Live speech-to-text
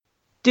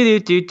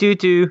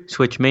Do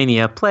Switch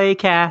Mania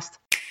Playcast.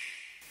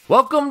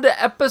 Welcome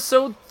to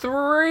episode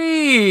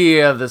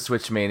 3 of the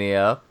Switch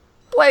Mania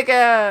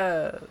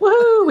Playcast.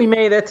 Woohoo! We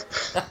made it.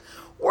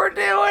 We're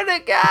doing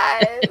it,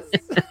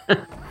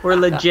 guys. We're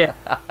legit.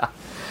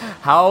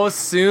 How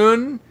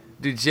soon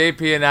do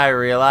JP and I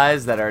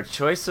realize that our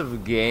choice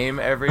of game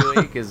every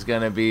week is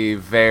going to be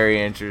very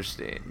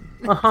interesting?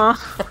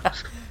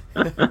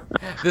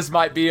 This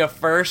might be a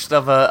first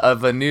of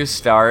a new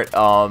start.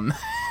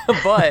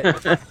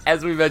 But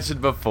as we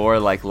mentioned before,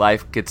 like,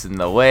 life gets in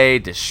the way,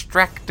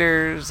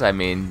 distractors. I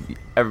mean,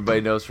 everybody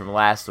knows from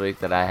last week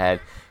that I had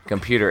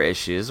computer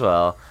issues.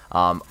 Well,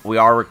 we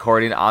are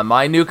recording on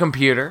my new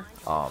computer.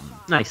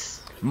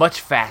 Nice. Much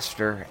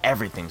faster.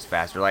 Everything's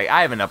faster. Like,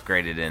 I haven't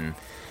upgraded in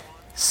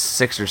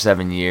 6 or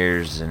 7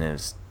 years, and it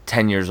was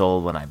 10 years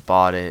old when I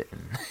bought it.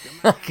 And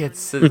like,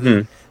 it's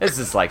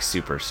just like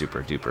super,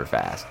 super duper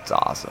fast. It's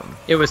awesome.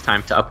 It was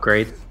time to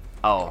upgrade.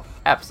 Oh,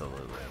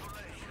 absolutely.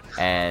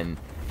 And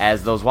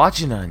as those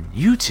watching on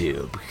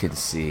YouTube can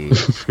see,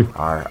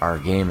 our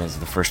game is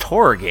the first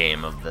horror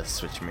game of the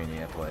Switch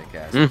Mania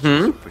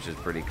Playcast, which is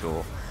pretty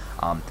cool.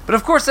 But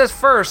of course, as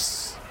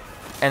first,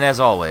 and as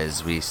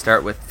always, we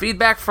start with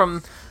feedback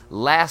from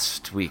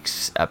last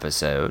week's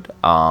episode.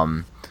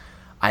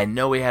 I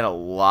know we had a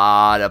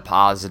lot of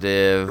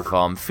positive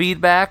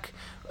feedback,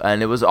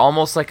 and it was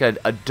almost like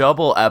a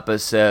double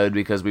episode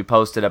because we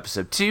posted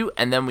episode 2,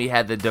 and then we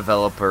had the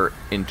developer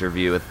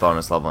interview with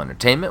Bonus Level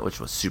Entertainment,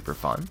 which was super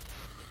fun.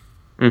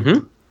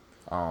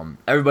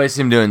 Everybody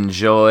seemed to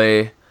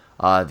enjoy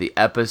the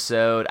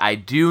episode. I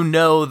do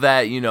know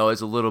that,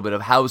 as a little bit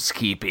of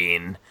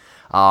housekeeping,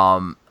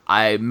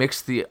 I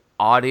mixed the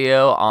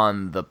audio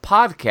on the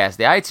podcast,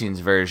 the iTunes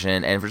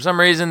version, and for some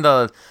reason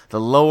the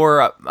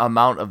lower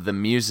amount of the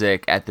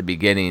music at the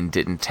beginning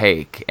didn't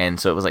take, and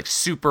so it was like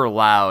super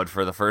loud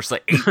for the first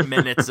 8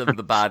 minutes of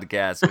the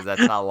podcast because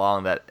that's how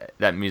long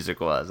that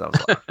music was. I was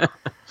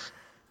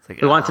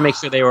like, We wanted to make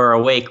sure they were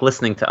awake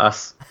listening to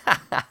us.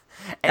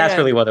 That's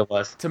really what it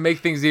was. To make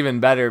things even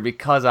better,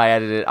 because I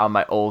edited it on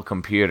my old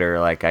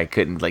computer, I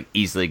couldn't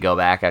easily go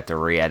back. I had to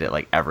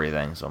re-edit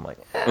everything. So I'm like,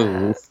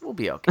 we'll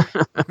be okay.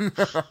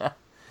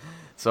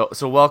 So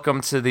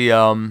welcome to the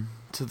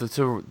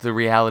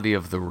reality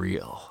of the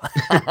real.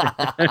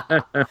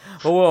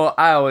 Well,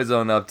 I always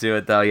own up to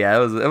it though.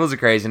 Yeah, it was a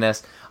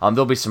craziness.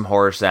 There'll be some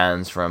horror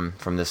sounds from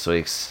this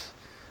week's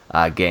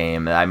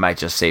game that I might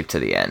just save to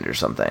the end or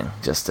something,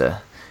 just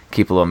to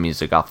keep a little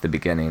music off the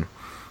beginning.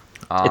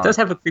 It does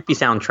have a creepy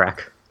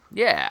soundtrack.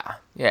 Yeah.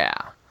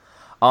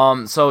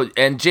 So,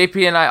 and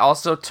JP and I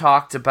also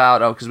talked about,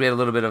 because we had a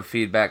little bit of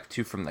feedback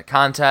too from the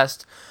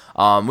contest.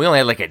 We only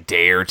had a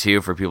day or two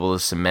for people to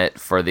submit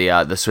for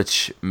the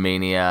Switch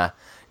Mania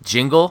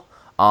jingle.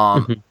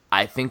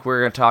 I think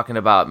we're talking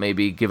about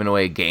maybe giving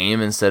away a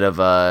game instead of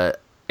a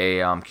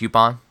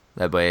coupon.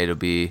 That way it'll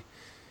be,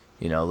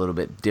 a little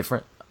bit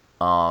different.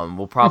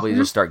 We'll probably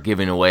just start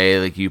giving away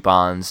the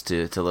coupons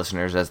to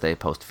listeners as they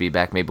post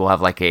feedback. Maybe we'll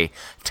have a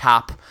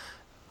top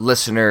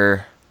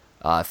listener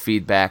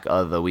feedback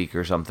of the week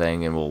or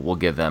something, and we'll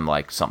give them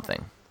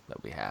something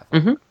that we have.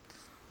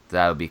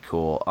 That would be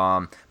cool.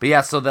 But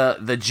yeah, so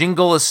the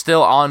jingle is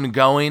still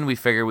ongoing. We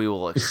figure we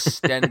will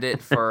extend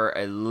it for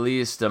at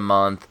least a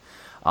month.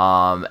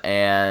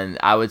 And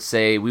I would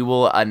say we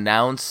will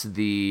announce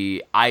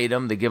the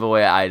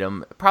giveaway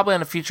item, probably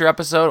on a future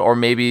episode, or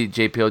maybe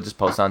JP will just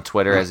post on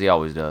Twitter as he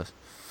always does.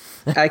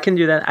 I can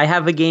do that. I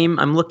have a game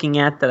I'm looking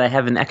at that I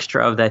have an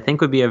extra of that I think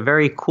would be a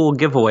very cool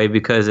giveaway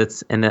because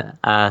it's in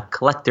a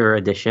collector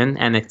edition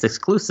and it's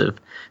exclusive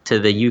to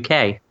the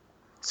UK.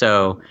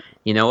 So,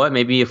 you know what?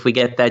 Maybe if we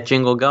get that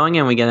jingle going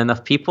and we get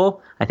enough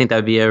people, I think that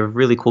would be a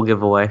really cool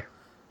giveaway.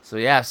 So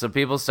yeah, so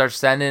people start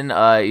sending,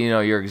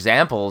 your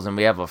examples, and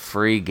we have a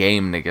free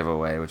game to give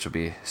away, which will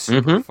be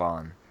super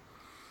fun.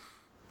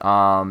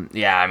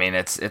 Yeah, I mean,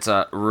 it's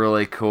a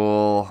really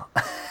cool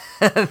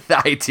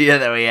idea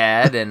that we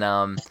had, and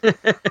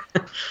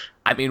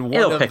I mean,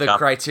 one of the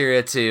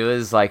criteria too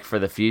is for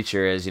the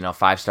future is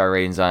 5-star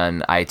ratings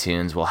on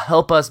iTunes will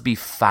help us be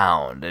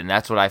found, and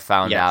that's what I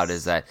found out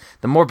is that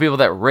the more people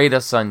that rate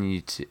us on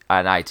YouTube,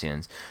 on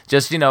iTunes,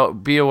 just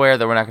be aware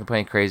that we're not going to play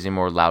any crazy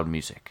more loud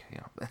music.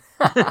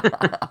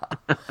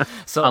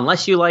 So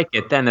unless you like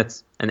it, then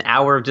it's an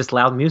hour of just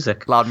loud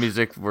music. Loud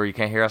music where you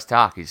can't hear us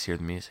talk, you just hear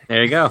the music.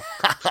 There you go.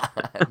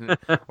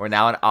 We're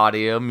now an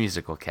audio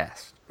musical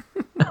cast.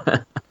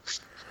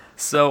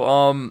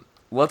 So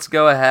let's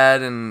go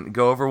ahead and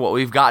go over what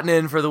we've gotten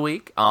in for the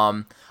week.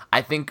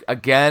 I think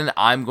again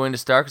I'm going to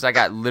start because I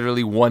got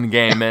literally one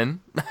game in,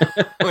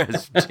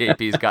 whereas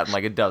JP's gotten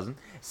a dozen.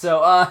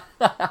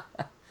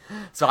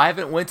 So I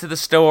haven't went to the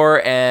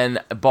store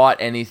and bought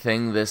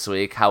anything this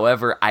week.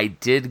 However, I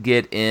did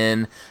get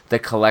in the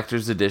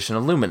collector's edition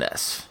of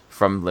Luminous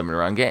from Limited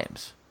Run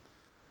Games.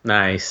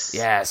 Nice.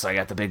 Yeah, so I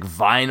got the big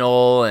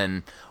vinyl,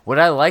 and what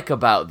I like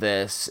about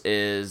this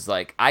is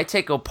I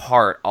take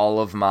apart all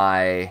of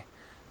my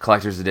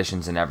collector's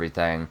editions and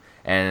everything,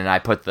 and I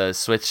put the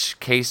Switch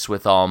case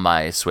with all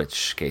my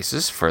Switch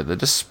cases for the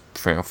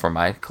for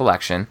my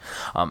collection.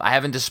 I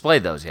haven't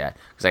displayed those yet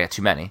because I got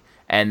too many.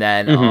 And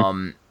then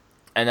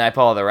and I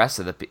put all the rest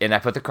of and I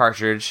put the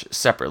cartridge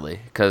separately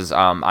because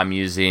I'm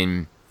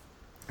using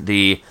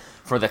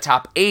for the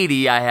top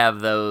 80, I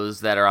have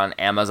those that are on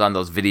Amazon,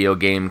 those video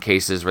game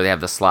cases where they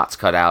have the slots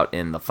cut out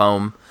in the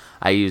foam.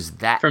 I use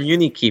that from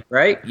Unikeep,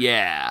 right?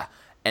 Yeah,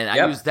 and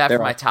I use that for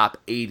my top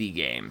 80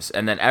 games,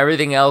 and then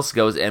everything else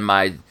goes in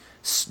my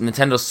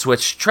Nintendo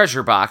Switch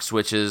treasure box,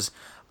 which is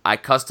I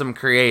custom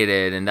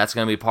created, and that's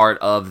going to be part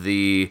of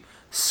the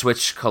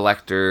Switch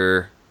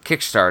Collector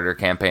Kickstarter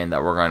campaign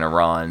that we're going to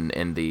run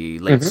in the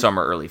late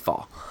summer, early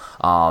fall.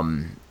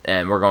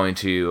 And we're going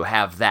to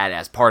have that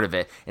as part of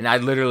it, and I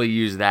literally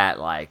use that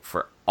like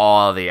for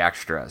all the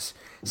extras.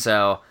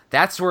 So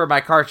that's where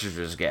my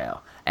cartridges go.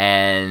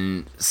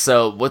 And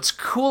so what's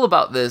cool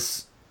about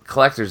this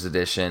collector's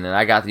edition, and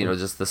I got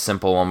just the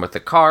simple one with the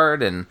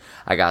card, and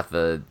I got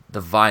the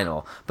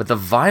vinyl, but the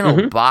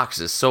vinyl box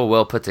is so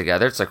well put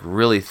together. It's like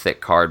really thick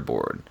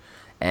cardboard,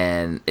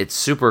 and it's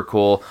super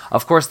cool.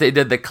 Of course, they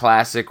did the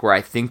classic where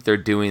I think they're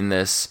doing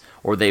this,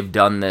 or they've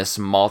done this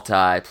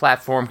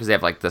multi-platform, because they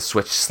have like the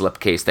Switch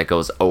slipcase that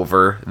goes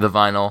over the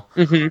vinyl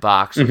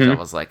box, which I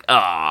was like,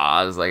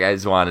 I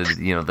just wanted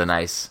the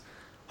nice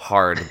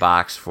hard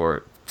box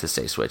to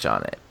say Switch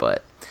on it,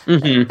 but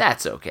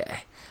that's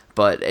okay.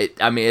 But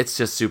it's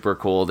just super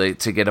cool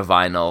to get a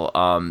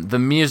vinyl. The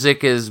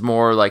music is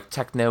more like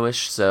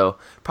techno-ish, so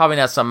probably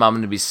not something I'm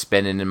going to be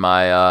spinning in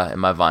my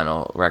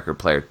vinyl record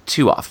player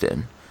too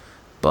often,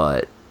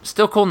 but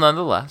still cool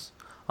nonetheless.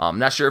 I'm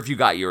not sure if you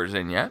got yours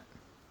in yet.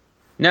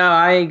 No,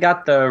 I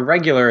got the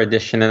regular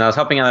edition, and I was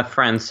helping out a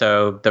friend,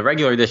 so the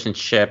regular edition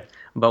shipped.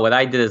 But what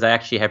I did is I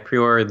actually had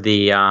pre-ordered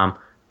the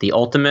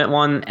ultimate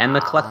one and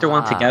the collector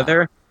one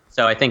together.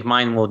 So I think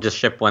mine will just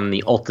ship when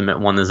the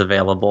ultimate one is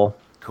available.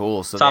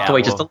 Cool. So I'll have to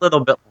wait just a little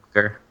bit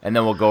longer. And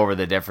then we'll go over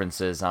the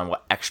differences on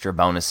what extra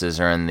bonuses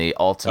are in the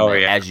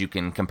ultimate as you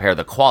can compare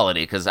the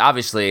quality. Because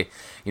obviously,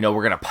 we're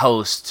going to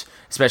post,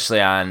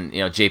 especially on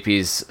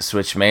JP's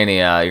Switch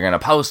Mania, you're going to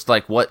post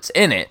like what's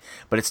in it,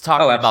 but it's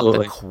talking about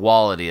the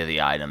quality of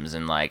the items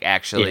and like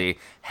actually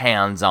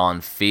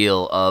hands-on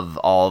feel of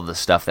all the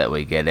stuff that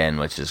we get in,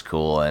 which is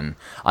cool. And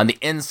on the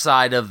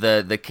inside of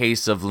the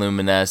case of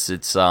Lumines,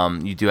 it's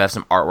you do have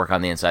some artwork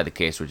on the inside of the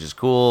case, which is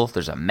cool.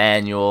 There's a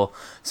manual,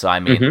 so I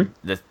mean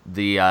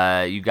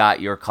you got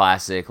your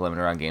classic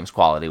limited run games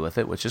quality with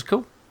it, which is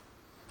cool.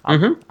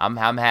 I'm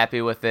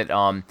happy with it.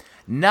 I'm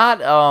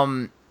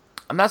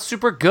not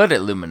super good at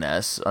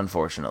Lumines,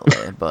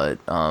 unfortunately, but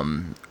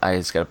I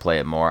just gotta play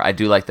it more. I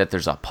do like that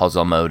there's a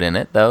puzzle mode in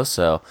it, though,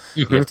 so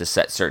you have to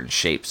set certain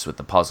shapes with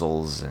the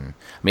puzzles, and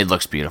it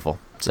looks beautiful.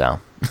 So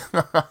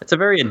it's a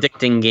very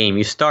addicting game.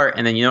 You start,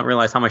 and then you don't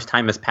realize how much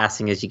time is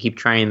passing as you keep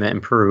trying to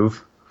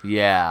improve.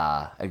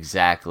 Yeah,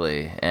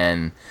 exactly.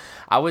 And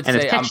I would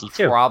say I'm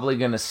probably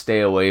gonna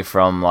stay away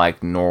from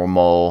like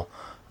normal,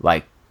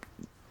 like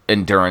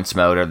endurance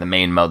mode or the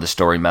main mode, the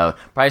story mode.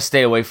 Probably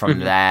stay away from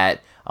that.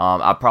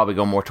 I'll probably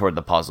go more toward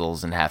the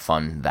puzzles and have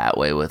fun that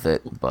way with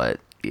it. But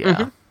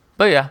yeah.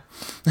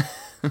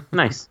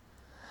 Nice.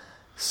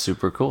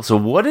 Super cool. So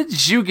what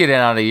did you get in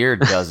out of your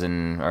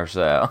dozen or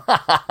so?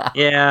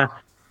 Yeah.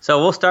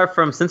 So we'll start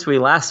from since we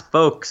last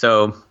spoke.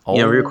 So,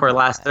 we recorded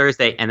last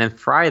Thursday, and then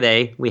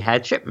Friday we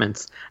had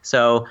shipments.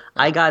 So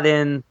I got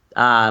in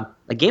a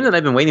game that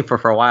I've been waiting for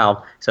a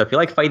while. So if you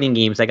like fighting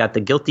games, I got the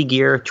Guilty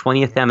Gear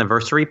 20th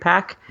Anniversary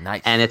Pack.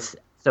 Nice. And it's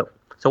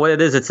So what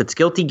it is, it's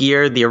Guilty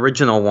Gear, the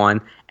original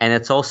one, and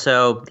it's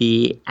also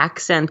the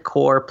Accent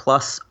Core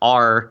Plus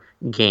R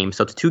game.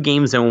 So it's 2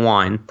 games in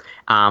one.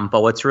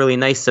 But what's really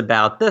nice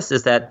about this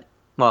is that,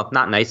 well,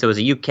 not nice, it was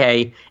a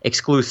UK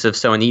exclusive.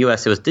 So in the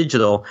US, it was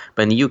digital.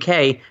 But in the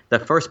UK, the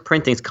first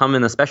printings come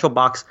in a special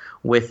box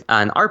with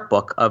an art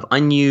book of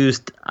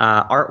unused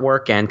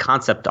artwork and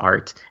concept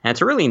art. And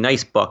it's a really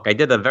nice book. I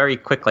did a very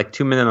quick,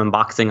 2-minute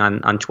unboxing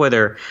on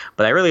Twitter,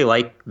 but I really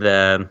like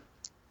the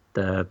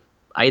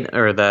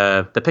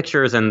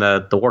pictures and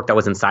the work that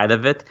was inside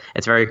of it.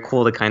 It's very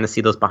cool to kind of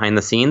see those behind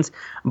the scenes.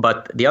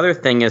 But the other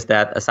thing is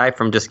that aside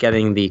from just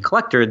getting the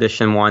collector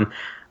edition one,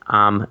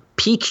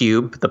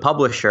 P-Cube, the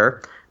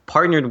publisher,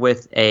 partnered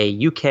with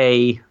a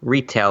UK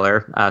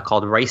retailer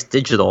called Rice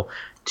Digital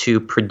to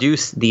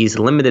produce these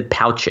limited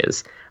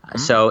pouches.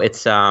 So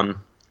it's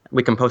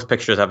we can post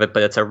pictures of it,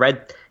 but it's a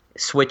red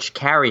Switch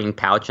carrying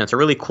pouch, and it's a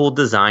really cool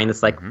design.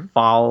 It's like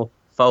faux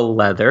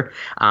leather,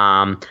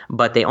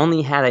 but they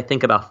only had, I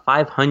think, about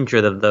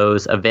 500 of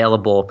those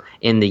available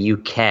in the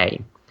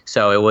UK.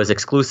 So it was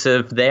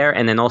exclusive there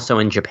and then also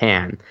in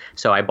Japan.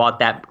 So I bought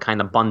that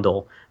kind of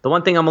bundle. The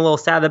one thing I'm a little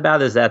sad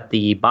about is that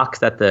the box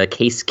that the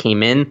case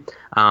came in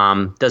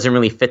doesn't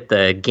really fit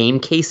the game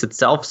case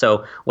itself.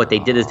 So what they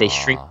did is they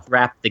shrink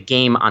wrapped the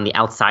game on the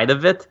outside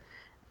of it.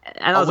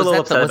 And I was a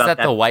little upset about that. Was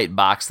that the white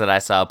box that I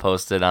saw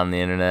posted on the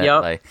internet?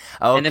 Yep. Okay.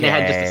 And then they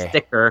had just a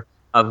sticker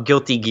of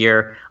Guilty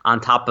Gear on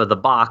top of the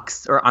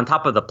box, or on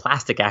top of the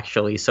plastic,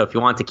 actually. So if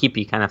you want to keep it,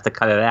 you kind of have to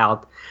cut it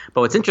out.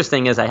 But what's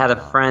interesting is I had a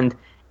friend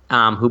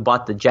who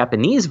bought the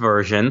Japanese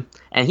version,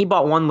 and he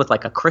bought one with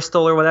like a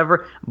crystal or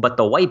whatever, but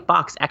the white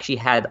box actually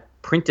had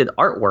printed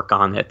artwork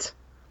on it.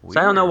 Weird. So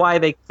I don't know why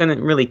they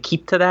couldn't really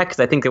keep to that, because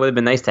I think it would have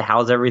been nice to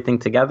house everything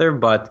together,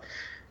 but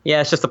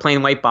yeah, it's just a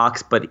plain white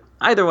box. But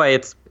either way,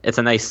 it's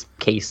a nice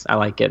case. I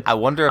like it. I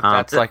wonder if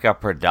that's like a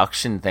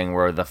production thing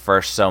where the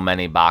first so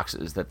many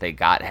boxes that they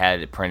got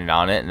had it printed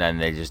on it, and then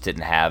they just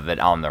didn't have it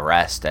on the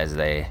rest as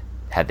they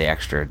had the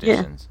extra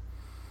editions. Yeah.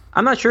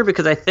 I'm not sure,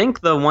 because I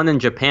think the one in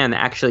Japan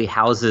actually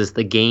houses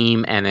the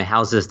game and it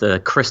houses the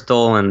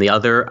crystal and the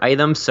other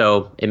items,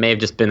 so it may have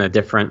just been a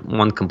different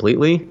one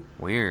completely.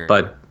 Weird.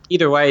 But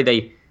either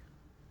way,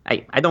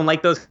 I don't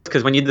like those,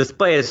 because when you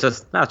display it, it's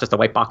just a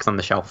white box on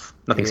the shelf.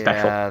 Nothing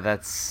special. Yeah,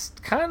 that's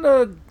kind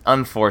of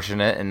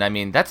unfortunate, and I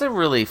mean, that's a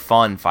really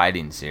fun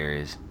fighting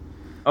series.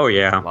 Oh,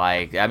 yeah.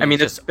 Like, I mean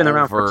it's been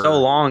around for so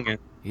long. And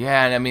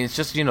yeah, and I mean, it's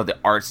just, the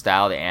art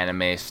style, the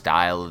anime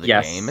style of the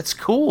game. It's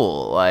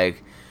cool.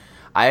 Like,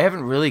 I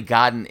haven't really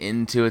gotten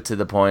into it to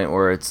the point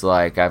where it's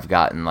like I've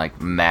gotten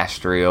like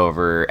mastery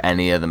over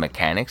any of the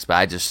mechanics,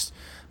 but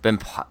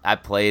I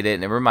played it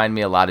and it reminded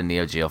me a lot of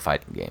Neo Geo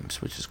fighting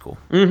games, which is cool.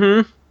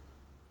 Mm-hmm.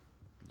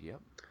 Yep.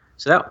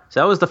 So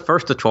that was the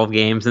first of 12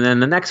 games, and then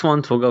the next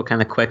ones will go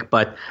kind of quick.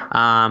 But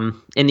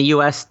in the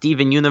U.S.,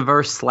 Steven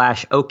Universe /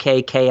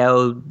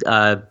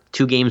 OKKO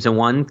 2 games in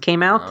 1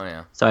 came out. Oh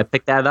yeah. So I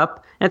picked that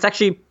up, and it's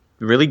actually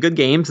really good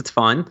games. It's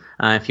fun.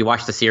 If you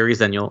watch the series,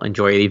 then you'll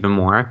enjoy it even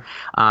more.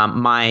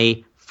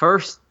 The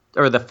first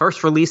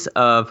release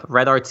of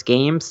Red Arts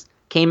games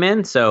came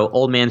in, so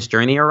Old Man's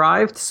Journey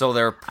arrived. So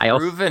they're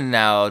proven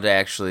now to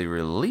actually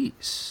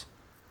release.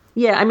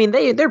 Yeah, I mean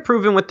they're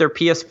proven with their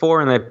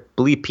PS4 and I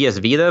believe PS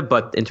Vita,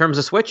 but in terms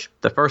of Switch,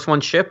 the first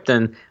one shipped,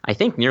 and I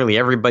think nearly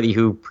everybody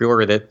who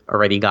pre-ordered it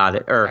already got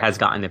it or has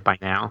gotten it by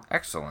now.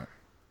 Excellent.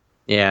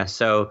 Yeah,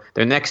 so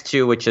their next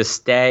 2, which is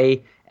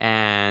Stay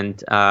and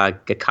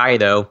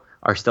Gakaido,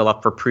 are still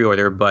up for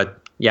pre-order.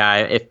 But yeah,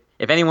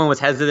 if anyone was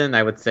hesitant,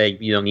 I would say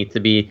you don't need to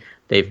be.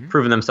 They've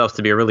proven themselves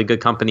to be a really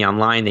good company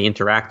online. They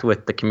interact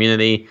with the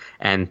community,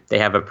 and they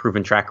have a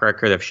proven track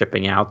record of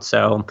shipping out.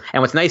 So,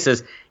 and what's nice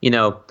is,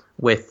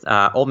 with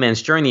Old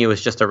Man's Journey, it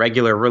was just a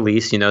regular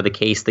release, the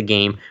case, the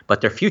game.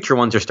 But their future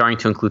ones are starting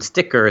to include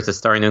stickers. It's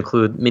starting to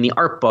include mini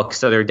art books.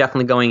 So they're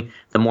definitely going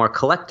the more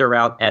collector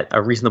route at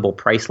a reasonable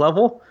price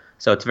level.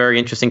 So it's very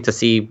interesting to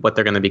see what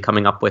they're going to be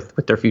coming up with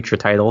their future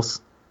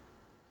titles.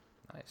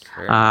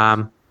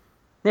 Nice.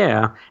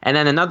 Yeah. And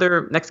then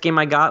next game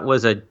I got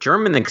was a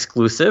German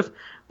exclusive.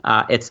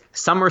 It's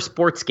Summer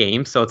Sports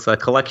Games. So it's a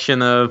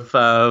collection of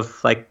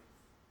like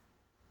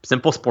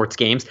simple sports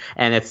games.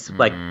 And it's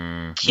like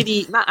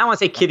kiddie, I don't want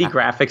to say kiddie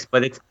graphics,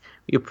 but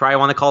you probably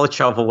want to call it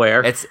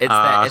shovelware. It's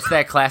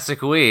that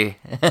classic Wii.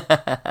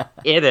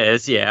 It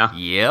is, yeah.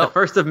 Yep. The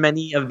first of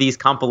many of these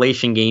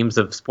compilation games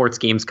of sports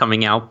games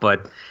coming out,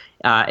 but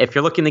if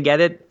you're looking to get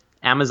it,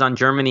 Amazon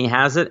Germany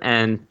has it,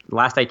 and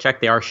last I checked,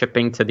 they are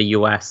shipping to the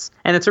U.S.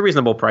 And it's a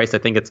reasonable price. I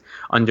think it's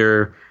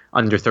under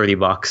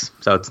 $30,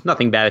 so it's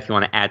nothing bad if you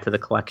want to add to the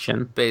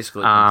collection.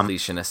 Basically,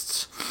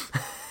 completionists.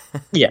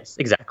 Yes,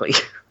 exactly.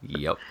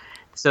 Yep.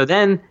 So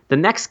then the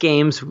next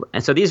games,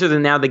 and so these are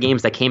now the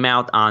games that came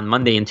out on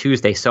Monday and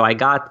Tuesday. So I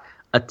got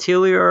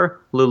Atelier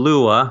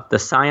Lulua, the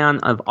Scion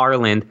of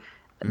Arland,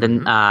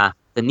 the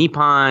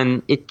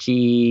Nippon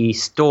Ichi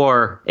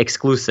Store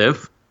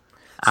exclusive.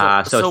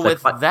 So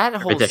with that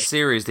whole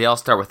series, they all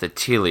start with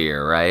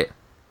Atelier, right?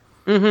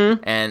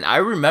 Mm-hmm. And I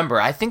remember,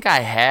 I think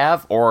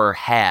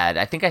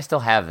I still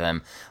have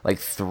them, like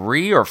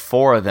 3 or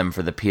 4 of them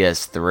for the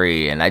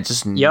PS3, and I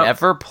just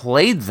never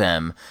played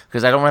them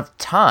because I don't have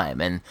time.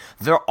 And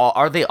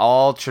are they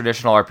all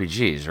traditional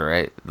RPGs,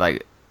 right?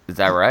 Like, is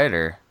that right,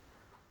 or?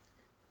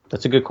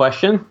 That's a good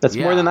question. That's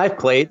more than I've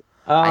played.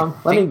 I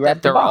think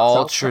that they're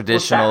all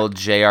traditional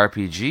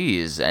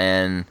JRPGs,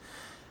 and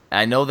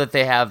I know that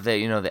they have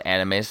the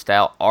anime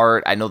style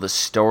art. I know the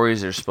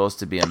stories are supposed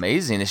to be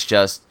amazing. It's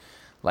just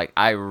like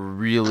I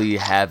really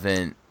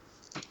haven't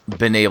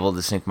been able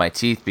to sink my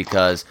teeth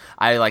because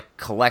I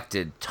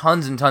collected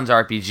tons and tons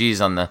of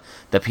RPGs on the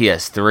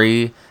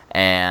PS3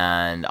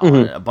 and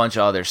on a bunch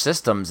of other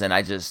systems, and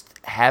I just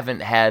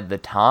haven't had the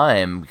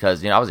time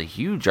because I was a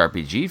huge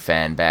RPG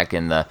fan back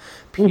in the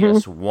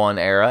PS1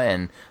 era,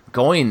 and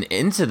going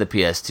into the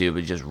PS2,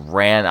 but just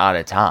ran out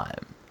of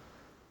time.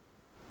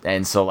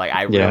 And so,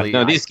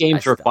 these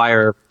games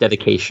require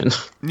dedication.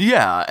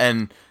 Yeah,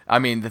 and I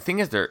mean, the thing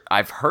is,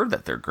 I've heard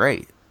that they're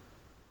great.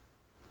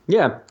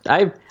 Yeah,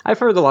 I've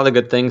heard a lot of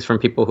good things from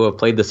people who have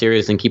played the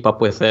series and keep up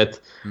with it.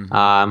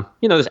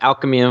 There's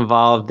alchemy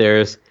involved.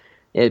 There's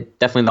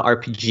definitely the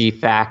RPG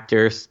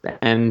factors,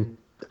 and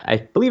I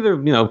believe they're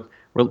not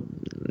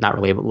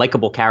really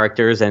likable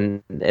characters.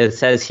 And it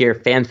says here,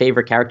 fan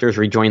favorite characters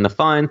rejoin the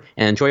fun,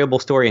 and enjoyable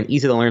story and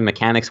easy to learn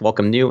mechanics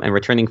welcome new and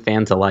returning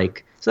fans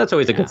alike. So that's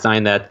always a good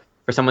sign that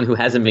for someone who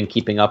hasn't been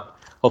keeping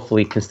up,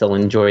 hopefully can still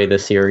enjoy the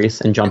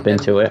series and jump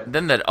into it.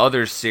 Then that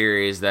other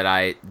series that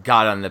I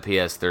got on the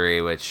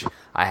PS3, which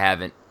I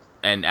haven't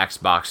and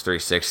Xbox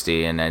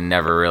 360, and I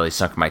never really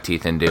sunk my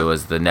teeth into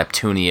was the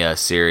Neptunia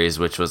series,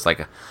 which was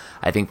like,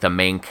 I think the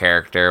main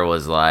character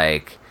was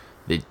like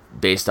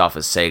based off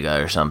of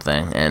Sega or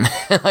something, and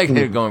like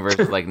they're going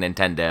versus like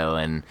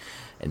Nintendo and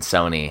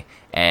Sony.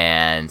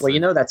 And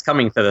well, that's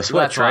coming to the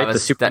Switch, right?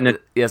 That's what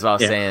I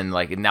was saying.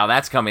 Like now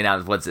that's coming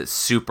out. What's it?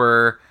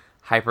 Super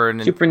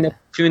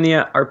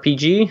Neptunia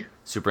RPG.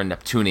 Super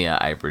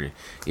Neptunia RPG.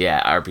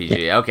 Yeah,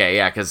 RPG. Okay,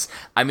 yeah, because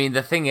I mean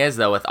the thing is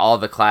though, with all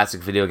the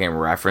classic video game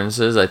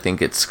references, I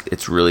think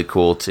it's really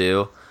cool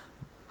too.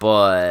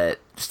 But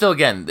still,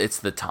 again, it's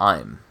the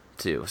time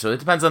too. So it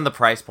depends on the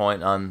price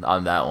point on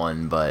that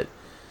one. But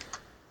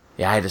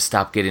yeah, I had to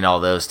stop getting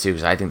all those too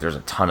because I think there's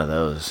a ton of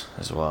those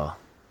as well.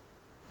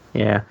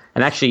 Yeah,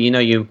 and actually,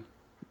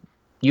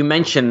 you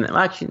mentioned. Well,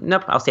 actually,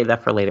 nope. I'll save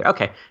that for later.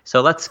 Okay,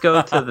 so let's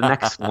go to the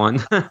next one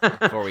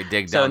before we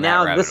dig down. So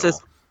now this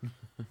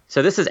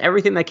is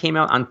everything that came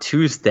out on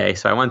Tuesday.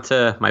 So I went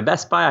to my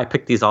Best Buy. I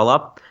picked these all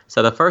up.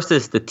 So the first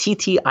is the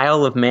TT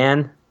Isle of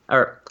Man,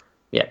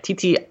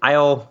 TT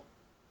Isle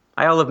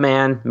of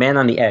Man, Man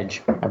on the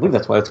Edge. I believe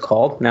that's what it's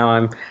called. Now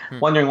I'm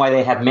wondering why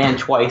they have man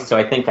twice. So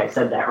I think I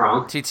said that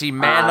wrong. TT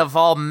Man of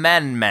all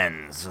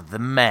men's, the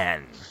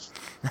man.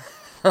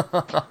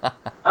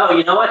 Oh,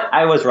 you know what?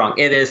 I was wrong.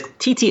 It is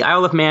TT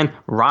Isle of Man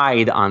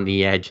Ride on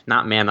the Edge,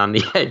 not Man on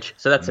the Edge.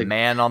 So that's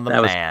Man on the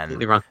Man. Was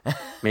completely wrong.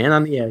 Man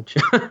on the Edge.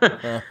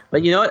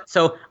 But you know what?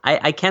 So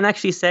I can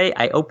actually say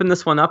I opened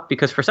this one up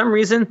because for some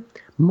reason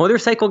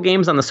motorcycle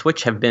games on the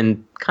Switch have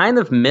been kind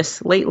of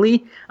missed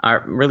lately,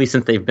 really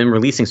since they've been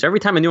releasing. So every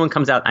time a new one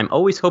comes out, I'm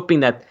always hoping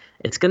that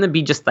it's going to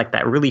be just like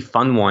that really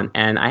fun one.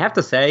 And I have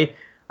to say,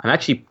 I'm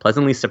actually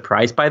pleasantly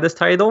surprised by this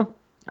title.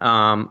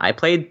 I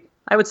played,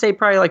 I would say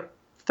probably like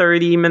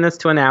 30 minutes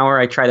to an hour.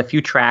 I tried a few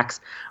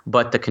tracks,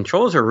 but the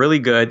controls are really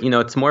good.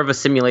 It's more of a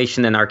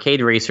simulation than arcade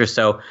racer,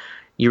 so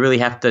you really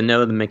have to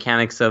know the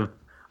mechanics of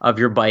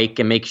your bike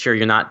and make sure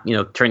you're not,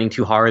 turning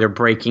too hard or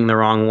braking the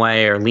wrong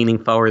way or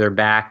leaning forward or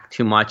back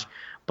too much.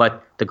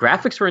 But the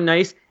graphics were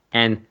nice,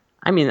 and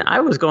I mean, I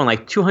was going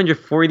like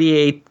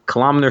 248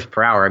 kilometers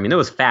per hour. I mean, it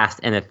was fast,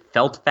 and it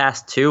felt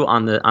fast too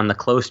on the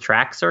closed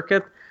track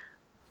circuit.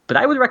 But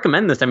I would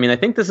recommend this. I mean, I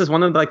think this is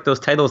one of like those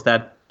titles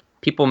that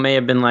people may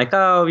have been like,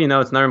 oh,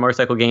 it's another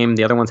motorcycle game.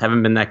 The other ones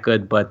haven't been that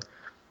good, but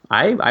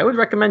I would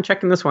recommend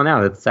checking this one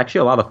out. It's actually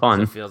a lot of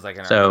fun. So it feels like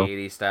an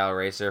arcade style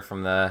racer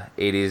from the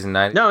 80s and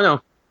 90s?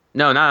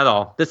 No, not at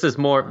all. This is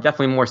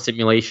definitely more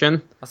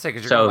simulation. I'll say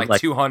because you're going like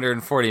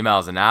 240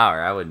 miles an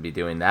hour. I wouldn't be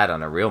doing that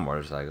on a real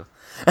motorcycle.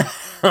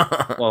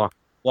 well,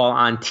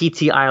 on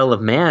TT Isle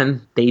of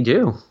Man, they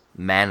do.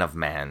 Man of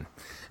Man.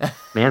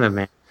 Man of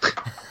Man.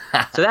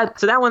 So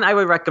that one I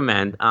would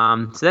recommend.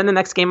 So then the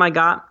next game I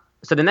got.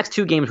 So the next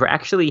two games were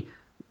actually,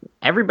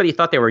 everybody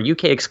thought they were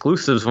UK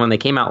exclusives when they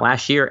came out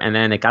last year, and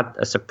then it got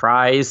a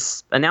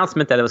surprise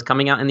announcement that it was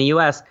coming out in the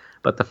US.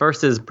 But the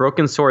first is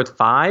Broken Sword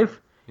 5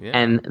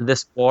 and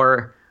This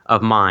War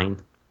of Mine.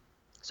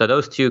 So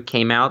those two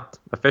came out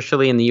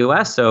officially in the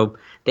US, so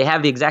they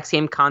have the exact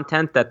same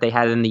content that they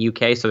had in the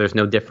UK, so there's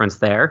no difference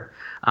there.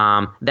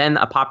 Then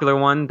a popular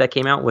one that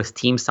came out was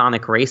Team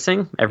Sonic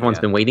Racing. Everyone's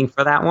been waiting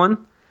for that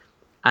one.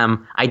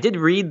 I did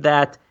read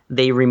that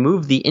they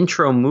removed the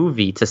intro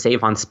movie to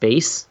save on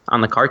space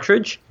on the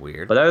cartridge.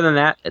 Weird. But other than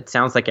that, it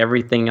sounds like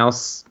everything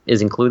else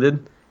is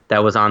included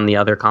that was on the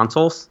other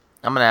consoles.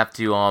 I'm going to have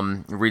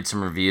to read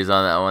some reviews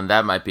on that one.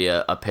 That might be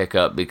a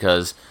pickup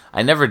because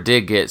I never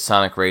did get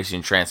Sonic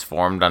Racing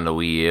Transformed on the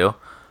Wii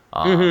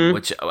U,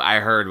 which I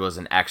heard was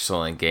an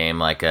excellent game,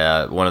 like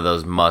one of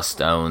those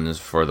must-owns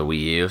for the Wii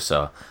U.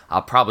 So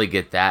I'll probably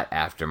get that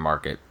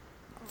aftermarket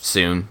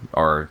soon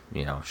or,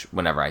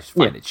 whenever I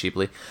find it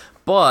cheaply.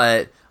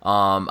 But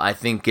I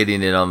think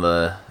getting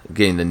the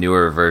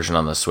newer version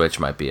on the Switch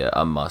might be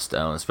a must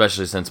own,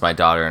 especially since my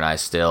daughter and I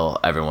still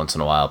every once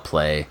in a while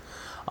play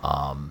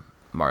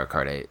Mario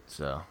Kart 8.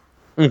 So,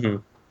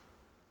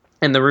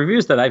 and the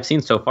reviews that I've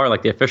seen so far,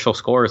 like the official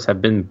scores,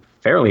 have been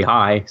fairly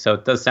high. So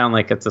it does sound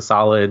like it's a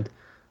solid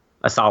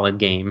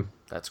game.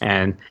 That's cool.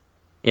 And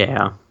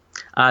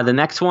the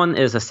next one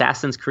is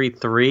Assassin's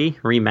Creed 3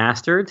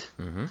 Remastered.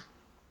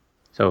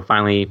 So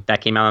finally, that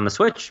came out on the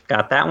Switch.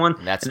 Got that one.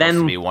 And that's supposed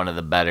to be one of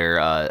the better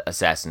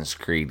Assassin's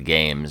Creed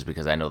games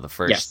because I know the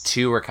first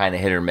two were kind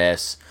of hit or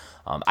miss.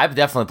 I've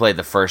definitely played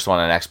the first one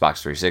on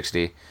Xbox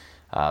 360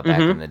 back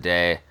in the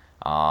day.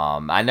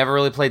 I never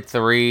really played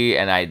 3,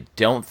 and I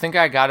don't think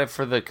I got it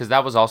because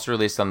that was also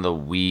released on the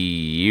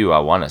Wii U, I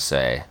want to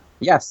say.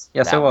 Yes,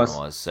 it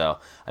was. So,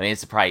 I mean,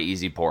 it's a probably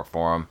easy port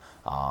for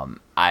them.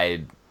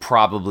 I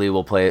probably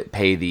will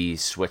pay the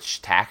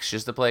Switch tax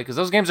just to play because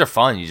those games are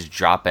fun. You just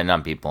drop in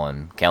on people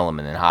and kill them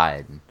and then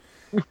hide.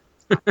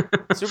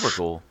 Super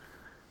cool.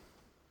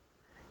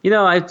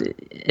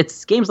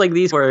 It's games like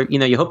these where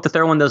you hope the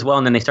third one does well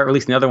and then they start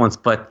releasing the other ones.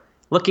 But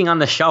looking on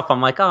the shelf, I'm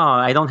like, oh,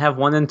 I don't have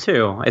 1 and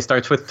 2. It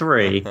starts with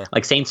 3,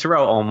 like Saints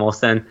Row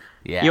almost. And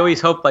you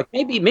always hope like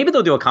maybe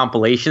they'll do a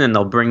compilation and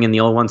they'll bring in the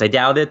old ones. I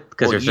doubt it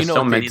because there's just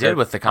so many. They did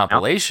with the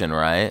compilation,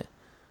 right?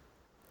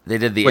 They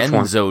did the Which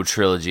one? Enzo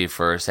trilogy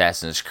for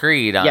Assassin's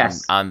Creed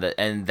Yes.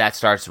 and that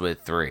starts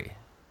with 3.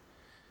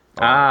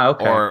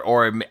 Okay.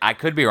 Or I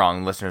could be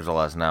wrong. Listeners will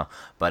let us know.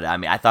 But I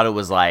mean, I thought it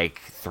was like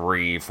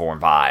 3, 4,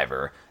 and 5,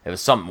 or it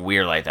was something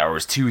weird like that. Or it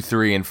was 2,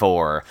 3, and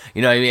 4.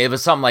 You know, I mean, it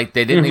was something like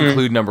they didn't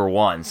include number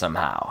 1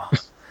 somehow.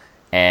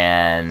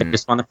 And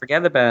Just want to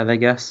forget about it, I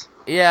guess.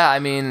 yeah, I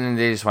mean,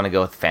 they just want to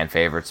go with fan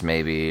favorites,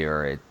 maybe,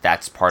 or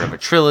that's part of a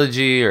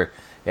trilogy, or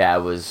yeah,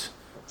 it was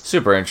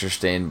super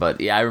interesting.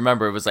 But yeah, I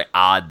remember it was like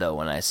odd though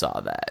when I saw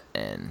that,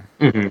 and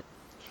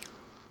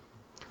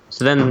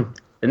So then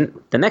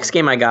the next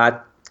game I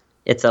got,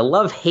 it's a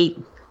love-hate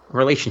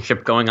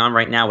relationship going on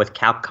right now with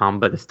Capcom,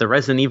 but it's the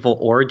Resident Evil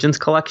Origins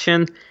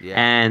collection. Yeah.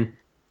 And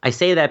I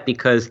say that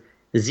because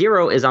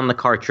 0 is on the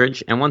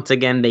cartridge, and once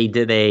again they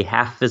did a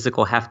half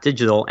physical, half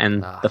digital,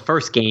 and the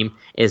first game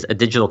is a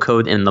digital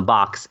code in the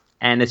box.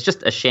 And it's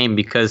just a shame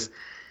because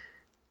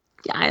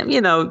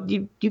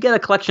you get a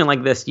collection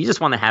like this, you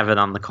just want to have it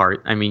on the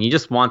cart. I mean, you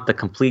just want the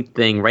complete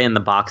thing right in the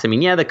box. I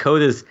mean, yeah, the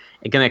code is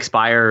going to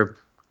expire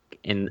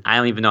in I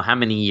don't even know how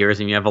many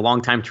years, and you have a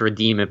long time to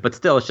redeem it. But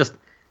still,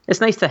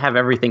 it's nice to have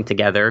everything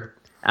together.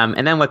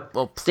 And then what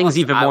stings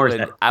even more is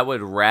that I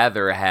would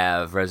rather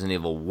have Resident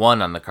Evil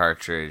 1 on the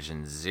cartridge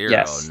and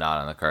 0 not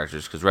on the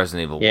cartridge, because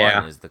Resident Evil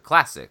 1 is the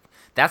classic.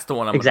 That's the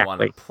one I'm going to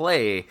want to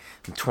play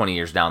 20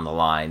 years down the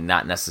line,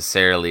 not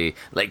necessarily,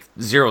 like,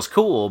 0's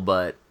cool,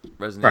 but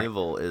Resident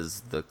Evil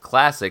is the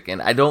classic,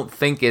 and I don't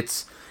think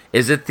is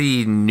it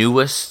the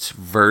newest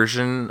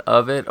version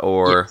of it,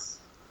 or? Yes.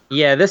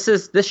 Yeah, this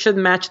should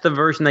match the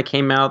version that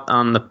came out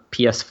on the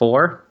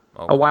PS4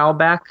 a while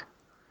back,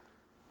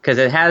 because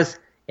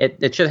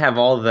it should have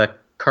all the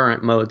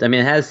current modes. I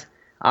mean, it has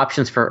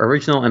options for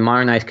original and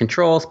modernized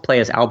controls. Play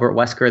as Albert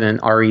Wesker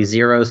and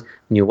RE0's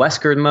new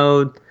Wesker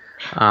mode.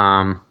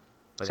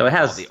 So it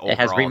has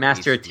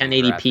remastered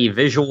 1080p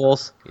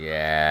visuals.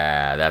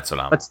 Yeah, that's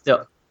what I'm. But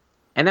still,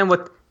 and then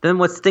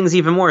what stings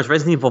even more is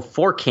Resident Evil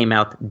 4 came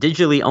out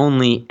digitally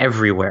only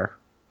everywhere.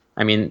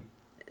 I mean,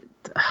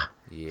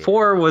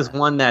 4 was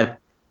one that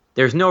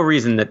there's no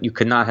reason that you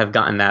could not have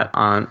gotten that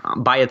on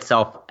by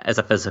itself as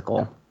a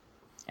physical.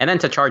 And then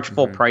to charge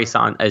full price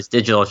on as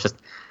digital, it's just,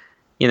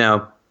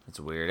 it's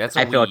weird. That's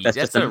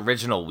an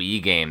original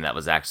Wii game that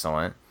was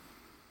excellent.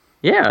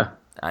 Yeah.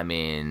 I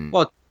mean,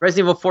 well,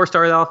 Resident Evil 4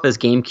 started off as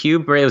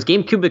GameCube, right? It was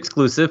GameCube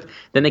exclusive.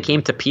 Then it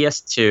came to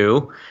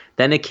PS2.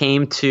 Then it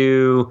came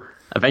to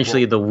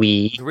eventually the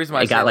Wii. The reason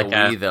why I got the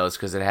Wii though is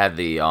because it had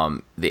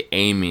the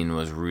aiming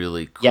was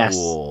really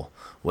cool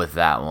with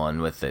that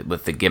one, with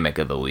the gimmick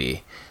of the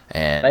Wii.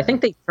 And I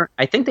think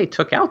they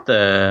took out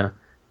the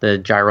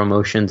gyro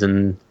motions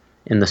in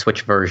the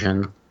Switch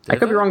version. I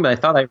could be wrong, but I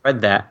thought I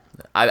read that.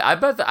 I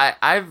bet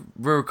I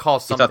recall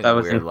something that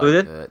was weird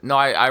included? like that. No,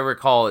 I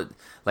recall it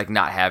like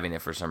not having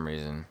it for some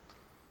reason.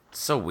 It's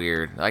so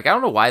weird. Like, I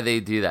don't know why they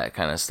do that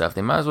kind of stuff.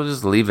 They might as well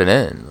just leave it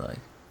in. Like,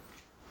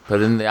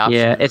 put in the option.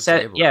 Yeah, it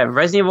said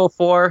Resident Evil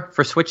 4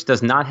 for Switch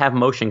does not have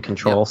motion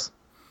controls.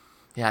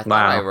 Yep. Yeah, I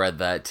thought I read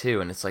that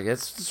too, and it's like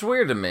it's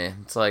weird to me.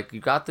 It's like you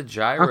got the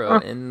gyro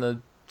in the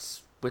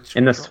Switch.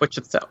 In the Switch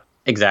itself,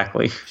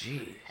 exactly.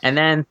 Jeez. And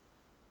then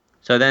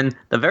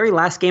the very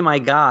last game I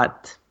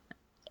got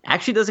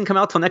actually doesn't come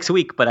out till next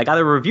week, but I got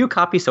a review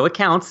copy, so it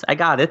counts. I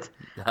got it.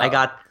 Oh. I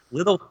got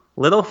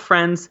Little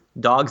Friends,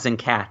 Dogs and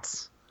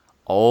Cats.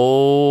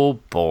 Oh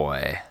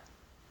boy.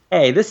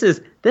 Hey, this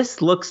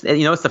looks,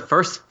 it's the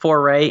first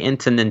foray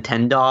into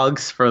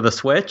Nintendogs for the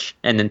Switch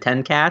and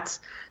Nintendcats.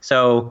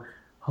 So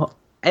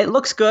it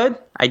looks good.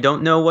 I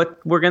don't know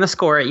what we're going to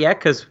score it yet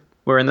because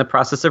we're in the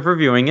process of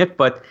reviewing it,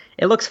 but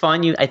it looks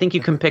fun. I think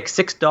you can pick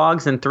 6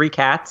 dogs and 3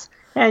 cats,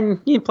 and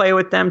you play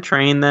with them,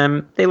 train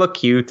them. They look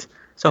cute.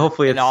 So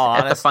hopefully it's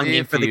a fun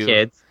game for the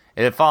kids.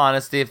 In all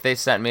honesty, if they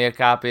sent me a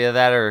copy of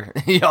that, or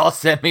y'all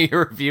sent me a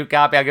review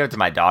copy, I'll give it to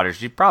my daughter.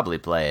 She'd probably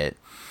play it.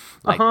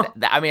 Like,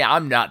 I mean,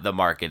 I'm not the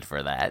market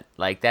for that.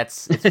 Like,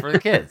 it's for the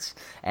kids.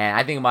 And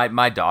I think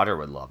my daughter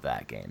would love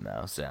that game,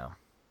 though. So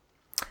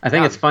I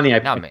think it's funny. I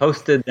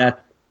posted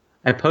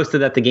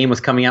that the game was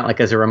coming out,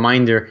 like, as a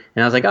reminder,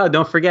 and I was like, oh,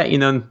 don't forget,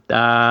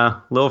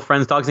 Little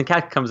Friends, Dogs and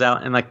Cats comes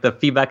out, and like the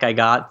feedback I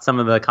got, some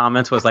of the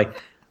comments was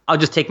like, I'll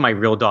just take my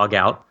real dog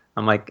out.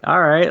 I'm like, all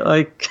right,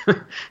 like,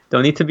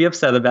 don't need to be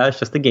upset about it. It's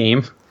just a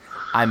game.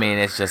 I mean,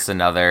 it's just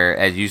another,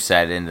 as you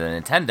said, in the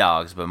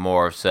Nintendogs, but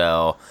more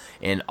so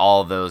in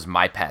all those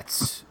My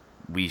Pets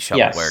Wii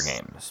shovelware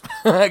games.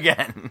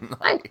 Again,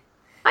 like,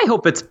 I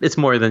hope it's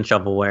more than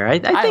shovelware.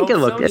 I think it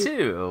looks so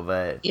too,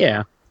 but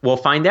yeah, we'll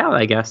find out,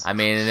 I guess. I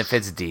mean, and if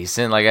it's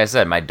decent, like I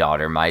said, my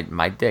daughter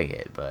might dig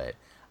it, but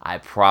I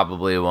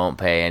probably won't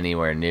pay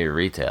anywhere near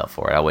retail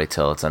for it. I'll wait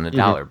till it's on the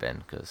dollar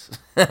bin because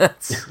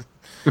it's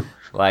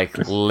like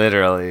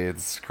literally,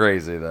 it's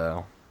crazy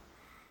though.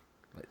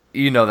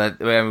 You know that,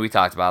 I mean, we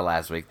talked about it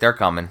last week. They're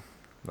coming.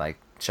 Like,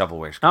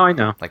 shovelware's coming.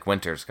 Oh, I know. Like,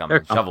 winter's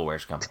coming.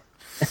 Shovelware's coming.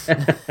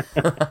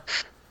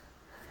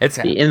 It's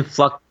the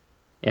influx.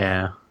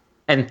 Yeah.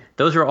 And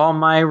those are all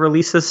my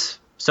releases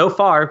so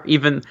far,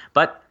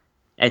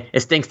 it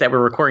stinks that we're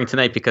recording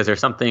tonight because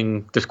there's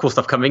cool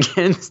stuff coming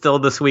in still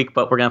this week,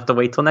 but we're gonna have to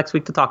wait till next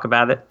week to talk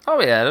about it.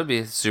 Oh yeah, it'll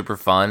be super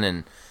fun,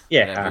 and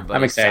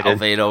I'm excited.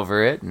 Salivate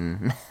over it,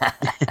 and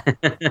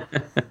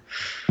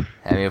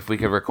I mean, if we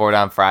could record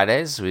on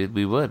Fridays,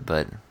 we would,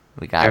 but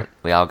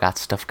we all got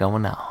stuff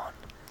going on.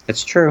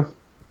 It's true.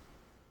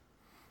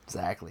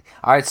 Exactly.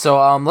 All right,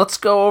 so let's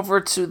go over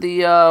to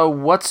the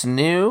what's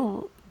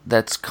new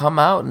that's come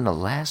out in the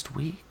last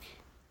week.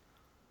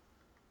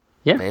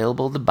 Yeah.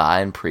 Available to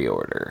buy and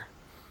pre-order.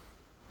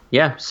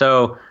 Yeah,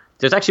 so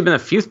there's actually been a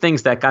few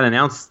things that got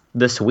announced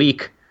this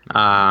week.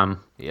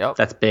 Yep.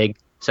 That's big.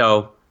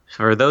 So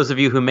for those of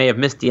you who may have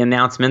missed the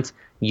announcements,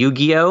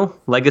 Yu-Gi-Oh!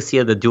 Legacy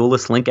of the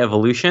Duelist Link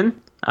Evolution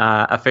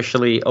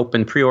officially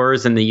opened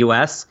pre-orders in the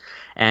US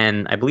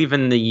and I believe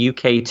in the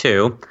UK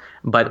too.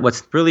 But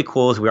what's really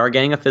cool is we are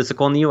getting a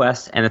physical in the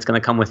US and it's going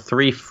to come with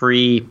 3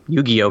 free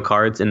Yu-Gi-Oh!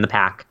 Cards in the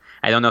pack.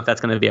 I don't know if that's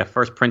going to be a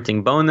first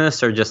printing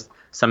bonus or just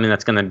something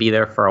that's going to be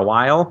there for a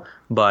while,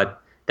 but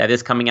that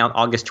is coming out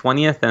August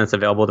 20th and it's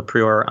available to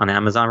pre-order on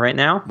Amazon right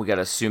now. We got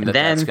to assume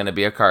that's going to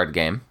be a card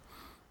game.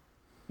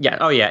 Yeah,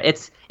 oh yeah, I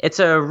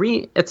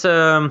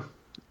don't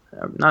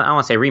want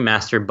to say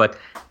remastered, but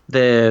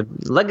the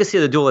Legacy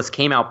of the Duelist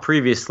came out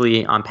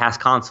previously on past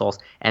consoles,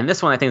 and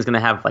this one I think is going to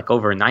have like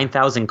over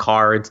 9,000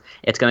 cards.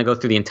 It's going to go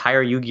through the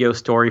entire Yu-Gi-Oh!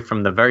 Story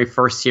from the very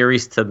first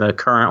series to the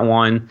current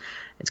one.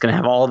 It's going to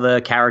have all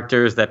the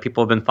characters that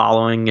people have been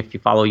following if you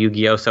follow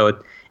Yu-Gi-Oh! So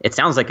it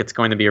sounds like it's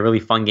going to be a really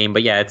fun game.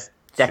 But yeah, it's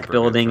deck Super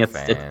building.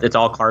 It's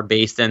all card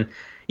based, and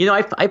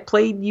I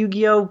played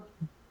Yu-Gi-Oh!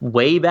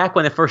 Way back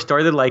when it first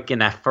started, like in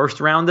that first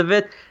round of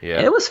it.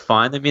 Yeah, it was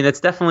fun. I mean, it's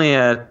definitely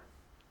a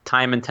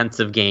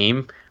time-intensive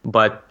game,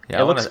 but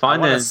it looks fun.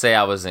 I want to say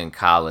I was in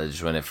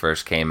college when it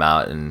first came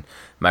out, and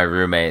my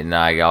roommate and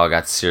I all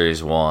got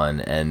Series 1,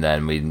 and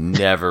then we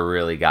never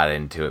really got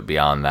into it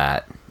beyond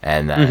that.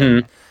 And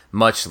then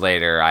much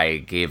later, I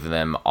gave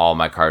them all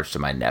my cards to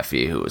my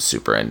nephew, who was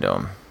super into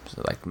them.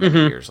 So like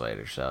many years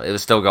later. So it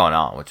was still going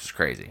on, which was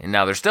crazy. And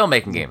now they're still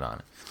making games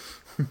on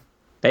it.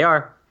 They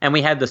are. And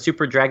we had the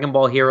Super Dragon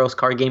Ball Heroes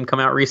card game come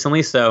out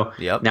recently, so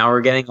now we're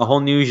getting a whole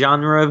new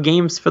genre of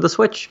games for the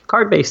Switch,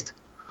 card-based.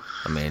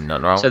 I mean,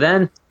 nothing wrong. So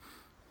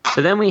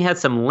then we had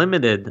some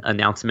limited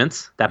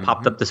announcements that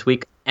popped up this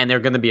week, and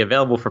they're going to be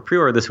available for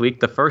pre-order this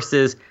week. The first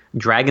is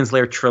Dragon's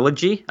Lair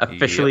Trilogy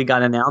officially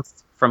got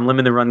announced from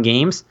Limited Run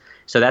Games.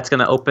 So that's going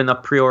to open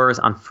up pre-orders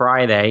on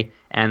Friday,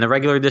 and the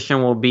regular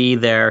edition will be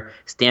their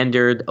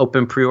standard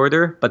open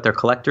pre-order, but their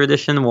collector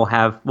edition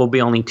will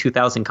be only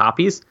 2,000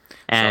 copies,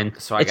 and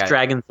it's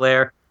Dragon's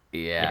Lair.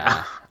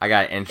 Yeah, I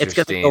got an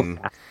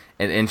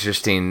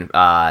interesting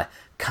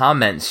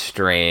comment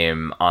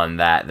stream on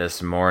that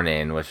this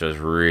morning, which was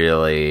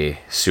really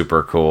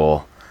super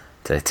cool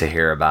to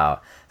hear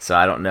about. So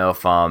I don't know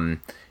if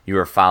you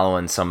were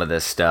following some of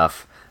this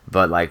stuff,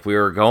 but like we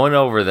were going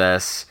over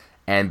this,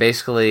 and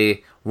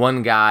basically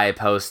one guy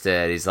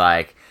posted, he's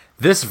like,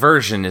 this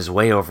version is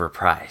way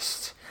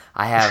overpriced.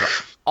 I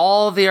have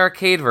all the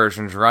arcade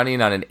versions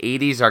running on an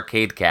 80s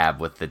arcade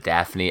cab with the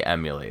Daphne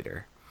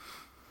emulator.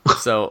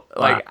 So,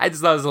 like, I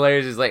just thought it was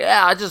hilarious. He's like,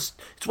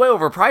 it's way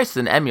overpriced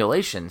in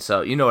emulation.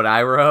 So, you know what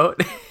I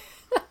wrote?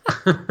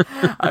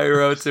 I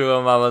wrote to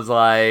him, I was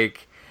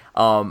like,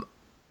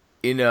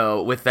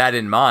 with that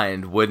in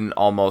mind, wouldn't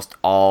almost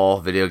all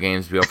video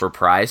games be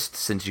overpriced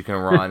since you can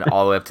run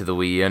all the way up to the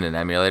Wii U in an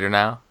emulator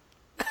now?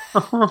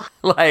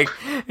 Like,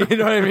 you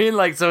know what I mean?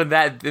 Like, so in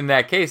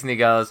that case, and he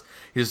goes,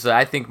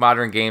 I think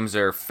modern games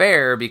are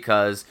fair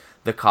because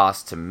the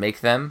cost to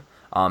make them.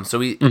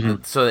 So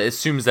it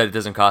assumes that it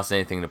doesn't cost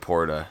anything to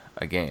port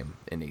a game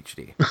in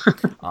HD.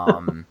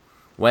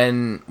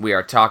 When we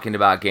are talking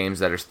about games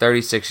that are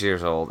 36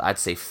 years old, I'd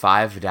say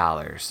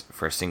 $5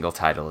 for a single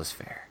title is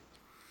fair.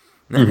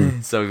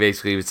 So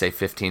basically, we would say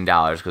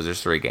 $15 because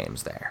there's 3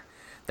 games there.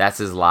 That's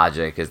his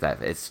logic, is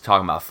that it's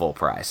talking about full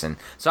price. And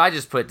so I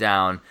just put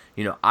down,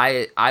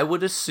 I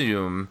would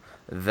assume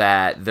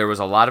that there was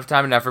a lot of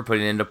time and effort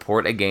putting in to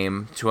port a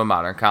game to a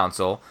modern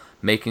console,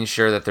 making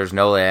sure that there's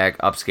no lag,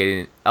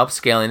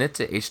 upscaling it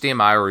to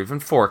HDMI or even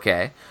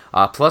 4K.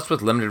 Plus,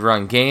 with limited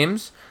run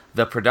games,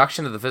 the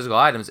production of the physical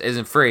items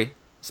isn't free,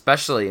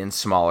 especially in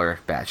smaller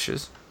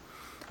batches.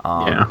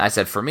 I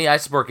said, for me, I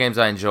support games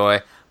I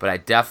enjoy, but I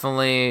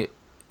definitely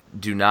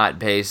do not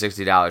pay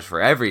 $60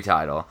 for every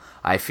title.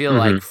 I feel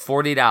like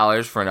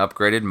 $40 for an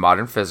upgraded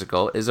modern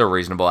physical is a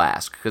reasonable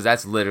ask, because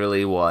that's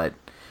literally what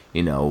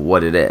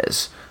it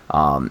is.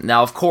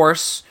 Now, of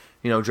course,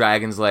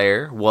 Dragon's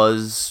Lair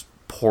was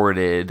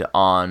ported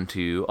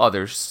onto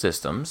other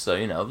systems, so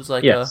it was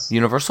like a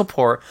universal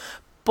port.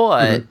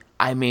 But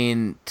I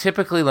mean,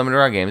 typically limited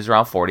run games are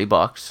around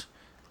 $40,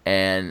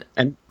 and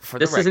for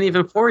this isn't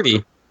even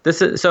 40.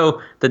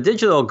 So the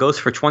digital goes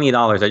for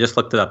 $20. I just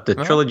looked it up. The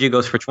trilogy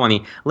goes for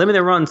 $20.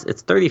 Limited runs,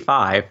 it's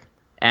 $35.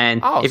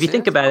 And if you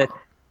think about it,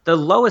 the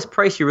lowest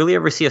price you really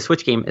ever see a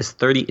Switch game is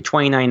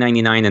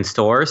 $29.99 in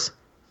stores.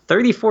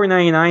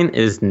 $34.99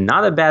 is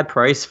not a bad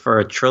price for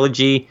a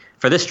trilogy,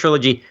 for this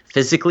trilogy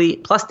physically.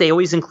 Plus, they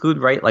always include,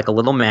 right, like a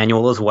little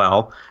manual as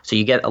well. So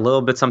you get a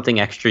little bit something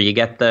extra. You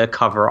get the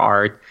cover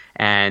art,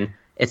 and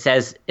it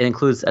says it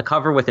includes a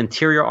cover with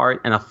interior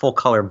art and a full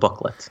color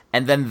booklet.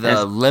 And then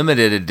the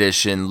limited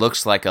edition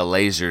looks like a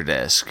laser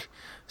disc.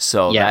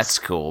 So that's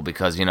cool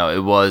because, you know,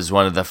 it was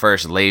one of the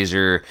first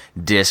laser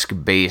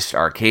disc-based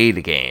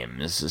arcade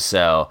games.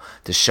 So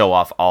to show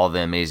off all the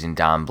amazing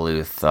Don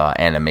Bluth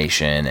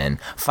animation and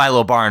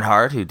Philo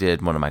Barnhart, who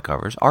did one of my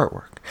covers,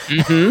 artwork.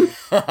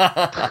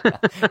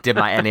 Mm-hmm. Did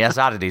my NES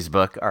Oddities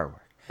book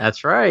artwork.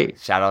 That's right.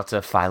 Shout out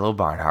to Philo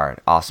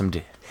Barnhart. Awesome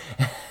dude.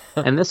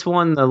 And this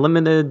one, the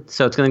limited,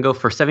 so it's going to go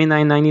for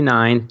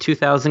 $79.99,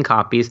 2,000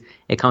 copies.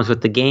 It comes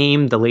with the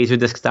game, the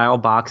Laserdisc style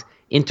box,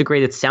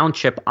 integrated sound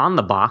chip on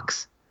the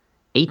box,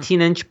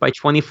 18-inch by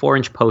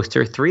 24-inch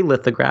poster, 3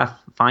 lithograph,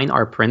 fine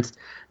art prints,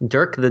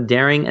 Dirk the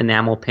Daring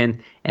enamel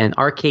pin, and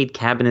arcade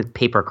cabinet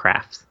paper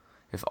crafts.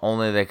 If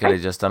only they could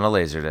have just done a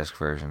Laserdisc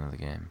version of the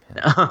game.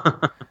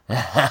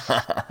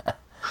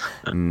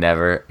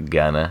 Never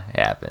gonna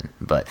happen,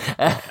 but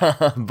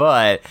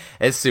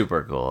it's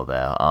super cool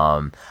though.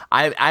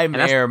 I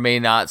may or may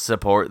not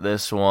support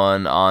this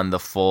one on the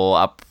full.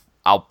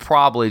 I'll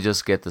probably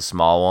just get the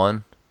small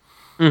one,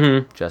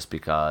 just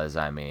because.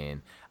 I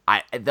mean,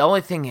 the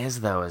only thing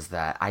is though is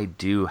that I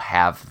do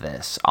have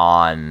this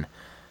on.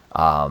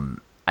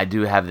 I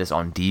do have this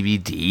on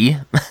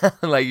DVD.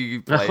 Like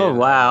you can play it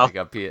wow!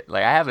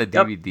 Like I have a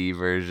DVD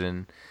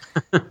version.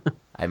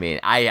 I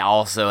mean, I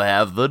also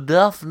have the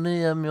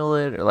Daphne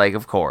emulator, like,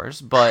 of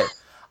course, but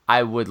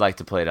I would like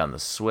to play it on the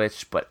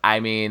Switch. But, I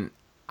mean,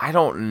 I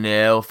don't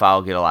know if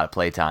I'll get a lot of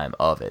playtime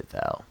of it,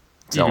 though.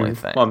 It's the only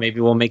thing. Well,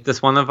 maybe we'll make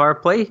this one of our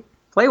play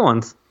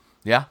ones.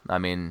 Yeah, I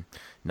mean,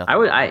 nothing.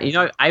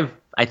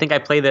 I think I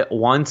played it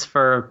once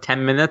for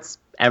 10 minutes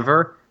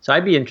ever, so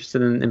I'd be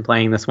interested in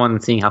playing this one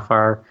and seeing how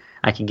far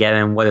I can get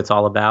and what it's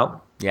all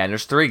about. Yeah, and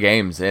there's 3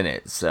 games in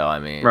it, so I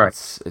mean, right.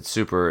 It's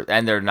super,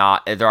 and they're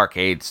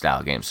arcade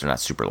style games, so they're not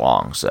super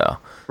long, so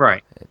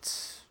right.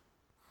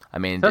 I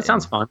mean, that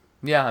sounds fun.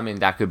 Yeah, I mean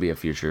that could be a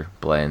future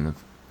play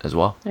as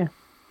well. Yeah,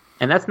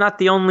 and that's not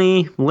the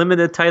only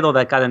limited title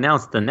that got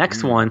announced. The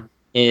next one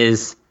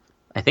is,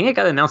 I think it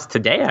got announced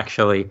today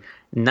actually.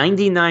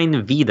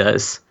 99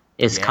 Vidas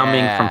is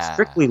coming from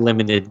Strictly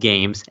Limited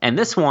Games, and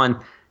this one.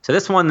 So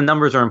this one, the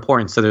numbers are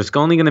important. So there's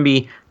only going to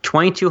be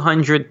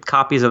 2,200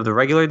 copies of the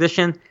regular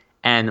edition.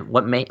 And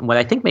what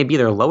I think may be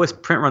their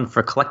lowest print run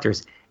for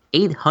collectors,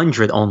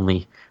 800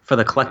 only for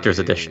the collector's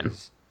edition.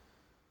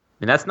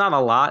 And that's not a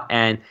lot.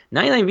 And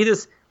 99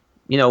 Vidas,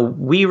 you know,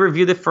 we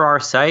reviewed it for our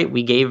site.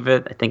 We gave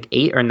it, I think,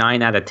 8 or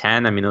 9 out of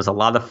 10. I mean, it was a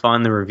lot of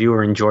fun. The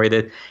reviewer enjoyed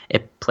it.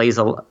 It pays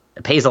a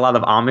lot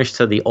of homage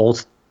to the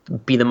old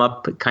beat 'em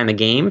up kind of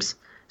games.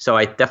 So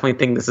I definitely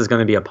think this is going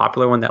to be a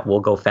popular one that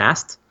will go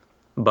fast.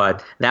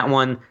 But that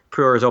one,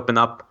 pre-orders open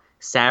up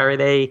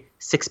Saturday,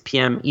 6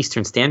 p.m.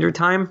 Eastern Standard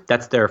Time.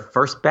 That's their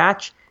first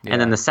batch. Yeah.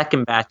 And then the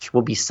second batch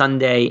will be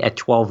Sunday at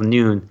 12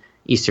 noon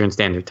Eastern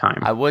Standard Time.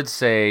 I would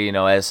say, you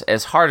know,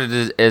 as hard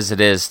as it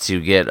is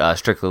to get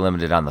Strictly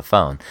Limited on the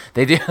phone,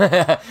 they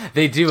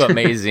do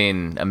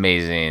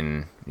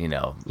amazing, you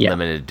know,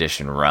 limited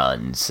edition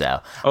runs.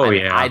 So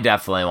I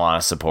definitely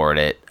want to support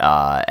it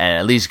and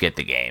at least get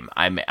the game.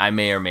 I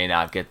may or may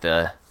not get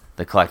the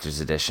collector's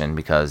edition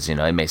because, you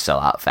know, it may sell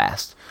out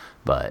fast,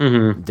 but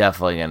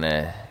definitely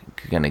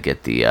gonna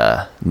get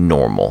the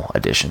normal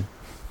edition.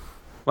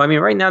 Well, I mean,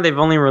 right now they've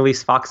only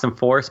released Fox and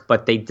Force,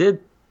 but they did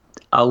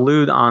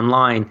allude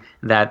online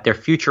that their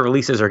future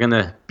releases are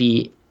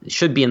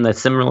should be in the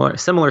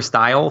similar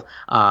style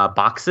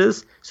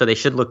boxes, so they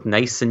should look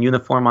nice and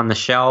uniform on the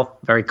shelf,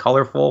 very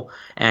colorful.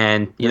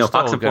 And you know,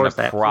 Fox and Force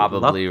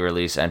probably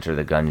release Enter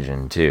the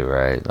Gungeon too,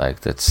 right? Like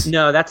that's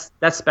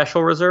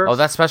Special Reserves. Oh,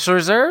 that's Special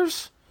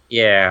Reserves.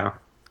 Yeah.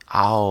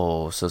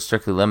 Oh, so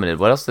Strictly Limited.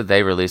 What else did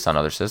they release on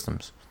other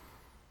systems?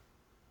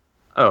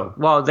 Oh,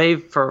 well,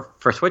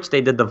 for Switch,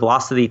 they did the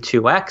Velocity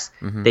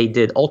 2X. They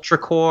did Ultra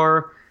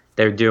Core.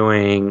 They're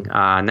doing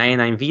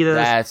 99 Vidas.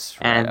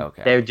 That's right, and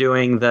okay. They're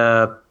doing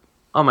the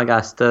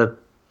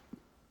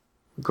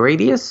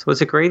Gradius?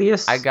 Was it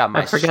Gradius? I got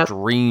my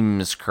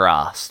streams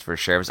crossed for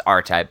sure. It was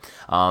R-Type.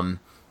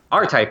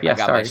 R-Type,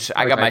 yes.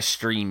 I got my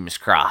streams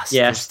crossed.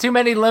 Yes. There's too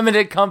many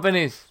limited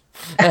companies.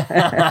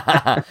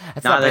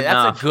 That's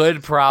a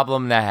good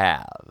problem to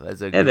have.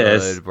 That's a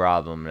good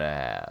problem to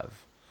have.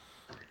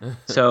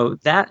 So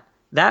that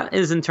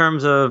is in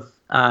terms of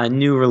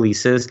new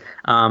releases.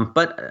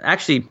 But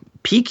actually,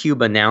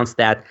 P-Cube announced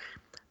that.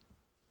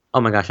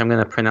 Oh my gosh, I'm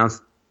going to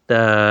pronounce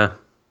the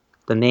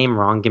name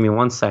wrong. Give me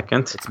 1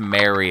 second. It's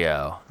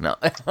Mario. No.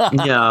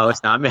 No,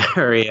 it's not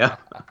Mario.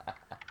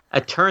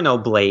 Eterno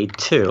Blade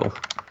 2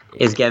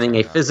 is getting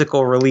a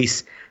physical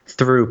release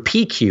through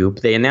P-Cube.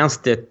 They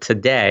announced it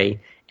today,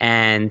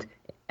 and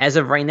as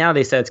of right now,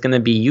 they said it's going to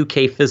be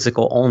UK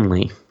physical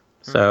only.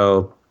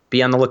 So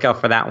be on the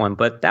lookout for that one.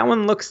 But that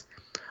one looks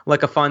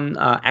like a fun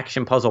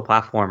action puzzle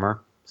platformer.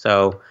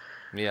 So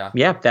Yeah.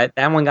 Yeah,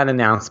 that one got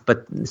announced.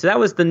 But so that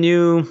was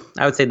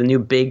I would say the new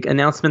big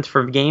announcement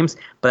for games.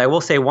 But I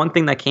will say one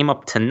thing that came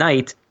up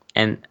tonight,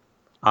 and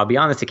I'll be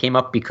honest, it came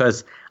up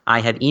because I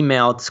had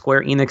emailed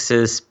Square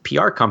Enix's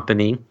PR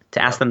company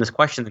to ask them this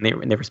question,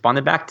 and they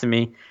responded back to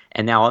me.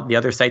 And now the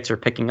other sites are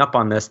picking up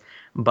on this.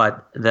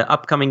 But the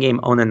upcoming game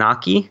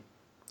Ononaki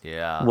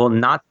will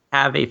not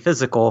have a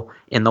physical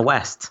in the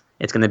West.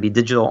 It's going to be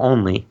digital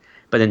only.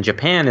 But in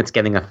Japan, it's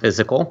getting a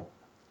physical.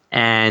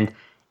 And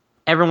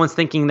everyone's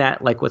thinking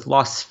that, like with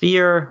Lost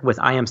Sphere, with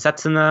I Am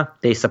Setsuna,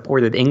 they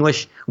supported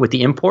English with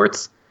the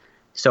imports.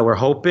 So we're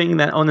hoping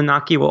that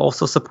Ononaki will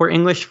also support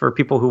English for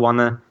people who want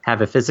to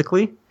have it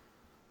physically.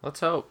 Let's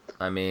hope.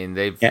 I mean,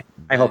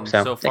 I hope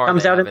so. So far,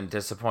 they haven't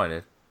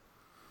disappointed.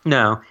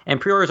 No,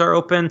 and pre-orders are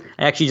open.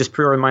 I actually just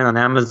pre-ordered mine on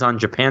Amazon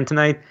Japan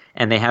tonight,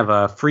 and they have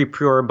a free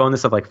pre-order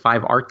bonus of like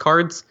 5 art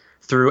cards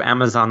through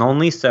Amazon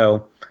only.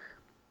 So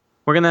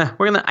we're gonna.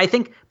 I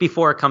think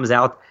before it comes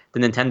out, the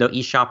Nintendo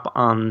eShop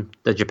on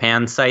the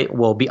Japan site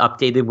will be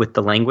updated with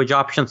the language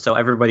option, so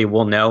everybody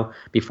will know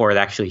before it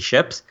actually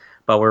ships.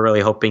 But we're really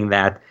hoping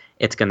that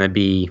it's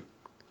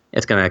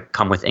gonna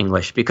come with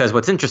English, because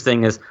what's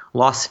interesting is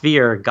Lost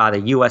Sphere got a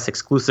US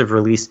exclusive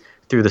release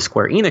through the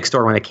Square Enix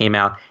store when it came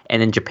out,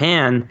 and in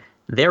Japan,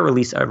 their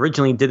release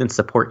originally didn't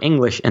support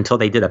English until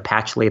they did a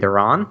patch later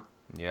on.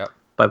 Yep.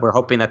 But we're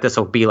hoping that this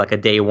will be like a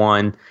day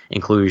one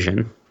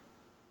inclusion.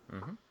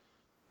 Mm-hmm.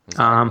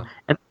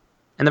 Exactly.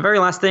 And the very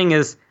last thing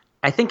is,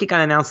 I think it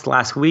got announced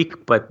last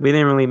week, but we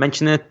didn't really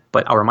mention it,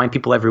 but I'll remind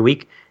people every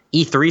week.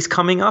 E3's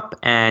coming up,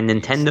 and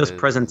Nintendo's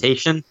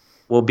presentation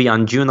will be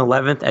on June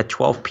 11th at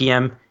 12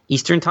 p.m.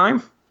 Eastern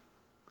Time.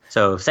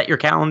 So set your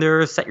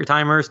calendars, set your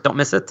timers, don't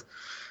miss it.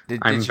 Did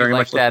you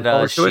like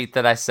that sheet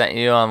that I sent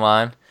you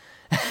online?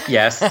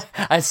 Yes.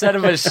 I sent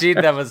him a sheet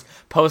that was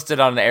posted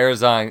on the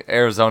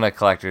Arizona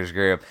collectors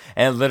group,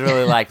 and it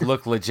literally like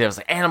looked legit. It was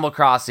like Animal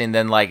Crossing,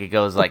 then like it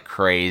goes like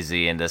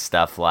crazy into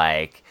stuff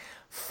like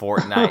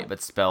Fortnite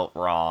but spelt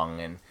wrong,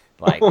 and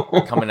like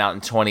coming out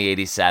in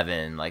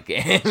 2087 like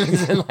games.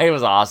 And, like, it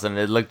was awesome.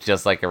 It looked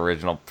just like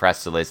original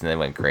press release, and they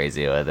went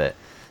crazy with it.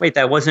 Wait,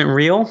 that wasn't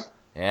real?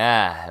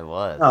 Yeah, it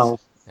was. Oh.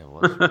 It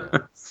was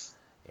real.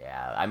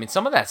 Yeah, I mean,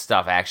 some of that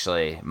stuff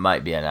actually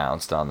might be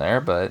announced on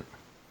there, but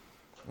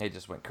they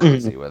just went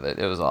crazy with it.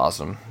 It was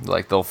awesome.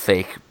 Like, the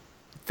fake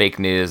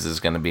news is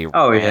going to be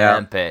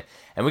rampant.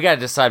 And we got to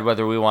decide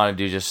whether we want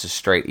to do just a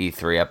straight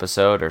E3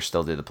 episode or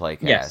still do the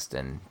playcast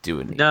and do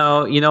it.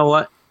 No, you know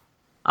what?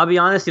 I'll be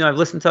honest. I've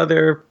listened to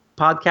other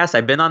podcasts.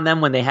 I've been on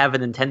them when they have a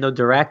Nintendo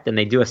Direct and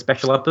they do a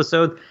special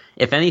episode.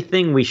 If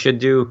anything, we should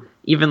do,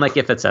 even like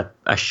if it's a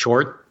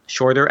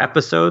shorter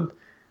episode,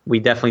 we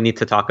definitely need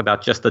to talk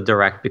about just the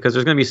Direct, because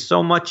there's going to be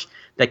so much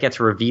that gets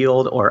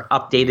revealed or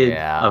updated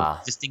of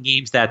existing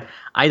games that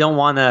I don't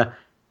want to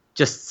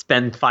just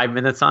spend 5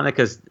 minutes on it,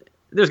 because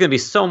there's going to be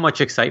so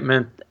much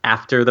excitement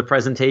after the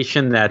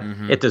presentation that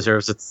it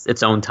deserves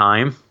its own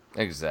time.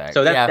 Exactly.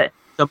 So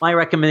so my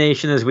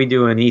recommendation is we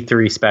do an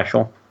E3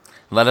 special.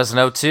 Let us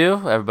know too,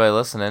 everybody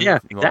listening. Yeah,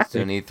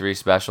 exactly. Do an E3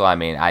 special. I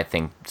mean, I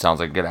think sounds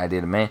like a good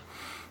idea to me.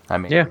 I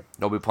mean,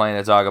 there'll be plenty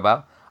to talk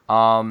about.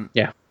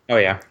 Yeah. Oh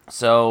yeah.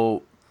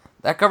 So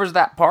that covers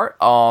that part.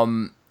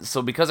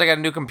 So because I got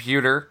a new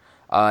computer,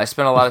 I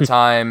spent a lot of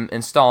time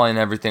installing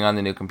everything on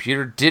the new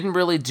computer. Didn't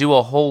really do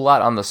a whole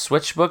lot on the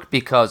Switch book,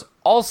 because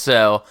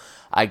also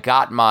I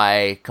got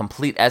my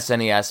complete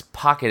SNES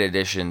Pocket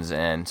Editions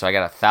in. So I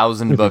got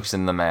 1,000 books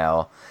in the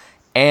mail.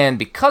 And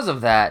because of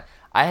that,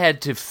 I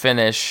had to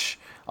finish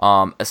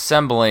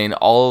assembling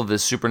all of the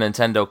Super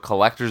Nintendo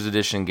Collector's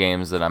Edition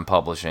games that I'm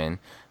publishing.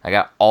 I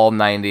got all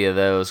 90 of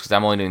those, because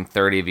I'm only doing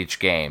 30 of each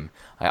game.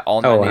 I got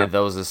all 90 of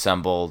those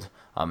assembled,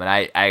 and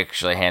I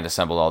actually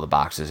hand-assembled all the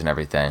boxes and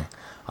everything.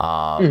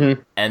 And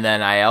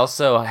then I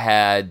also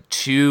had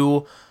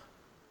 2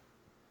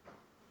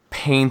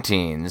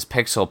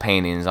 pixel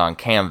paintings on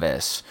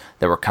canvas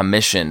that were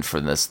commissioned for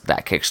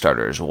that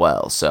Kickstarter as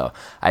well. So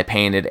I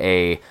painted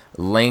a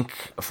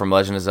Link from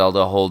Legend of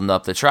Zelda holding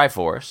up the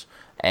Triforce,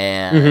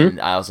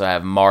 and I also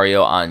have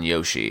Mario on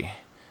Yoshi.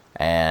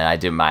 And I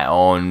do my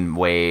own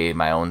way,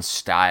 my own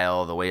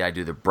style. The way I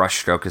do the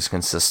brushstroke is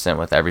consistent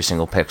with every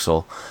single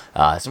pixel.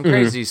 Some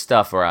crazy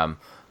stuff where I'm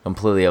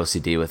completely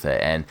OCD with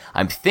it. And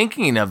I'm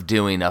thinking of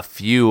doing a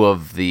few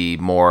of the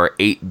more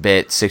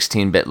 8-bit,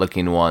 16-bit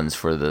looking ones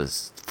for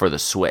the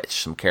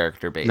Switch, some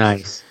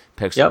character-based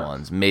pixel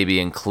ones. Maybe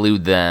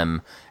include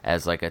them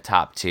as like a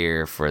top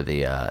tier for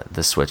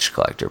the Switch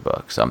collector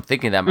book. So I'm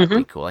thinking that might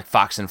be cool. Like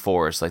Fox and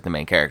Forest, like the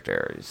main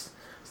characters.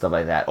 Stuff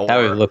like that. Or that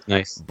would look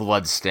nice.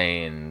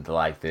 Bloodstained,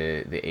 like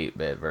the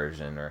 8-bit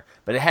version,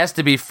 but it has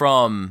to be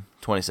from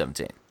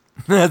 2017.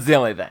 That's the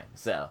only thing.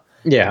 So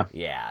yeah.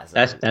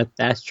 So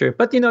that's true.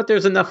 But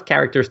there's enough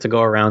characters to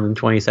go around in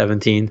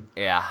 2017.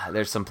 Yeah,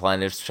 there's some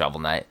plenty. There's Shovel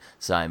Knight,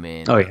 so I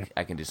mean,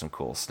 I can do some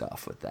cool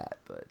stuff with that.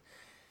 But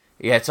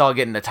yeah, it's all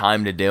getting the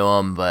time to do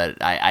them.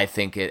 But I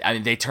think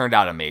they turned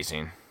out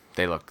amazing.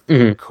 They look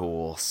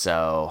cool.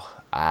 So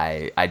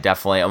I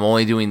definitely, I'm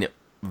only doing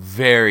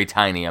very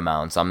tiny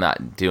amounts. I'm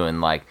not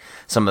doing like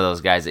some of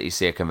those guys that you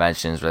see at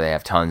conventions where they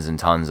have tons and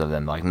tons of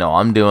them. Like, no,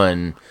 I'm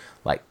doing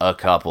like a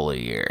couple a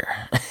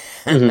year.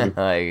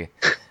 Like,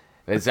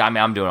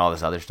 I'm doing all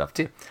this other stuff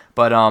too.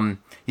 But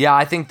yeah,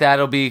 I think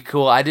that'll be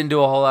cool. I didn't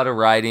do a whole lot of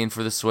writing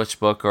for the Switch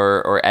book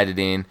or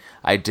editing.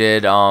 I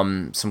did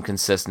some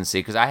consistency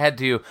because I had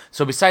to.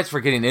 So besides for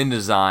getting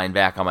InDesign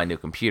back on my new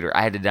computer,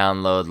 I had to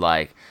download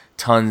like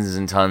tons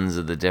and tons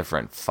of the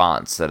different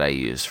fonts that I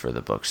use for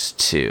the books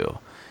too.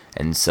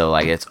 And so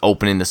like it's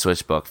opening the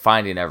Switch book,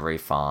 finding every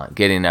font,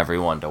 getting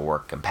everyone to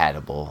work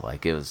compatible.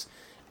 Like it was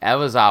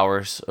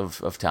hours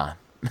of time.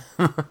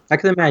 I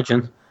can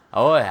imagine.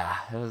 Oh yeah,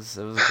 it was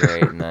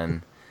great. And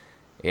then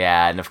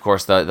yeah, and of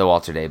course the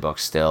Walter Day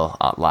book's still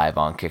live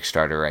on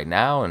Kickstarter right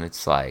now, and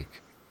it's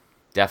like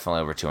definitely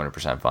over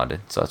 200%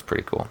 funded, so it's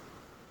pretty cool.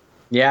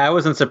 Yeah, I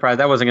wasn't surprised.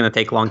 That wasn't going to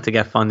take long to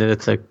get funded.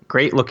 It's a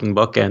great looking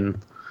book, and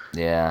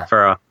yeah,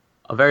 for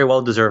a very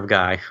well deserved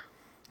guy.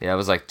 Yeah, it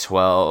was like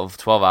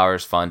 12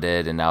 hours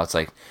funded, and now it's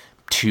like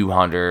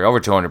over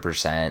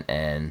 200%.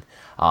 And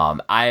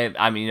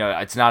I mean,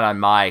 it's not on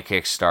my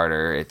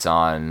Kickstarter; it's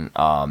on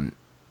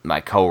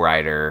my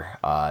co-writer.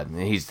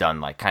 He's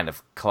done like kind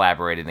of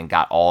collaborated and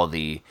got all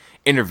the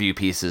interview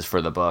pieces for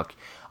the book.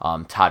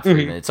 Todd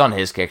Friedman. Mm-hmm. It's on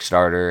his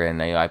Kickstarter,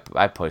 and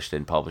I pushed it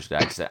and published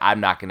it. I said I'm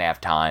not gonna have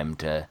time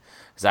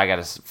because I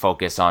got to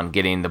focus on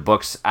getting the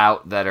books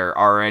out that are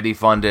already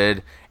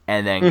funded,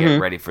 and then get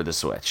ready for the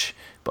Switch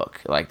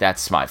book. Like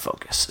that's my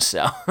focus.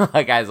 So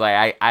like I was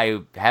like I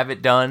have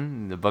it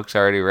done. The book's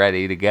already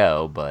ready to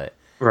go, but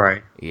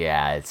right.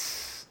 Yeah,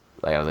 it's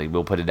like I was like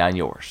we'll put it down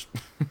yours.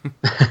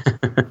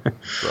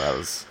 So that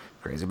was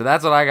crazy. But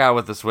that's what I got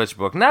with the Switch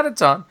book. Not a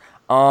ton.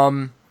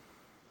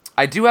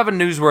 I do have a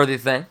newsworthy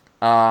thing.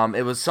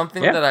 It was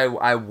something that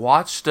I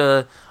watched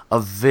a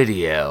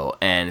video,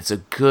 and it's a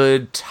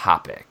good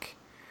topic.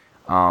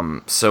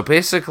 So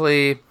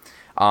basically,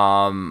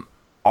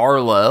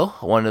 Arlo,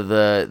 one of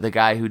the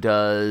guy who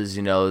does,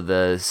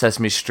 the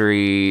Sesame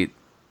Street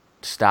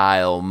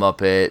style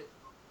Muppet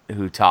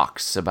who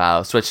talks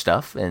about Switch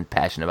stuff and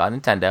passionate about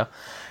Nintendo,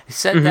 he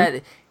said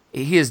that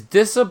he is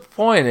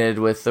disappointed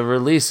with the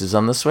releases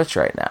on the Switch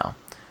right now.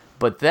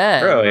 But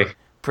then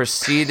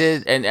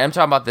proceeded, and I'm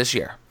talking about this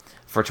year,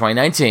 for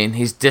 2019,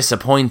 he's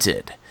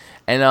disappointed.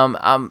 And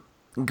I'm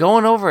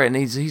going over it, and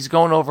he's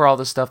going over all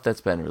the stuff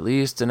that's been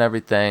released and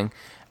everything,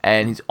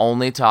 and he's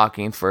only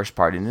talking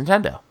first-party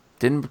Nintendo.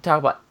 Didn't talk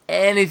about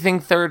anything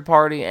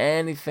third-party,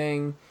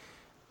 anything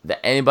that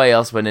anybody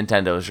else but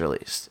Nintendo has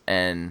released.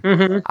 And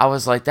I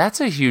was like, that's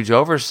a huge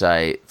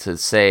oversight to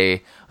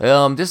say,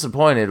 well, I'm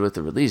disappointed with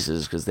the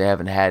releases because they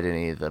haven't had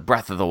any of the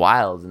Breath of the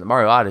Wild and the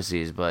Mario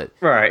Odysseys, but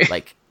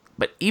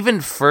but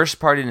even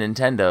first-party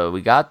Nintendo,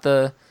 we got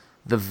the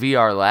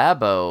VR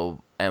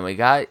Labo, and we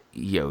got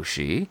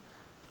Yoshi.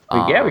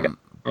 Yeah,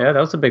 that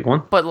was a big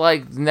one. But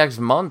like next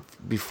month,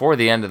 before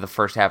the end of the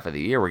first half of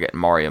the year, we're getting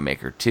Mario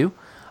Maker 2.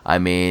 I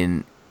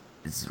mean,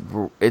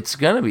 it's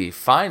gonna be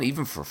fine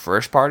even for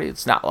first party.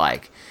 It's not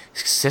like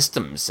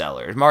system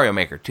sellers. Mario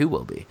Maker 2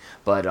 will be,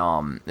 but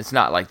it's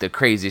not like the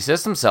crazy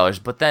system sellers.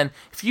 But then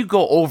if you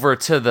go over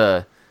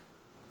to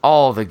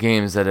all the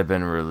games that have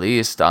been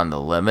released on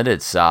the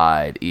limited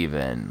side,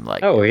 even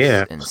like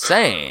it's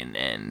insane.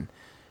 And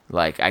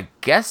like I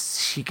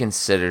guess he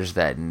considers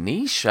that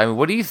niche. I mean,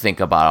 what do you think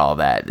about all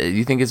that? Do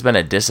you think it's been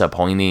a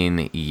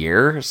disappointing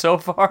year so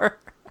far?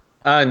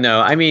 No,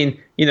 I mean,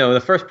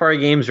 the first party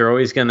games are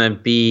always going to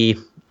be,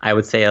 I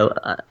would say,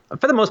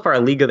 for the most part,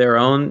 a league of their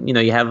own.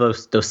 You have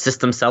those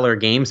system seller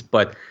games,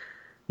 but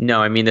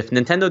no, I mean, if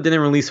Nintendo didn't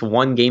release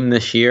one game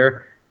this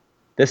year,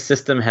 this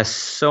system has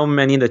so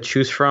many to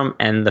choose from,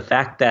 and the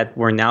fact that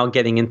we're now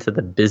getting into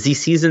the busy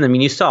season. I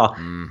mean, you saw,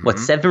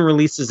 7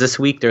 releases this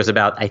week? There's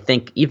about, I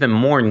think, even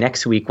more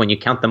next week when you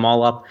count them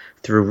all up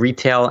through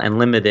retail and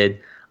limited.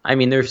 I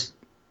mean, there's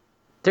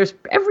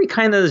every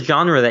kind of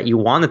genre that you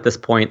want at this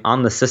point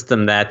on the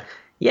system that,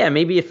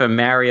 maybe if a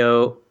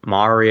Mario.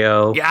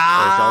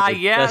 Yeah,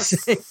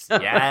 yes.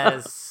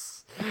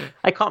 Yes.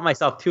 I caught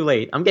myself too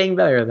late. I'm getting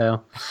better,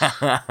 though.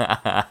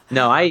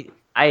 No, I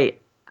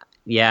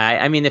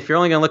mean, if you're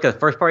only going to look at the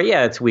first part,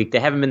 it's weak. They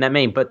haven't been that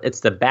many, but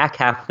it's the back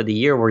half of the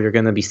year where you're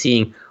going to be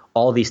seeing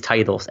all these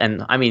titles.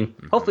 And, I mean,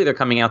 hopefully they're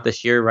coming out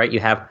this year, right? You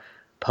have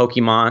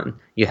Pokemon,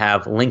 you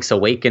have Link's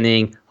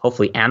Awakening,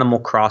 hopefully Animal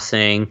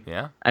Crossing.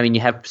 Yeah. I mean,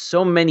 you have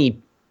so many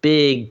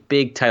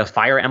big titles.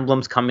 Fire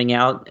Emblem's coming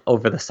out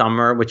over the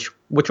summer, which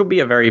will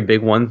be a very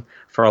big one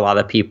for a lot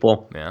of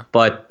people. Yeah.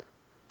 But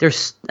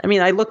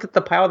I looked at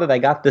the pile that I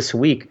got this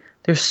week.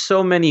 There's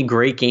so many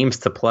great games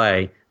to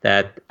play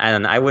that,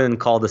 and I wouldn't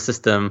call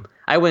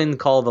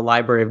the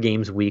library of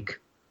games weak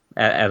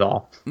at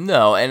all.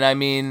 No, and I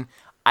mean,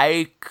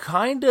 I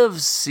kind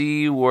of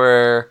see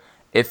where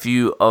if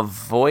you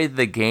avoid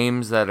the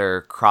games that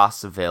are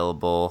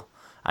cross-available,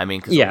 I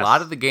mean, because a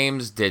lot of the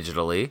games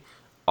digitally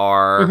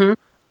are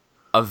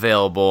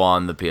available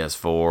on the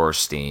PS4 or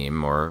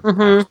Steam or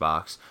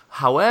Xbox.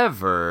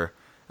 However,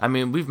 I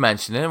mean, we've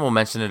mentioned it, and we'll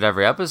mention it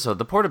every episode.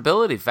 The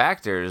portability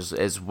factor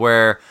is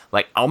where,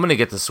 like, I'm going to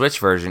get the Switch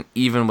version,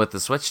 even with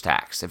the Switch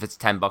tax. If it's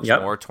 $10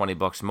 more,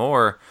 $20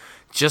 more,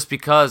 just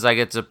because I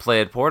get to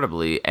play it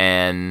portably.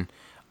 And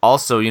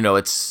also, you know,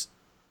 it's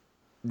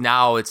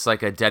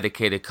like a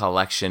dedicated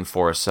collection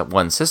for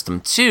one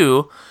system,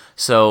 too.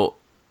 So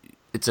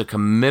it's a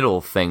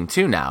committal thing,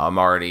 too, now. I'm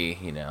already,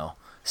 you know,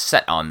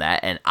 set on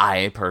that, and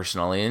I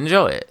personally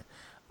enjoy it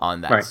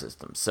on that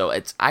system. So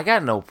I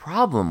got no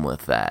problem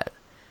with that.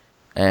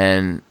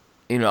 And,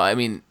 you know, I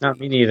mean... Not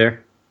me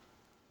neither.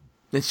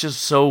 It's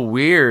just so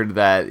weird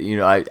that, you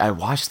know, I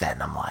watched that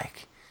and I'm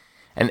like...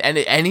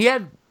 And he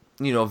had,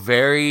 you know,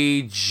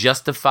 very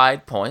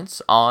justified points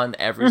on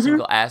every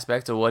single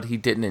aspect of what he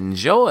didn't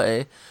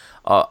enjoy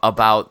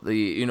about the,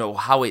 you know,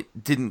 how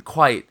it didn't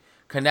quite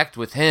connect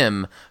with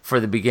him for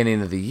the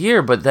beginning of the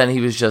year, but then he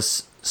was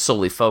just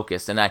solely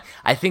focused. And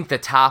I think the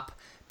top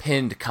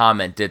pinned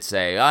comment did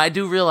say, I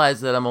do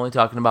realize that I'm only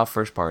talking about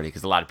first party,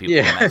 because a lot of people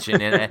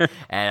mentioned it,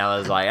 and I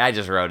was like, I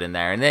just wrote in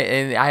there, and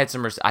I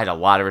had a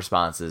lot of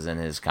responses in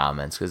his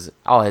comments, because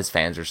all his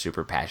fans are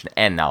super passionate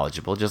and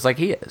knowledgeable, just like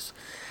he is.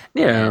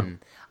 And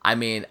I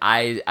mean,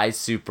 I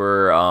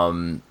super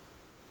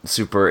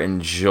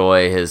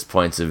enjoy his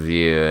points of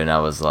view, and I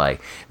was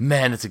like,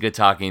 man, it's a good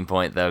talking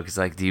point though, because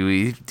like, do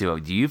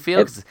you feel?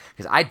 Because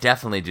I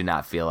definitely do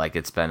not feel like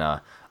it's been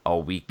a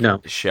weak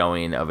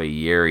showing of a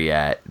year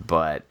yet,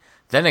 but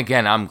then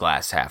again, I'm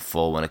glass half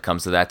full when it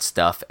comes to that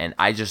stuff, and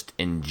I just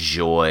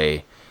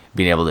enjoy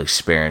being able to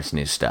experience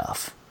new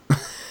stuff.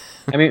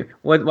 I mean,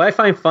 what I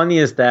find funny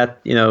is that,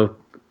 you know,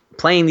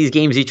 playing these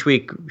games each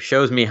week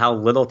shows me how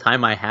little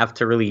time I have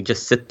to really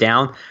just sit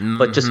down.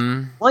 But just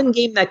one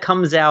game that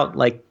comes out,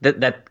 like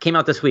that came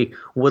out this week,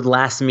 would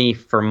last me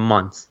for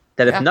months.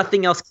 That if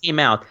nothing else came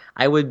out,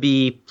 I would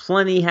be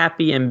plenty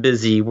happy and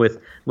busy with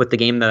the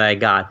game that I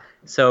got.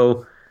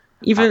 So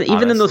even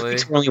in those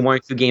weeks where only 1 or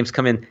 2 games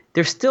come in,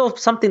 there's still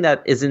something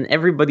that is in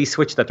everybody's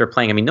Switch that they're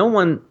playing. I mean, no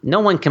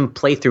one can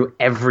play through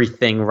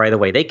everything right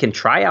away. They can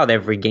try out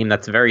every game.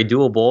 That's very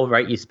doable,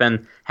 right? You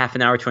spend half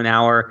an hour to an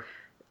hour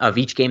of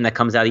each game that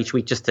comes out each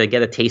week just to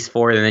get a taste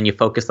for it, and then you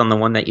focus on the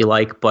one that you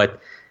like. But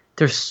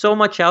there's so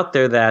much out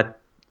there that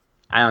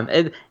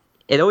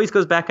it always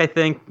goes back, I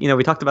think, you know,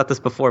 we talked about this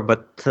before,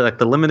 but to like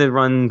the limited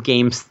run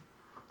games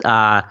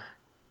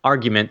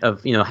argument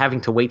of, you know,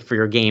 having to wait for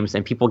your games,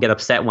 and people get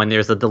upset when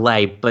there's a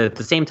delay. But at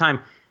the same time,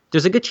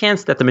 there's a good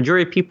chance that the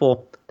majority of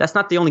people, that's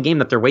not the only game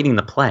that they're waiting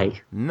to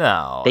play.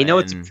 No. They know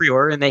it's a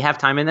pre-order and they have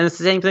time. And then it's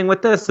the same thing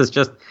with this. It's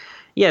just,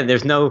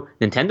 there's no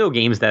Nintendo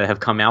games that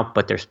have come out,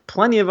 but there's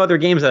plenty of other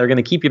games that are going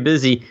to keep you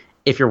busy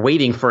if you're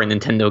waiting for a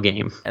Nintendo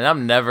game. And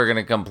I'm never going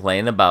to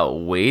complain about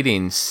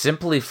waiting,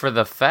 simply for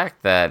the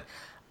fact that,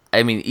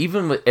 I mean,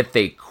 even if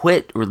they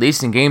quit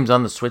releasing games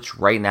on the Switch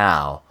right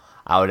now,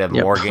 I would have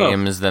more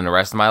games than the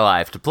rest of my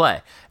life to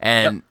play.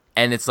 And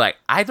it's like,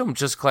 I don't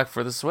just collect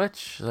for the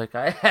Switch. Like,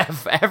 I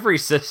have every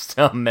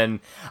system, and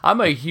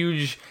I'm a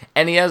huge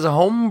NES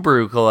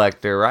homebrew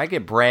collector. I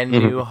get brand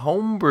new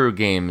homebrew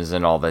games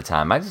in all the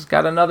time. I just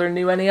got another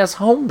new NES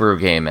homebrew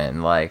game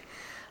in. Like,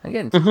 I'm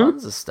getting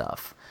tons of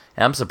stuff.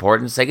 And I'm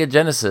supporting Sega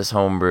Genesis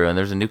homebrew, and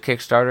there's a new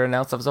Kickstarter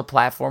announced as a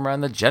platformer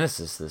on the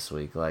Genesis this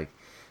week. Like,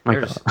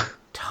 there's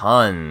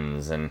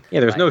tons, and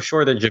there's no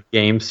shortage of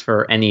games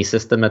for any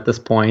system at this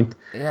point.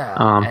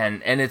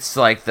 And it's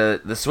like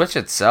the Switch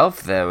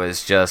itself, though,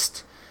 is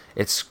just,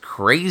 it's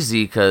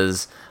crazy,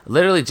 because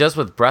literally just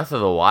with Breath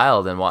of the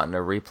Wild and wanting to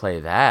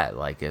replay that,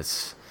 like,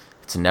 it's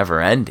never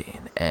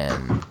ending.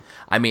 And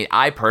I mean,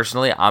 I'm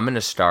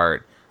gonna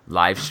start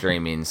live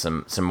streaming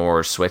some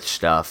more Switch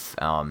stuff.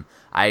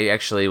 I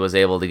actually was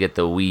able to get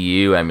the Wii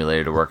U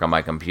emulator to work on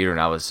my computer,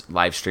 and I was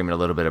live streaming a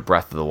little bit of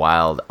Breath of the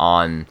Wild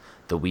on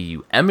the Wii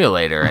U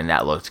emulator, and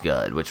that looked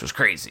good, which was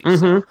crazy.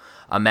 So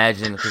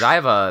imagine, because I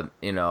have an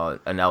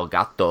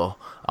Elgato,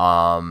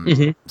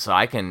 so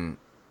I can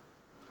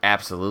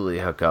absolutely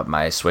hook up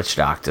my Switch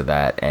dock to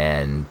that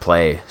and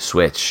play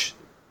Switch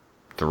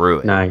through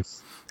it.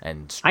 Nice.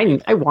 And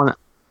I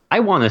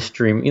want to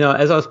stream. You know,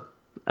 as I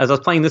was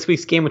playing this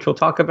week's game, which we'll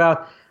talk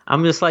about,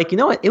 I'm just like, you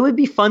know what? It would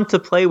be fun to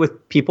play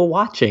with people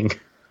watching.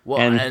 Well,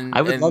 and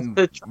I would love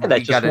to try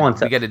that just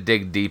once. We got to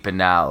dig deep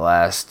in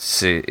Outlast,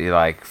 see,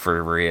 like,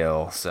 for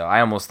real. So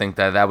I almost think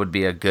that would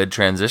be a good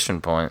transition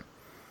point.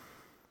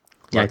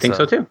 Yeah, I think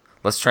so too.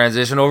 Let's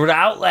transition over to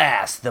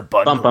Outlast, the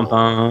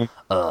bundle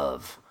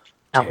of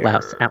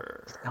Outlast.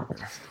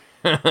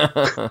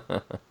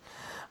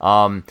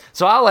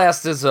 So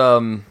Outlast is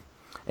an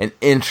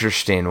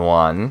interesting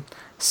one.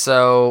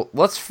 So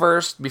let's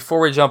first,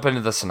 before we jump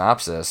into the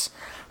synopsis,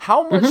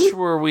 how much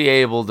were we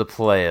able to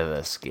play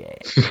this game?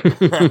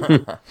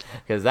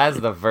 Because that's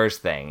the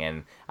first thing,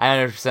 and I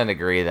 100%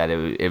 agree that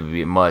it would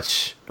be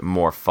much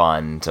more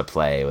fun to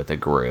play with a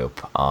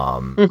group.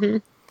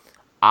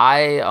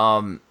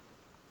 I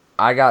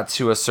got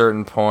to a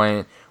certain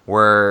point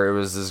where it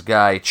was this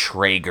guy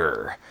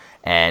Traeger,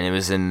 and it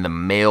was in the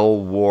male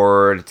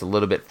ward. It's a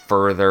little bit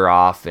further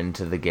off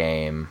into the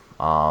game.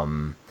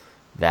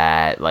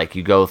 that like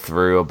you go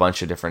through a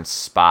bunch of different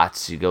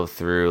spots. You go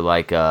through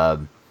like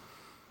a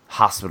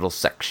hospital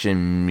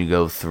section. You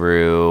go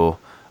through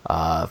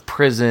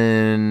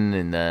prison,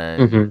 and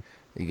then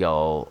you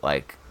go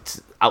like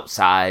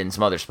outside and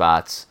some other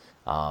spots,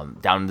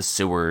 down in the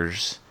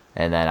sewers,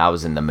 and then I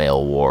was in the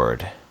male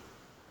ward.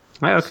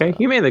 Okay, so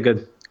you made a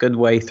good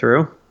way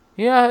through.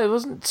 Yeah, it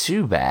wasn't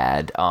too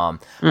bad.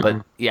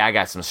 But yeah, I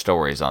got some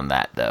stories on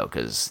that though,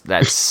 because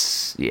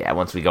that's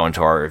once we go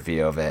into our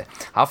review of it.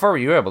 How far were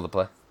you able to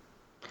play?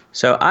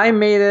 So I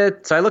made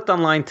it. So I looked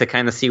online to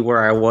kind of see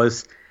where I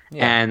was,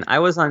 and I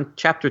was on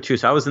chapter 2.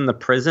 So I was in the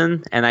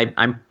prison, and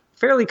I'm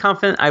fairly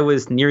confident I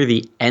was near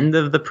the end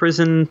of the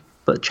prison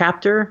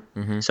chapter.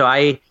 So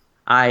I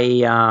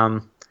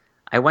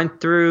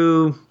went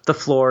through the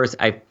floors,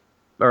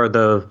 or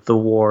the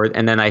ward,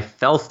 and then I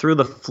fell through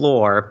the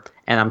floor,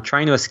 and I'm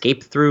trying to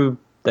escape through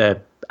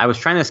I was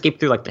trying to escape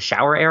through like the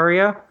shower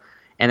area,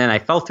 and then I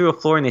fell through a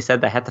floor, and they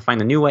said I had to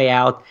find a new way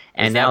out.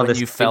 And Is that now when this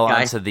you fell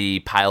guy, onto the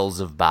piles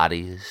of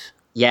bodies?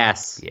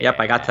 Yes. Yeah. Yep,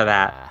 I got to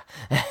that.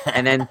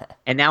 and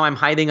now I'm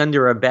hiding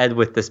under a bed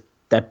with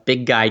that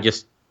big guy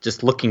just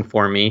looking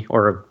for me,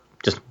 or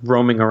just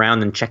roaming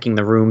around and checking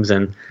the rooms,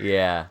 and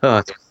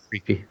it's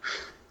creepy.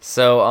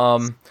 So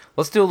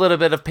let's do a little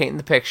bit of painting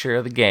the picture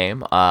of the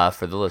game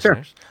for the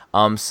listeners.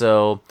 Sure.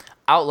 So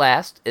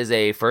Outlast is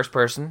a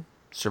first-person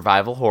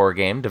survival horror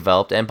game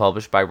developed and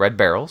published by Red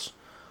Barrels.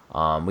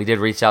 We did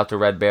reach out to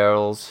Red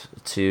Barrels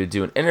to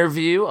do an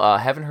interview.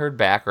 Haven't heard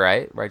back,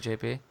 right,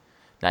 JP?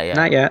 Not yet.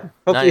 Not yet.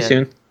 Hopefully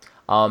soon.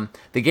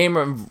 The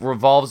game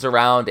revolves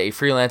around a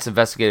freelance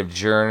investigative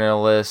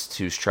journalist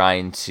who's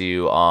trying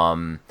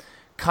to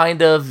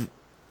kind of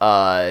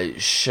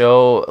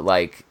show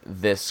like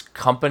this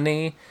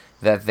company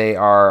that they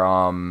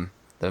are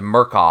the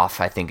Murkoff,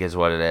 I think is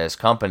what it is,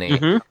 company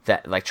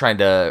that like trying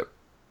to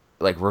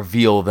like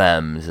reveal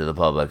them to the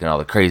public and all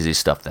the crazy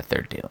stuff that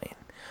they're doing.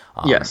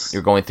 Yes.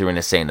 You're going through an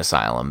insane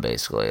asylum,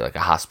 basically, like a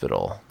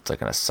hospital. It's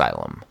like an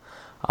asylum.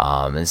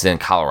 It's in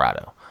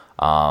Colorado.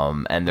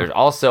 And there's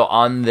also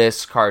on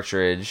this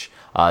cartridge,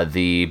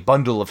 the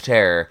Bundle of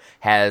Terror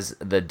has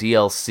the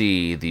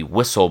DLC, the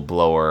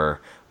Whistleblower,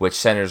 which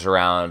centers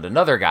around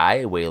another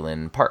guy,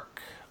 Waylon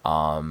Park,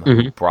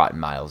 who brought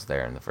Miles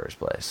there in the first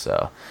place.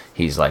 So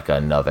he's like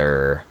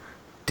another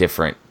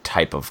different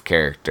type of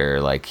character.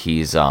 Like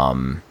he's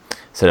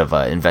instead of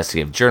an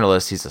investigative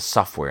journalist, he's a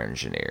software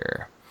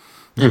engineer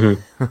who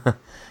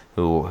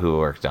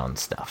worked on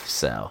stuff.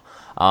 So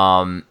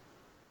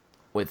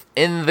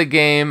within the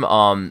game,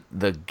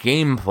 the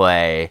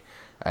gameplay,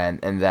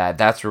 and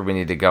that's where we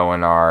need to go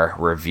in our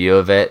review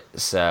of it.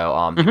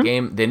 So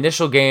the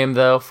initial game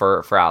though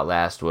for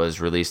Outlast was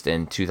released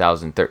in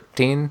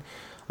 2013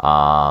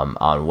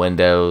 on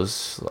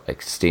Windows,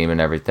 like Steam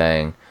and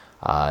everything.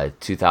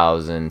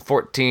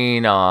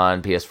 2014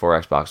 on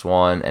PS4, Xbox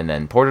One, and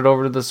then ported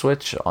over to the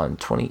Switch on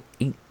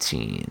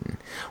 2018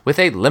 with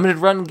a limited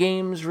run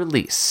games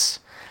release.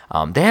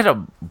 They had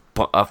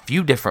a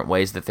few different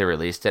ways that they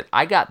released it.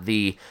 I got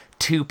the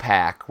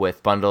 2-pack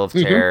with Bundle of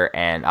Terror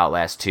and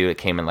Outlast 2. It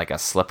came in like a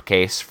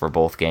slipcase for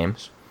both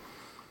games.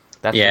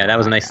 That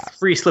was a nice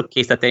free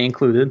slipcase that they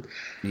included.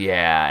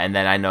 Yeah, and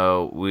then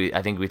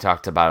I think we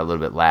talked about it a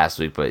little bit last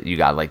week, but you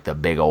got like the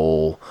big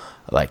old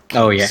like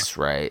case,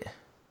 right?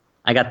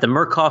 I got the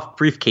Murkoff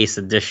Briefcase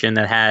Edition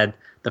that had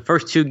the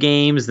first 2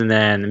 games, and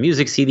then the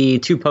music CD,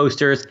 2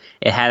 posters.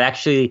 It had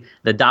actually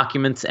the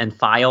documents and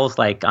files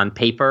like on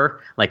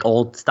paper, like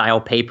old style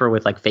paper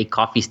with like fake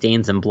coffee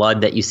stains and blood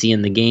that you see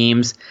in the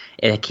games.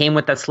 It came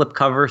with that slip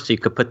cover, so you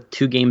could put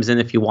 2 games in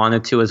if you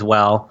wanted to as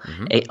well.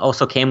 It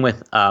also came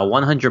with a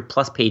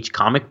 100+ page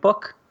comic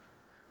book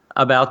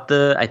about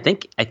I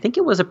think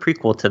it was a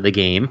prequel to the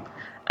game.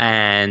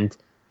 And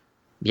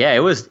yeah, it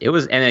was,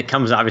 and it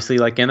comes obviously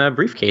like in a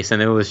briefcase,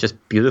 and it was just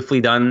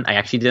beautifully done. I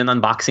actually did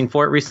an unboxing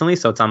for it recently,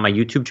 so it's on my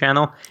YouTube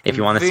channel if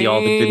you want to see all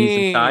the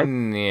goodies inside.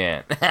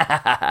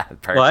 Yeah,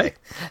 perfect. What?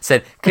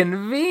 Said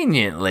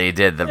conveniently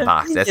did the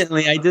box.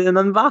 Conveniently, I did an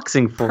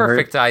unboxing for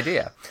perfect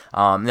idea.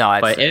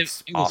 But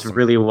it awesome. was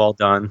really well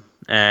done,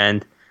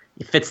 and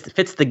it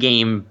fits the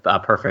game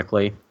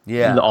perfectly.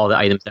 Yeah, all the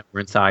items that were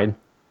inside.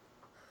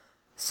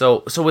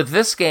 So with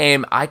this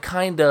game, I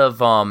kind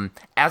of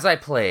as I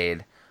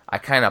played, I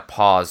kind of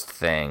paused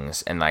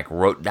things and like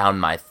wrote down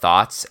my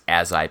thoughts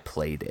as I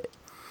played it.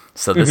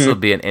 So this will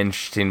be an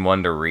interesting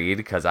one to read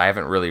because I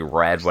haven't really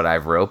read what I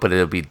wrote, but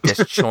it'll be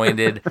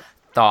disjointed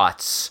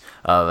thoughts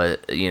of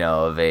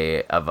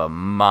a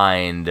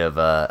mind of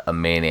a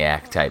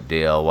maniac type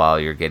deal while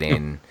you're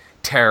getting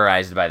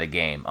terrorized by the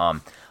game.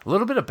 A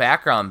little bit of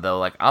background though,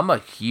 like I'm a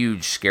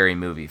huge scary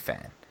movie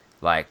fan.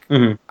 Like,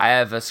 I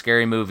have a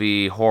scary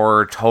movie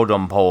horror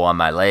totem pole on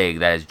my leg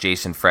that is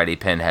Jason, Freddy,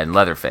 Pinhead, and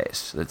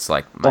Leatherface. It's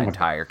like my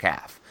entire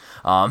calf.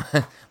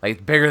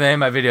 Like, bigger than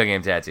my video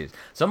game tattoos.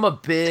 So I'm a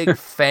big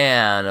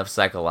fan of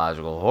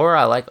psychological horror.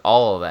 I like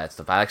all of that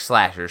stuff. I like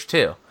slashers,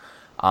 too.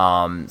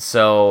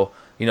 So,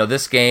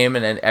 this game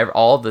and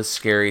all the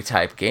scary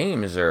type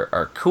games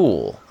are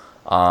cool.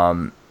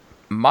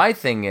 My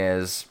thing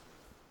is,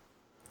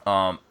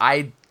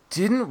 I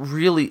didn't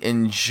really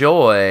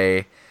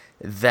enjoy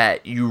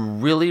that you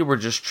really were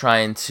just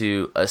trying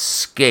to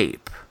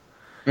escape.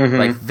 Mm-hmm.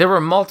 Like, there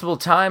were multiple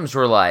times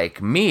where,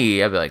 like, I'd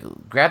be like,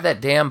 grab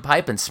that damn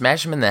pipe and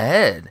smash him in the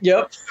head.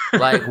 Yep.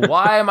 Like,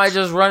 why am I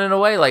just running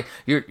away? Like,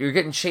 you're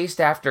getting chased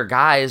after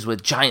guys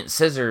with giant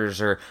scissors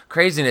or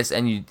craziness,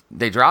 and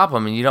they drop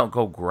them, and you don't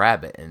go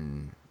grab it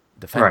and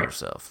defend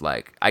yourself.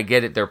 Like, I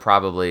get it, they're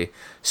probably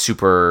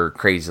super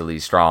crazily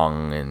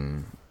strong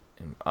and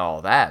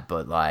all that,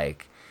 but,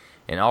 like,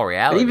 in all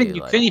reality, but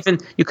even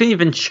you couldn't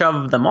even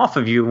shove them off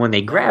of you when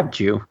they grabbed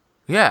you.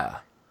 Yeah.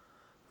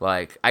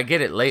 Like, I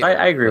get it later.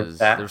 I agree with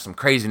that. There's some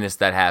craziness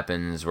that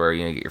happens where,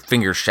 you get your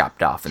fingers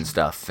chopped off and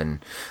stuff, and,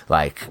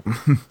 like,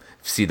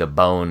 see the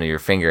bone of your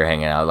finger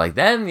hanging out. Like,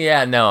 then,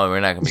 yeah, no, we're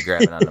not going to be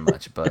grabbing on them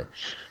much, but,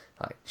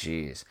 like,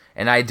 jeez.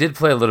 And I did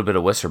play a little bit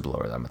of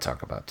Whistleblower that I'm going to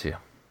talk about, too.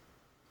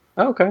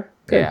 Okay.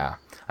 Good. Yeah.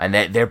 And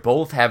they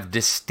both have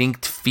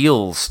distinct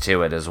feels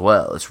to it as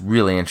well. It's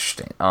really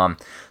interesting.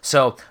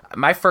 So,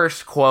 my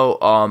first quote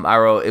I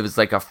wrote, it was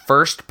like a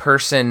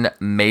first-person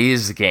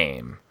maze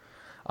game.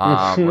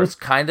 Where it's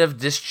kind of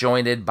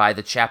disjointed by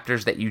the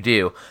chapters that you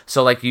do.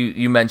 So, like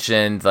you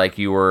mentioned, like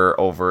you were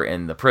over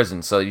in the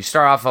prison. So you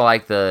start off at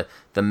like the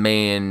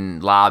main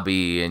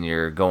lobby, and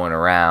you're going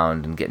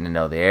around and getting to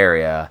know the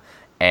area,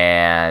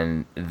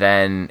 and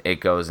then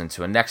it goes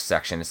into a next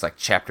section. It's like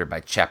chapter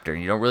by chapter,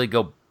 and you don't really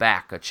go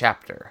back a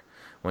chapter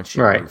once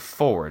you move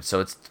forward.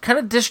 So it's kind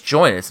of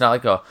disjointed. It's not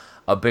like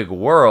a big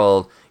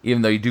world,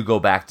 even though you do go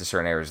back to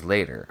certain areas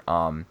later.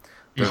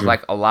 There's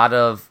like a lot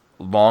of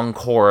long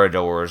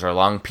corridors or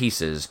long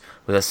pieces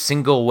with a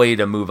single way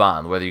to move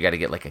on, whether you got to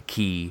get like a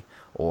key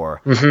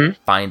or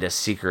find a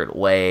secret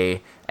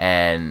way,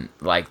 and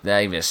like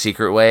not even a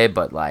secret way,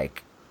 but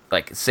like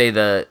say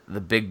the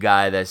big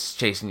guy that's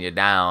chasing you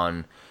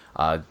down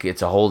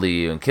gets a hold of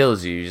you and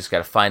kills you. You just got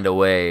to find a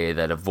way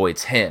that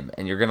avoids him,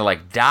 and you're gonna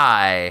like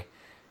die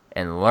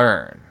and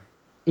learn.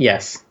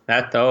 Yes,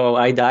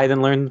 I died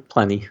and learned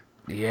plenty.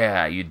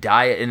 Yeah, you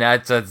die, and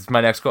that's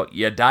my next quote.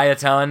 You die a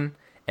ton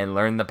and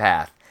learn the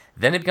path.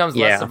 Then it becomes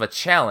less of a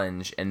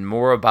challenge and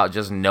more about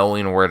just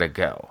knowing where to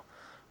go,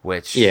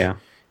 which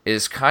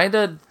is kind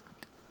of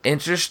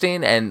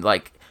interesting. And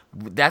like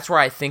that's where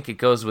I think it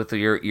goes with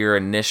your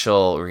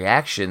initial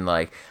reaction.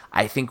 Like,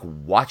 I think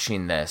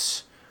watching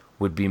this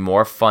would be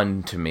more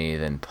fun to me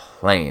than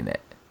playing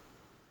it,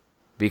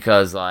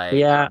 because like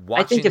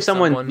I think if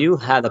someone knew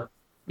how to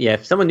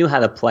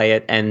play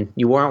it and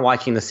you weren't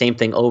watching the same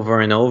thing over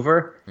and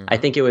over, I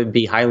think it would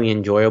be highly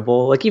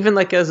enjoyable. Like even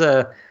like as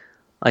a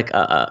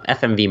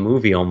FMV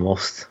movie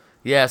almost.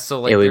 Yeah,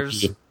 so like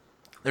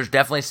there's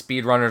definitely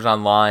speedrunners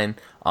online.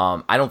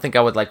 I don't think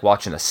I would like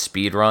watching a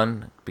speed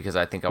run, because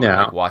I think I would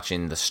like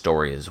watching the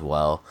story as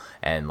well,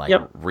 and like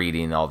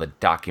reading all the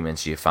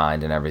documents you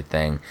find and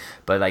everything.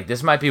 But like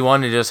this might be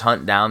one to just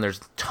hunt down.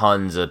 There's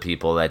tons of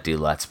people that do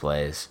Let's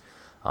Plays.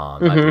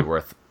 Might be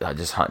worth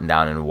just hunting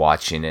down and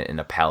watching it in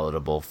a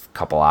palatable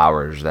couple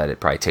hours that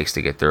it probably takes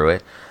to get through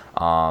it.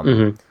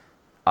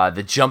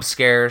 The jump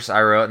scares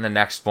I wrote in the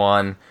next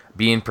one.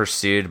 Being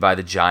pursued by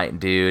the giant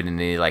dude, and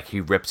he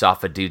rips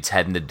off a dude's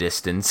head in the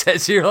distance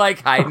as you're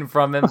like hiding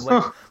from him,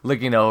 like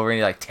looking over, and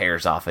he like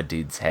tears off a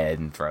dude's head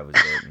and throws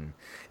it. And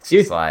it's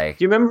just like,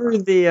 do you remember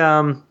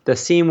the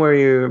scene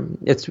where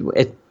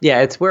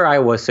it's where I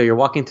was. So you're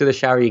walking through the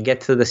shower, you get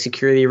to the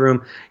security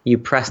room, you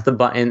press the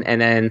button, and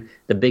then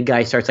the big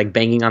guy starts like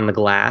banging on the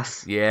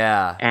glass.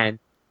 Yeah.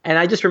 And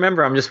I just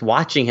remember I'm just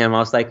watching him. I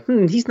was like,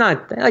 he's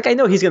not, like, I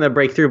know he's going to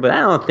break through, but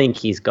I don't think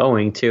he's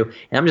going to.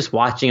 And I'm just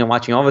watching and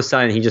watching. All of a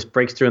sudden, he just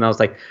breaks through, and I was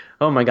like,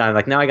 oh my God,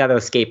 like, now I got to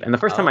escape. And the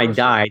first time I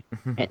died,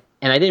 and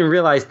I didn't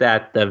realize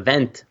that the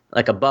vent,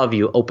 like, above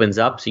you opens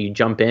up, so you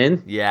jump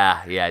in.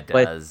 Yeah, it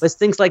does. But it's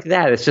things like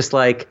that. It's just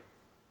like,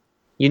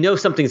 you know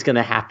something's going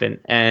to happen.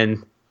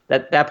 And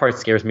that part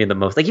scares me the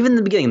most. Like, even in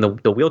the beginning,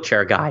 the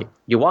wheelchair guy,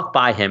 you walk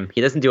by him, he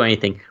doesn't do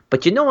anything,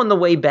 but you know on the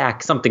way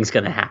back, something's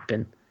going to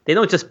happen. They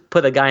don't just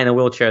put a guy in a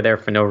wheelchair there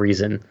for no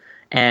reason.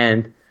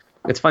 And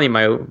it's funny,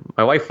 my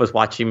wife was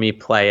watching me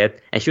play it,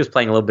 and she was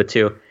playing a little bit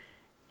too.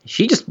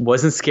 She just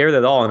wasn't scared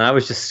at all, and I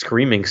was just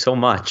screaming so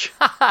much.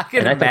 I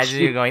can imagine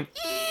you going,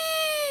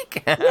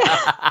 eek!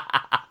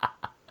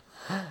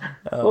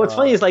 Well, what's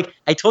funny is, like,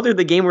 I told her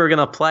the game we were going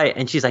to play,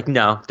 and she's like,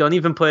 no, don't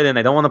even put it in.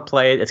 I don't want to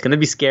play it. It's going to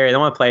be scary. I don't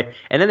want to play it.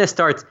 And then it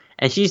starts,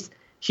 and she's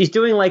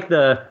doing like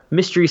the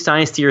Mystery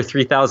Science Theater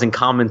 3000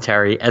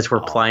 commentary as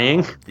we're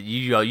playing.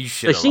 You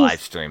should have live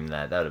streamed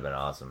that. That would have been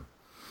awesome.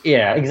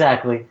 Yeah,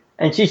 exactly.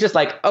 And she's just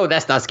like, oh,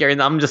 that's not scary.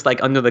 And I'm just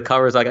like under the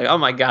covers, like, oh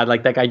my God,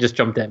 like that guy just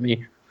jumped at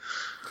me.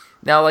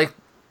 Now, like,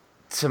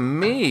 to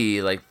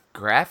me, like,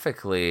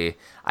 graphically,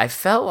 I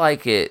felt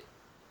like it.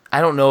 I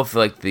don't know if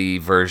like the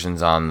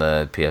versions on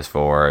the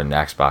PS4 and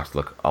Xbox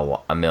look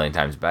a million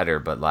times better,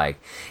 but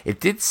like it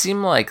did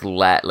seem like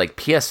like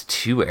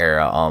PS2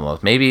 era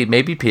almost, maybe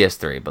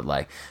PS3, but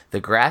like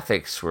the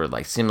graphics were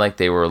like seemed like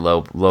they were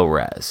low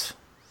res.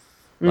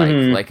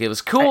 Like it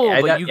was cool,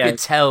 but you could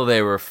tell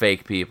they were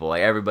fake people.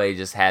 Like everybody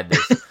just had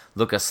this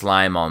look of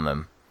slime on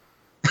them.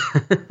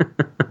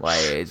 Like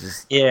it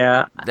just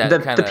Yeah, that the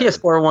kind the of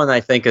PS4 one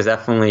I think is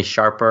definitely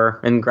sharper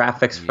in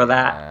graphics for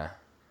that, yeah.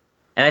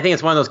 and I think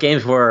it's one of those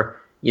games where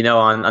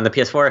on the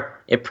PS4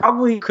 it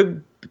probably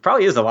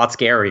is a lot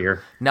scarier,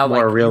 Now, like more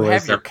you have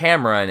realism. your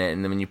camera in it,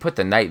 and then when you put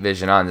the night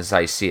vision on, this is how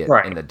you see it in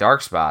Right. the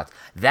dark spots.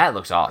 That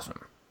looks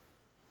awesome.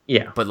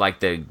 Yeah. But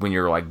like when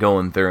you're like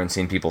going through and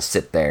seeing people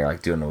sit there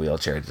like doing a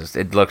wheelchair,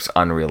 it looks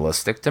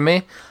unrealistic to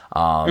me.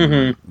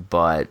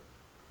 But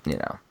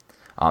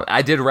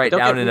I did write Don't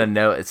down get in me- a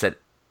note. It said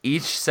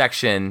each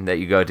section that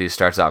you go to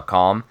starts out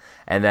calm,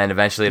 and then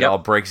eventually it Yep. all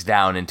breaks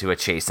down into a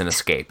chase and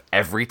escape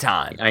every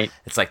time.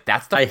 It's like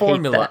that's the I hate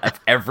formula that. of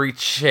every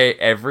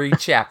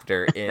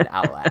chapter in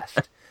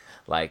Outlast.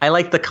 Like I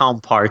like the calm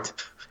part.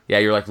 yeah,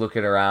 you're like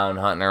looking around,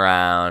 hunting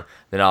around.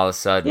 Then all of a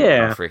sudden,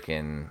 Yeah. a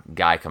freaking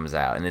guy comes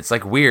out, and it's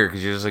like weird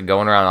because you're just like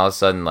going around. All of a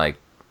sudden, like,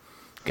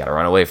 gotta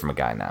run away from a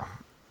guy now,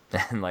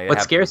 and like it What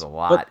happens scares- a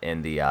lot what-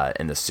 in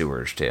the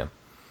sewers too.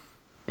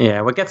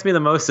 Yeah, what gets me the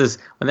most is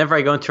whenever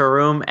I go into a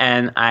room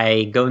and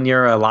I go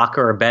near a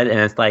locker or bed and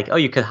it's like, oh,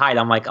 you could hide.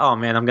 I'm like, oh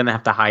man, I'm gonna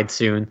have to hide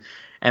soon,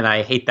 and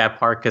I hate that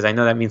part because I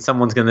know that means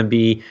someone's gonna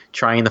be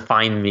trying to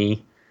find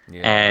me.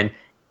 Yeah. And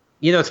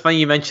it's funny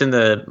you mentioned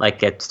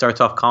it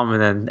starts off calm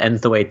and then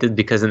ends the way it did,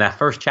 because in that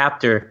first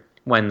chapter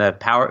when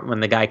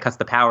the guy cuts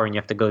the power and you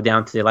have to go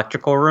down to the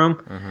electrical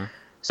room.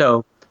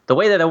 So the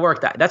way that it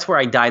worked, that's where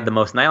I died the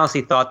most. And I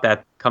honestly thought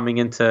that coming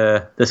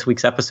into this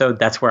week's episode,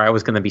 that's where I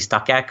was going to be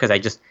stuck at, because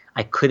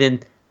I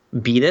couldn't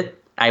beat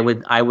it. I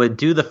would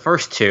do the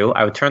first two,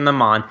 I would turn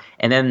them on,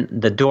 and then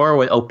the door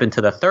would open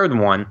to the third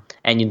one,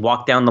 and you'd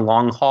walk down the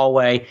long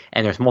hallway,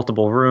 and there's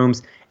multiple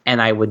rooms,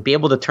 and I would be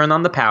able to turn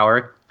on the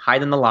power,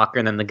 hide in the locker,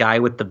 and then the guy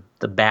with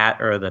the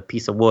bat or the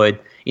piece of wood,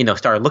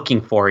 started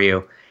looking for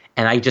you.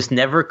 And I just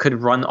never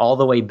could run all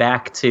the way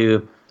back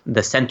to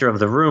the center of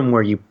the room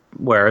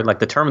where like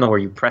the terminal where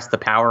you press the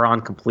power on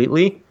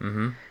completely.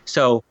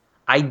 So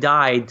I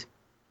died,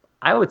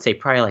 I would say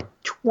probably like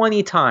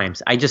 20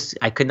 times. I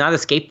could not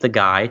escape the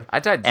guy. I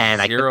died and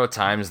zero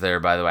times there,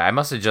 by the way. I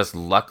must have just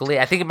luckily,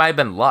 I think it might have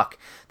been luck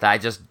that I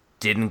just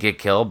didn't get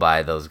killed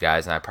by those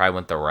guys, and I probably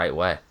went the right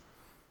way.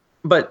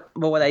 But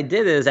what I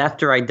did is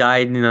after I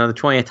died, the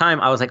 20th time,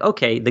 I was like,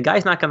 okay, the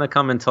guy's not going to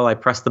come until I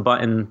press the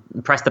button,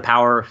 press the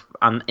power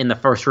in the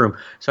first room.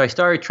 So I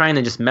started trying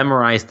to just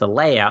memorize the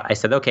layout. I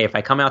said, okay, if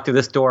I come out through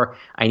this door,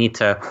 I need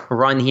to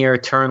run here,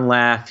 turn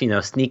left,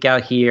 sneak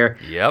out here.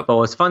 Yep. But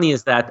what's funny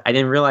is that I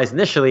didn't realize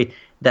initially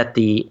that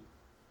the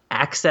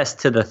access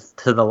to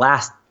the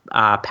last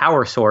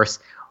power source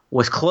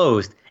was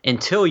closed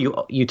until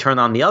you turn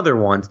on the other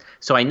ones.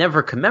 So I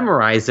never could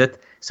memorize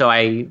it. So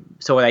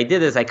what I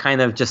did is I kind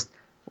of just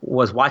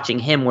was watching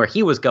him where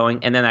he was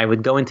going, and then I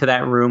would go into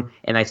that room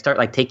and I start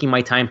like taking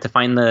my time to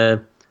find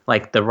the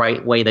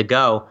right way to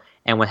go.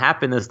 And what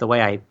happened is the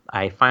way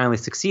I finally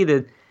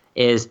succeeded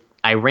is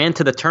I ran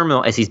to the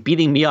terminal as he's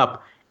beating me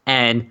up,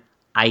 and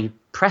I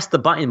pressed the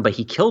button, but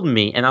he killed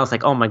me, and I was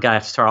like, oh my god, I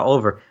have to start all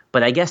over.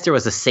 But I guess there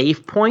was a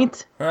save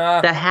point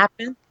that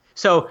happened.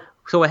 So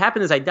what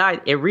happened is I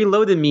died. It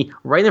reloaded me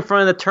right in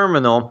front of the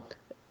terminal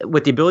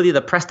with the ability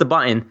to press the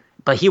button,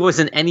 but he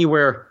wasn't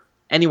anywhere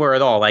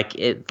at all. Like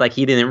he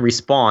didn't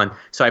respawn.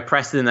 So I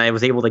pressed it and I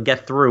was able to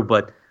get through.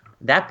 But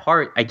that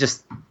part, I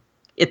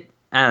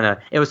don't know.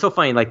 It was so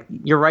funny. Like,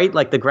 you're right.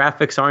 Like, the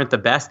graphics aren't the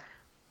best,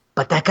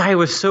 but that guy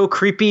was so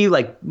creepy,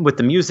 like with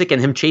the music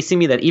and him chasing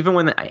me, that even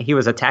when he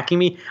was attacking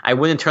me, I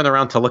wouldn't turn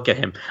around to look at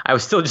him. I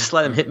would still just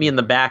let him hit me in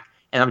the back,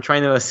 and I'm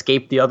trying to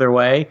escape the other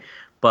way.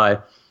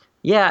 But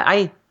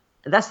yeah,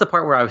 that's the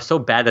part where I was so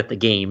bad at the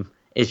game,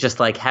 is just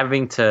like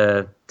having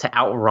to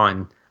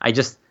outrun.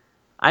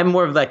 I'm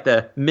more of like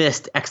the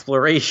missed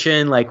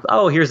exploration, like,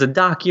 oh, here's a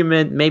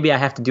document, maybe I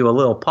have to do a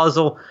little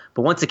puzzle.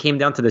 But once it came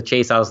down to the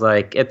chase, I was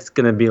like, it's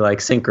going to be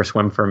like sink or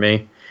swim for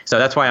me. So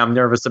that's why I'm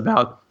nervous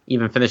about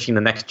even finishing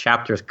the next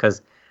chapters,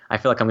 because I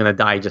feel like I'm going to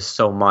die just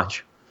so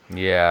much.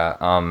 Yeah,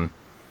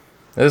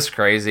 this is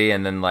crazy.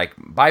 And then, like,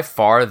 by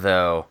far,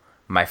 though,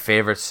 my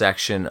favorite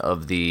section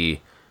of the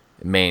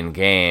main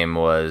game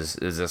is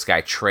this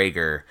guy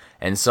Traeger.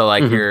 And so,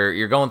 like,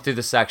 you're going through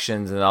the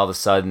sections, and all of a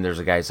sudden there's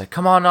a guy who's like,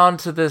 come on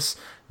to this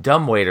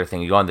dumbwaiter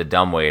thing. You go on the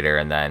dumbwaiter,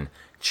 and then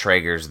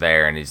Traeger's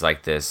there, and he's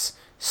like this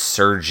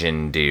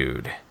surgeon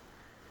dude.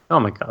 Oh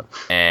my god.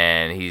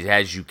 And he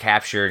has you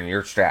captured, and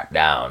you're strapped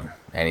down,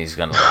 and he's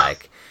gonna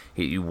like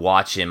you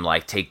watch him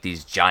like take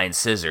these giant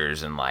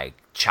scissors and like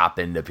chop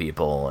into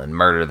people and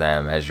murder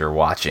them as you're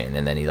watching,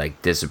 and then he like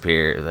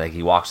disappears, like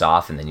he walks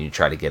off, and then you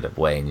try to get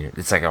away, and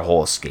it's like a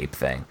whole escape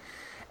thing.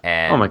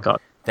 And oh my god.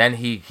 Then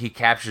he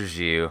captures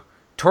you,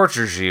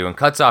 tortures you, and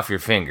cuts off your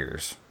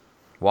fingers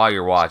while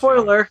you're watching.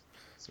 Spoiler.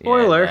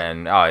 Yeah,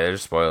 and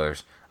there's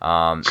spoilers.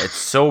 It's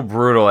so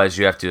brutal as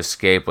you have to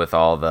escape with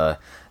all the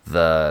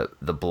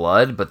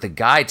blood, but the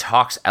guy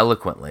talks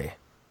eloquently.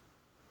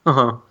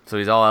 So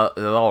he's all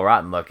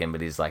rotten looking, but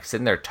he's like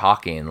sitting there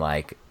talking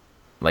like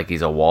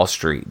he's a Wall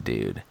Street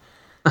dude.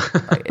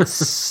 Like, it's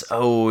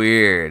so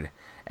weird,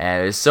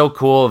 and it's so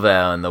cool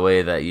though, in the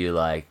way that you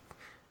like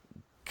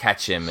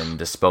catch him and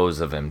dispose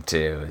of him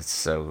too. It's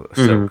so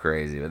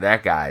crazy. But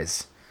that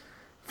guy's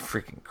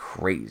freaking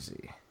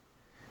crazy.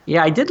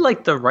 Yeah, I did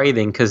like the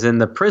writing because in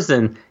the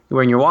prison,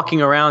 when you're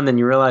walking around and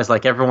you realize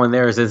like everyone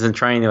there isn't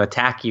trying to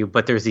attack you,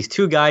 but there's these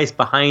two guys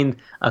behind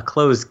a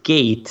closed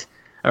gate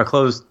or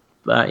closed,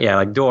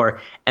 like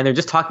door, and they're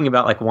just talking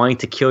about like wanting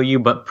to kill you,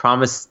 but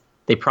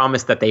they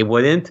promised that they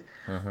wouldn't,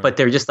 but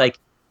they're just like,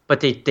 but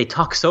they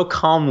talk so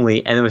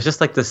calmly, and it was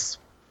just like this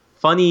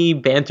funny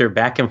banter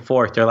back and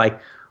forth. They're like,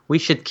 we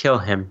should kill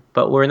him,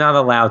 but we're not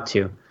allowed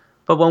to.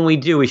 But when we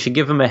do, we should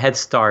give him a head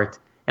start.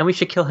 And we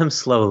should kill him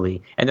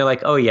slowly. And they're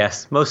like, oh,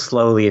 yes, most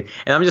slowly.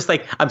 And I'm just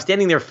like, I'm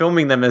standing there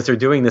filming them as they're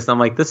doing this. And I'm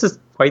like, this is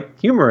quite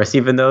humorous,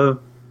 even though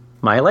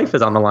my life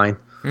is on the line.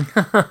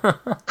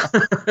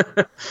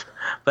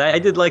 But I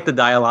did like the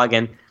dialogue.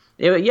 And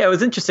it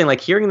was interesting,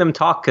 like hearing them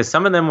talk, because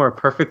some of them were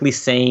perfectly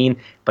sane,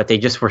 but they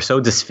just were so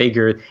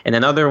disfigured. And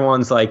then other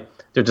ones, like,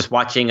 they're just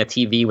watching a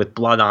TV with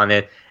blood on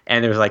it.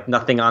 And there's like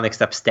nothing on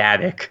except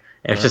static.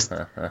 And it's just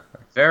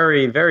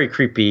very, very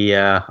creepy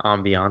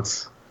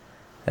ambiance.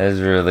 That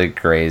is really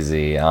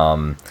crazy.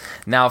 Now,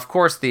 of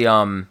course,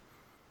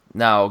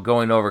 now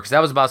going over, because that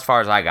was about as far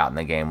as I got in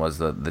the game, was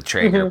the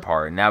Traeger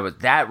part, and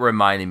that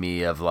reminded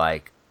me of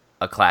like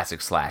a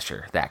classic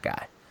slasher. That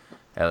guy,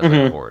 that was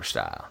like horror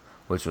style,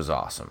 which was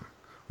awesome.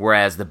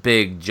 Whereas the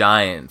big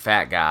giant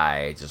fat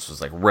guy just was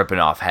like ripping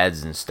off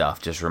heads and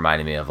stuff, just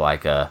reminded me of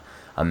like a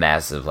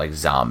massive like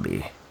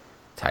zombie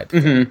type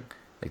thing,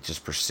 like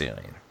just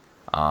pursuing.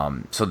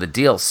 So the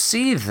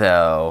DLC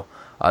though,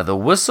 the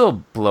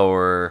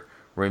whistleblower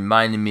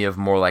reminded me of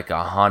more like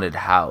a haunted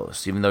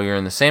house. Even though you're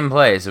in the same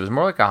place, it was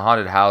more like a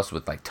haunted house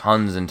with like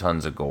tons and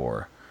tons of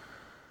gore.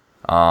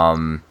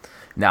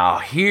 Now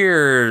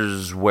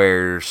here's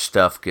where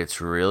stuff gets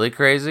really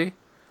crazy.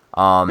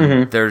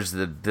 There's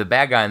the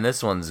bad guy in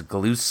this one's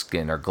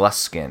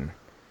Gluskin,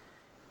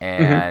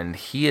 and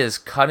he is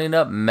cutting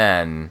up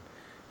men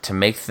to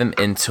make them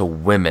into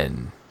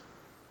women,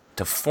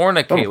 to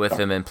fornicate with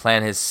them and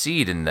plant his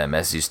seed in them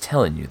as he's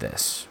telling you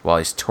this while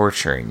he's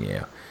torturing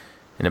you.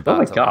 And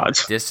about to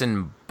like,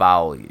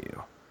 disembowel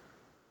you.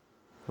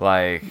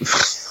 Like,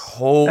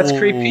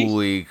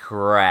 holy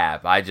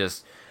crap. I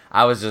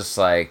was just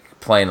like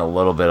playing a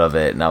little bit of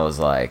it and I was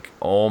like,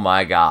 oh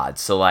my god.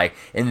 So like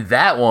in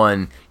that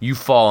one, you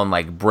fall and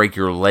like break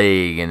your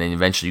leg and then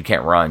eventually you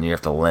can't run, you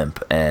have to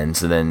limp. And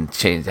so then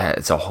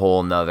it's a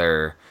whole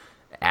nother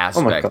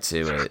aspect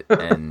to it.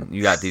 And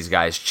you got these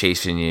guys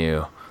chasing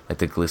you, like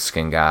the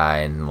Gluskin guy,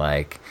 and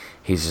like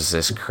he's just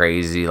this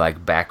crazy,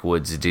 like,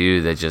 backwoods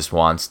dude that just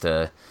wants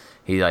to...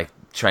 He, like,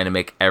 trying to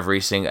make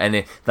every single...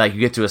 And, like, you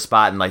get to a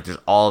spot and, like, there's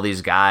all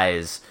these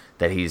guys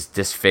that he's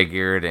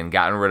disfigured and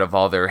gotten rid of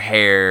all their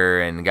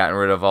hair and gotten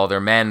rid of all their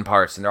man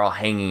parts, and they're all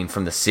hanging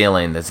from the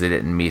ceiling as they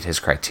didn't meet his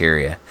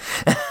criteria.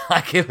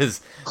 Like, it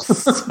was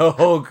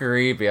so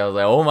creepy. I was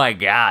like, oh, my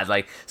God.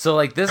 Like, so,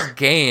 like, this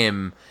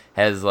game...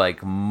 has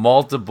like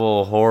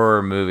multiple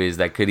horror movies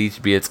that could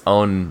each be its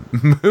own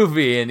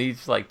movie and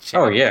each like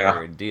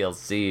chapter and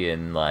DLC,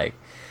 and like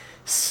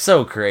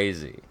so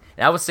crazy.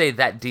 And I would say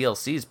that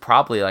DLC is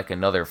probably like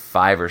another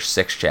 5 or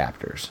 6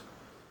 chapters.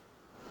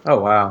 Oh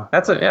wow,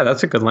 that's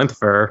a good length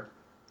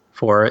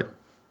for it.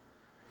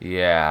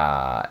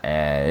 Yeah,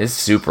 and it's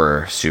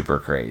super super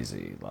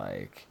crazy.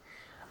 Like,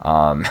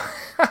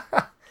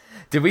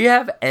 did we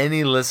have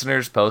any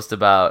listeners post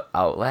about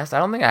Outlast? I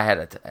don't think I had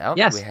it.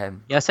 Yes, think we had.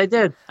 Yes, I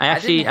did. I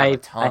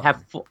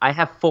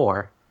have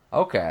 4.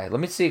 Okay, let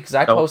me see, because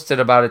I posted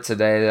about it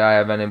today. Did I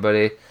have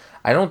anybody?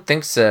 I don't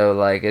think so.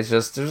 Like, it's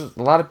just there's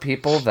a lot of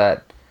people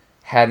that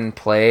hadn't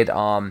played.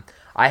 I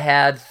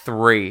had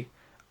 3.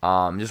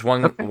 Just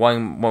one,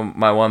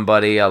 my one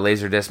buddy,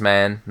 Laserdisc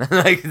Man.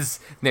 Like, his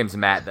name's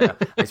Matt though.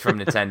 He's from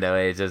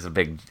Nintendo. It's just a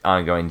big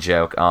ongoing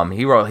joke.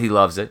 He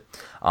loves it.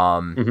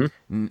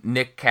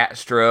 Nick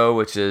Castro,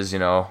 which is,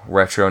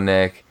 Retro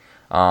Nick,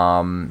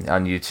 on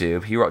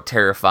YouTube. He wrote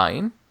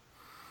Terrifying.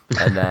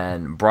 And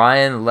then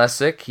Brian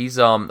Lessick, he's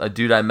a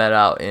dude I met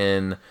out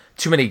in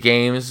Too Many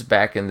Games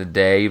back in the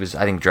day. He was,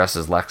 I think, dressed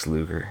as Lex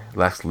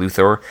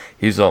Luthor.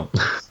 He's a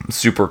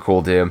super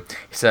cool dude.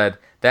 He said,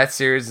 that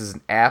series is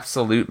an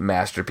absolute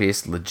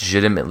masterpiece,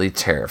 legitimately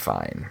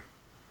terrifying.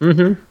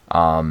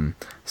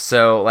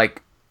 So,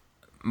 like,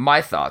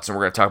 my thoughts, and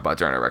we're going to talk about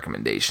during our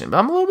recommendation, but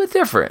I'm a little bit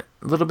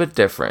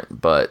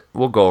different, but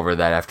we'll go over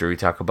that after we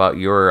talk about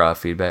your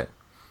feedback.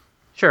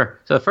 Sure.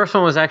 So the first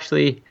one was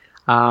actually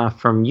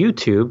from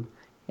YouTube.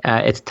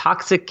 It's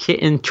Toxic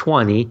Kitten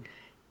 20.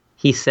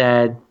 He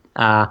said,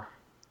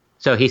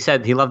 he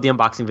said he loved the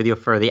unboxing video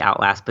for the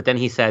Outlast, but then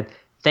he said,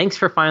 thanks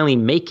for finally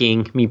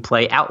making me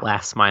play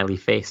Outlast, smiley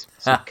face,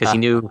 because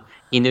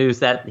he knows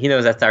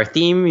that's our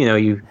theme.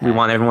 We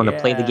want everyone to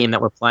play the game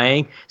that we're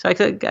playing. So I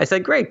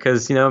said great,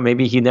 because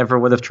maybe he never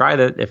would have tried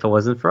it if it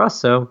wasn't for us.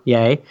 So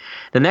yay.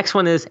 The next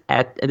one is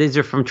these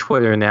are from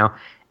Twitter now,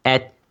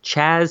 at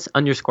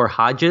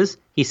Chaz_Hodges.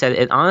 He said,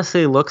 it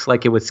honestly looks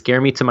like it would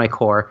scare me to my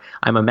core.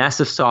 I'm a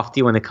massive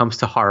softie when it comes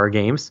to horror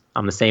games.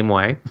 I'm the same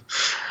way.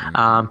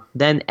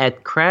 Then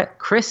at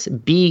Chris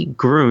B.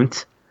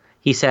 Grunt,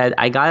 he said,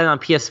 I got it on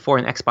PS4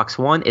 and Xbox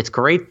One. It's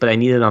great, but I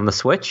need it on the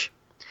Switch.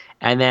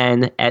 And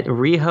then at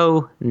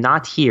Riho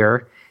Not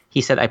Here, he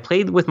said, I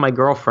played with my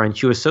girlfriend.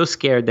 She was so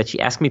scared that she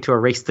asked me to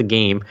erase the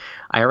game.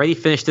 I already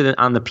finished it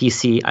on the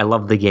PC. I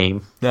love the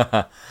game.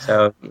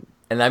 So,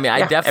 and I mean,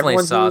 I definitely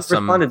saw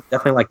some.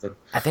 Definitely liked it.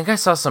 I think I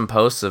saw some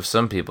posts of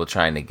some people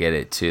trying to get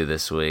it too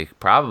this week.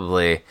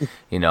 Probably,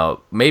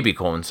 maybe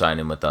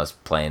coinciding with us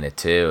playing it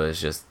too.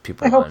 It's just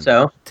people want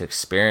to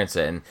experience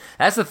it, and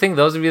that's the thing.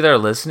 Those of you that are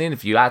listening,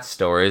 if you got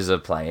stories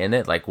of playing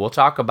it, like we'll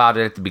talk about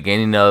it at the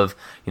beginning of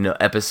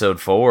episode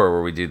 4,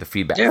 where we do the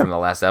feedback from the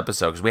last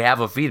episode, because we have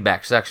a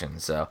feedback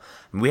section. So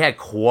we had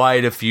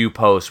quite a few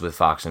posts with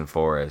Fox and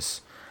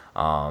Forest.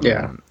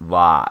 Lots.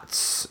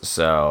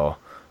 So.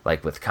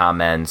 Like with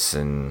comments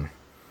and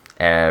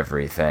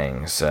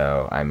everything.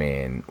 So, I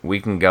mean,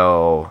 we can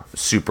go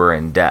super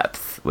in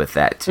depth with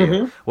that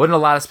too. Wasn't a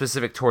lot of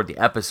specific toward the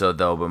episode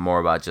though, but more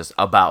about just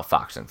about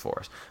Fox and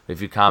Forest. If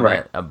you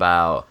comment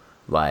about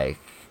like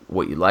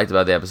what you liked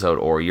about the episode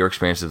or your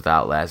experiences with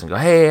Outlast and go,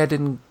 hey, I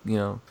didn't,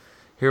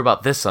 hear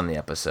about this on the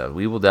episode,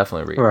 we will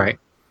definitely read. Right.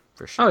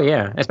 For sure. Oh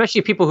yeah.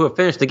 Especially people who have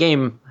finished the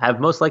game have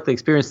most likely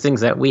experienced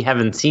things that we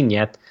haven't seen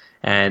yet.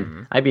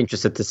 And I'd be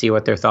interested to see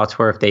what their thoughts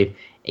were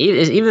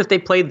even if they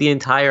played the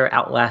entire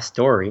Outlast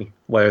story,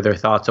 what are their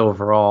thoughts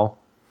overall?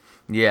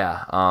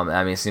 Yeah,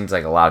 I mean, it seems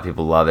like a lot of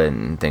people love it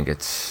and think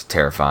it's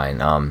terrifying.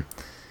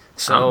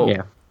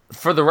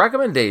 For the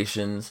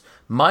recommendations,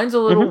 mine's a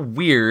little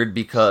weird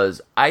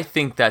because I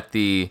think that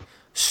the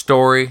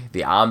story,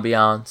 the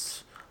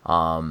ambiance,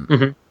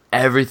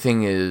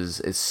 everything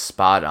is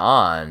spot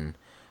on,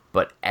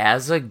 but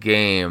as a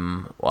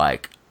game,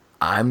 like,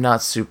 I'm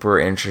not super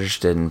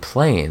interested in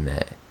playing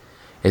it.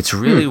 It's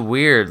really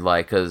weird,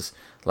 like, cause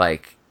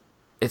like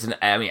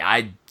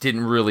I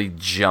didn't really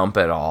jump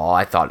at all.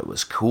 I thought it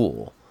was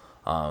cool,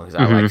 cause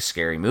I like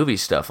scary movie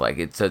stuff. Like,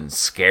 it doesn't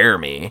scare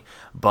me,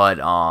 but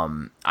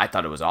I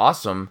thought it was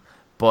awesome.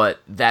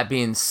 But that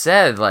being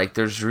said, like,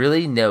 there's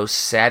really no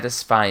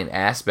satisfying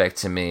aspect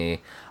to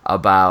me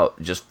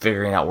about just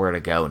figuring out where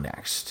to go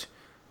next.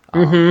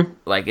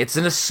 Like, it's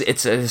an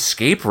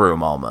escape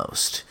room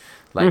almost.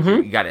 Like,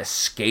 you got to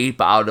escape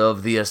out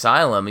of the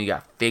asylum. You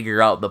got to figure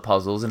out the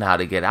puzzles and how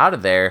to get out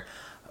of there.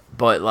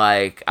 But,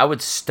 like, I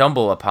would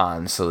stumble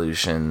upon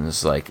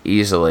solutions, like,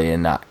 easily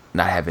and not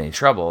have any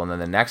trouble. And then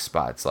the next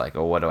spot's like,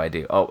 oh, what do I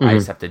do? Oh, I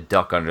just have to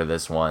duck under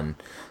this one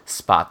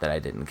spot that I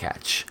didn't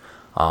catch.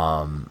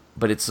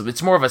 But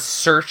it's more of a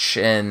search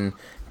and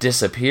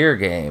disappear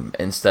game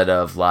instead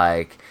of,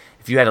 like,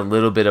 if you had a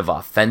little bit of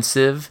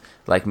offensive,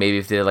 like maybe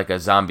if they did like a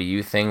Zombie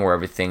U thing where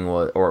everything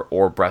was,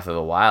 or Breath of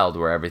the Wild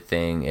where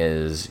everything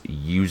is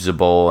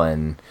usable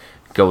and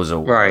goes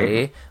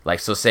away. Like,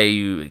 so say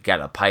you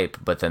got a pipe,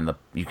 but then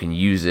you can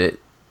use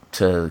it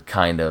to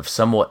kind of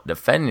somewhat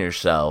defend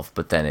yourself,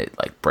 but then it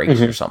like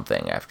breaks or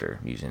something after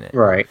using it.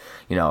 Right.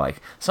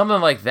 Like something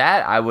like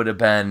that, I would have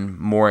been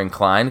more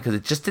inclined because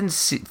it just didn't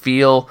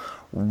feel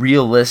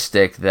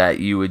realistic that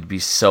you would be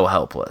so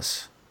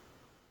helpless.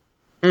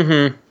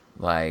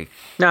 Like,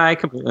 no, I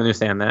completely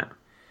understand that.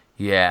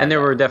 Yeah. And there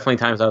were definitely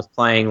times I was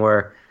playing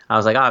where I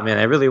was like, oh man,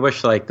 I really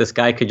wish like this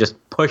guy could just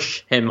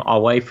push him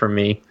away from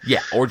me.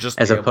 Yeah, or just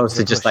as opposed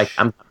to just like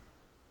I'm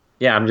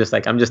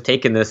just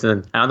taking this,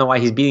 and I don't know why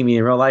he's beating me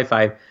in real life.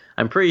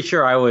 I'm pretty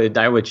sure I would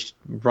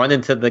run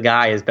into the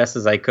guy as best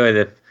as I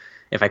could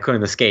if I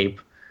couldn't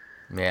escape.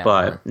 Yeah.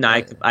 But no,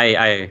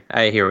 I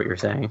hear what you're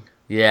saying.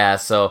 Yeah,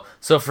 so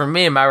for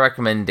me, my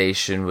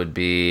recommendation would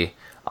be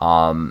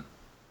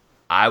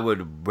I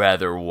would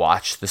rather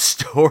watch the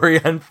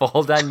story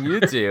unfold on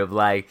YouTube.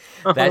 Like,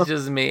 that's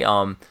just me.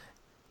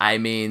 I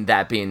mean,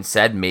 that being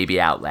said, maybe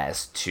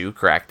Outlast 2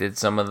 corrected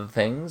some of the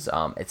things.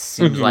 It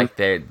seems like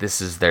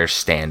this is their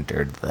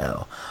standard,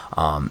 though.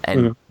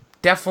 And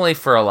definitely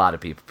for a lot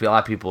of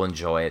people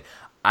enjoy it.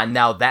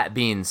 Now, that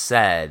being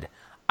said,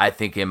 I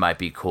think it might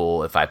be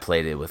cool if I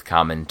played it with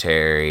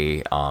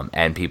commentary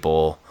and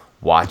people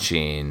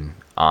watching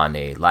on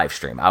a live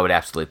stream. I would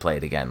absolutely play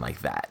it again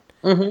like that.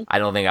 I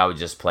don't think I would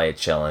just play it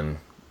chilling.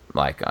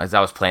 Like, as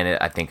I was playing it,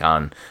 I think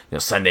on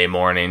Sunday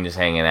morning, just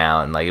hanging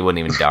out, and like it wasn't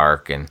even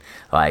dark, and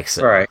like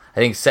so. Right. I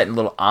think setting a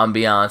little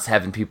ambiance,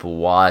 having people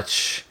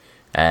watch,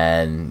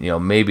 and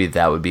maybe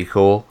that would be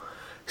cool.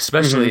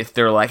 Especially if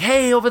they're like,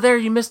 "Hey, over there,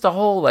 you missed a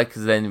hole," like,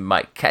 'cause then you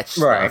might catch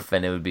stuff,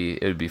 and it would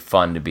be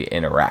fun to be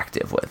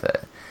interactive with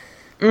it.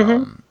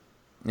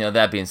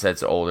 That being said,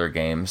 it's an older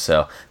game,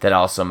 so that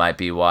also might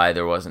be why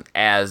there wasn't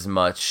as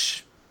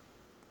much,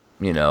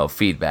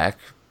 feedback.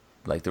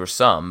 Like, there was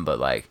some, but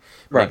like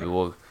maybe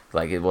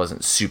it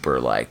wasn't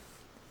super like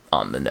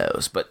on the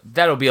nose. But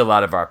that'll be a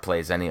lot of our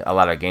plays. A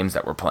lot of games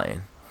that we're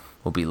playing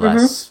will be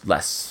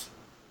less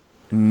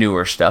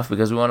newer stuff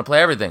because we want to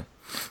play everything.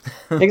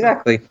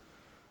 Exactly.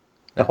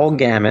 The whole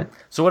gamut.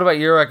 So what about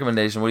your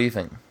recommendation? What do you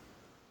think?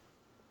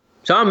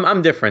 So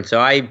I'm different.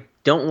 So I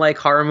don't like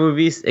horror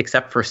movies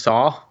except for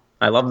Saw.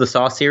 I love the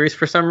Saw series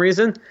for some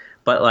reason,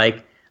 but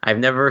like I've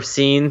never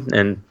seen,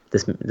 and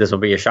this will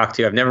be a shock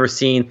to you, I've never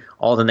seen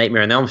all the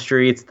Nightmare on Elm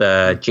Streets,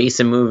 the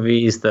Jason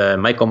movies, the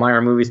Michael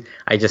Myers movies.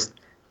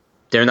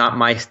 They're not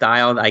my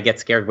style. I get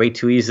scared way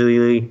too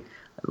easily.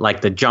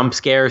 Like the jump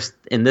scares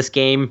in this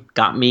game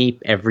got me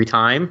every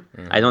time.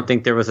 I don't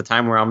think there was a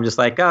time where I'm just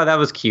like, oh, that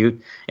was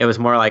cute. It was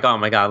more like, oh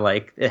my god,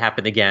 like it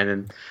happened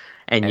again,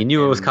 and you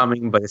knew it was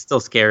coming, but it still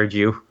scared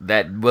you.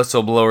 That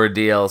whistleblower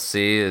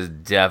DLC is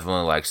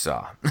definitely like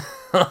Saw.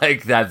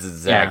 Like that's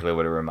exactly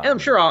what it reminds me. And I'm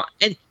sure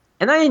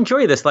and I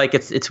enjoy this. Like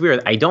it's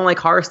weird. I don't like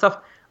horror stuff,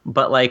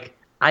 but like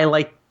I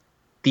like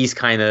these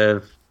kind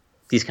of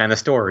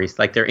stories.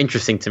 Like they're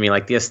interesting to me.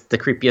 Like the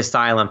creepy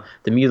asylum,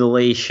 the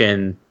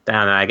mutilation. I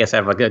don't know, I guess I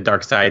have like a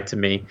dark side to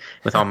me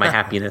with all my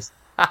happiness.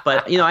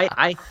 But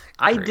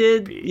I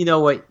did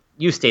what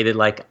you stated.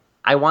 Like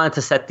I wanted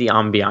to set the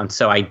ambiance,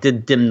 so I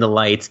did dim the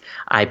lights.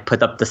 I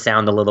put up the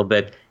sound a little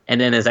bit, and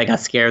then as I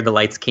got scared, the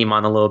lights came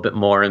on a little bit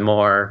more and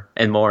more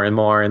and more and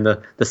more, and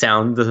the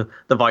sound,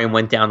 the volume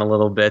went down a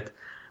little bit.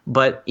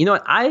 But you know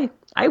what?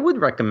 I would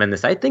recommend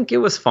this. I think it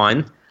was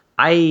fun.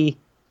 I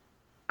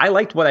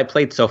liked what I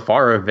played so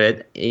far of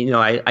it.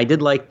 I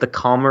did like the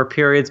calmer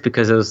periods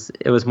because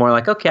it was more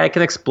like, okay, I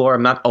can explore.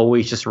 I'm not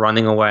always just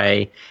running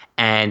away.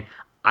 And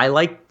I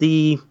liked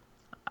the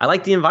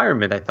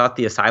environment. I thought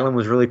the asylum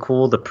was really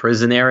cool. The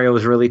prison area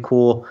was really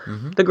cool.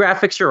 Mm-hmm. The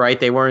graphics, you're right,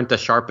 they weren't the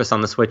sharpest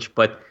on the Switch,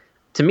 but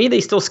to me,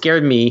 they still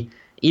scared me,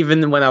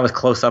 even when I was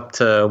close up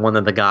to one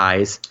of the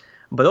guys.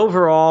 But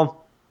overall,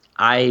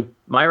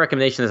 my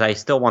recommendation is I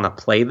still want to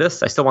play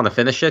this. I still want to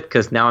finish it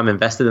because now I'm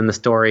invested in the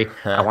story.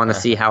 I want to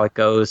see how it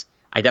goes.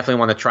 I definitely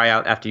want to try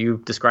out after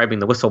you describing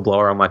the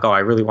whistleblower. I'm like, oh, I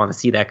really want to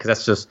see that because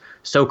that's just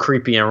so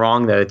creepy and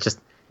wrong that it just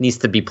needs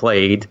to be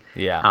played.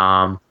 Yeah.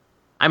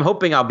 I'm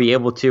hoping I'll be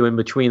able to in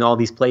between all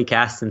these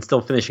playcasts and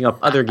still finishing up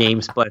other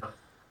games, but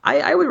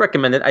I would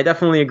recommend it. I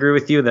definitely agree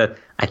with you that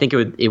I think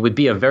it would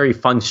be a very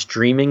fun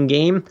streaming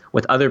game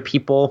with other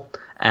people.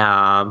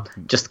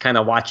 Just kind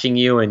of watching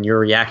you and your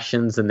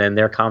reactions and then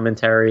their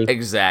commentary.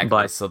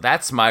 Exactly. So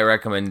that's my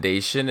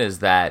recommendation is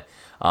that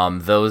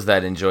those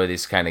that enjoy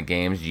these kind of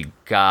games, you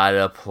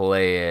gotta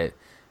play it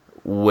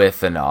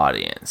with an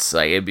audience.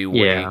 Like it'd be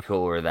way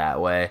cooler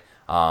that way.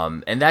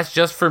 And that's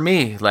just for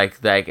me.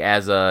 Like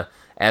as a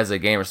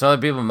gamer. Some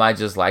other people might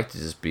just like to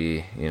just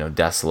be,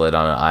 desolate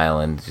on an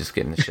island, just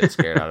getting the shit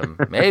scared out of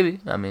them.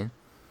 Maybe.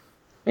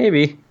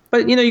 Maybe.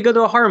 But, you go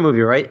to a horror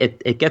movie, right?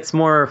 It gets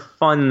more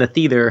fun in the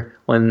theater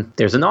when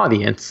there's an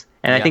audience.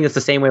 And I think it's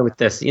the same way with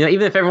this.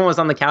 Even if everyone was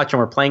on the couch and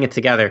we're playing it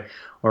together,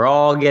 we're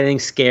all getting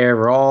scared.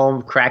 We're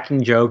all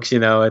cracking jokes,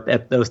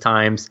 at those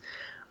times.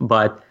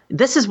 But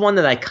this is one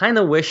that I kind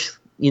of wish,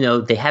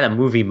 they had a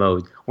movie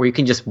mode where you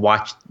can just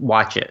watch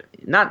it.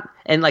 Not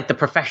and like the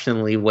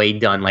professionally way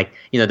done. Like,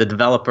 the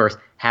developers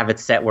have it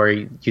set where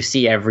you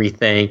see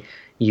everything,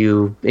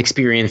 you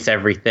experience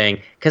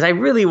everything. Because I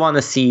really want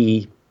to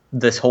see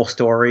this whole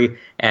story,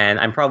 and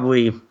I'm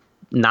probably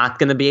not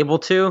going to be able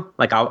to.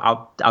 Like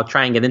I'll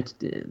try and get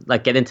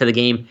into the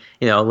game,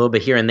 a little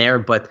bit here and there,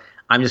 but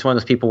I'm just one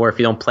of those people where if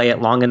you don't play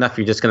it long enough,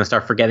 you're just going to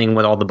start forgetting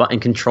what all the button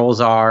controls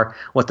are,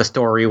 what the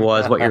story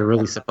was, what you're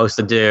really supposed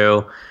to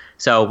do.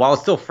 So while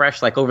it's still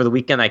fresh, like over the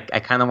weekend, I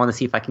kind of want to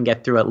see if I can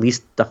get through at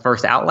least the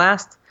first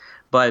Outlast.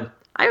 But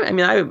I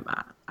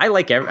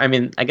like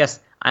I guess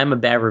I'm a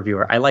bad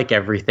reviewer. I like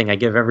everything. I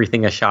give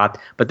everything a shot.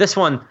 But this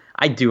one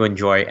I do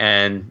enjoy,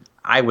 and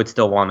I would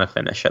still want to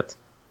finish it.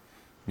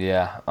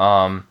 Yeah.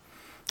 I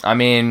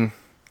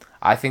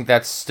think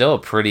that's still a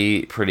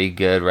pretty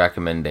good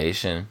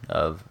recommendation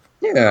of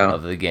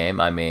the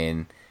game.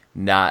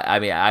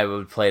 I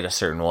would play it a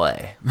certain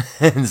way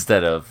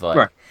instead of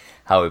like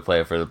how we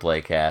play it for the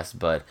playcast.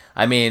 But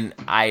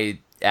I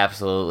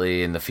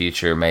absolutely in the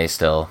future may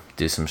still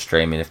do some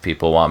streaming if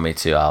people want me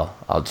to.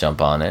 I'll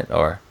jump on it,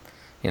 or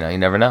you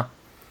never know.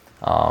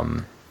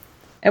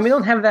 And we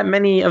don't have that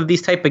many of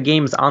these type of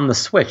games on the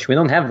Switch. We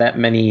don't have that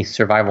many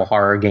survival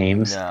horror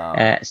games.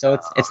 No. So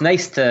it's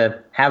nice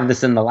to have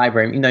this in the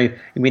library.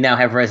 We now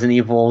have Resident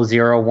Evil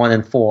 0, 1,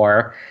 and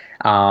 4.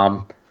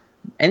 And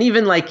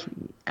even I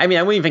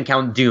wouldn't even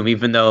count Doom,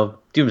 even though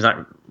Doom's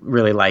not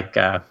really like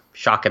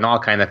shock and awe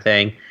kind of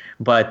thing.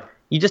 But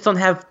you just don't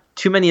have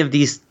too many of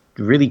these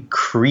really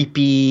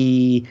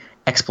creepy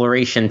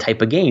exploration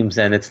type of games.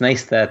 And it's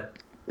nice that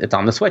it's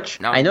on the Switch.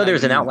 I know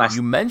there's an Outlast.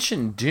 You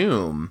mentioned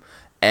Doom.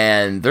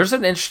 And there's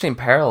an interesting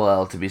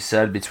parallel to be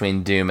said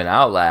between Doom and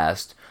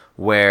Outlast,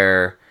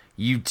 where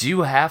you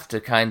do have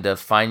to kind of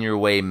find your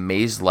way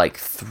maze-like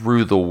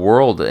through the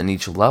world in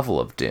each level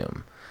of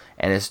Doom.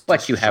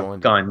 But you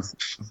have guns.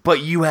 But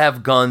you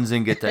have guns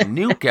and get to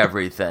nuke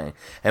everything.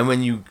 And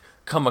when you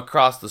come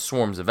across the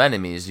swarms of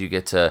enemies, you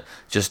get to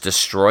just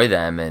destroy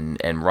them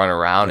and run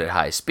around at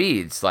high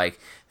speeds. Like,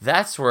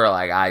 that's where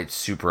I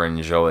super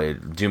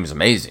enjoyed. Doom's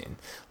amazing.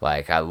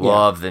 Like I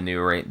love the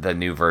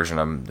new version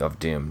of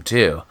Doom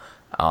too,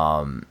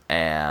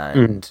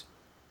 and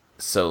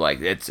so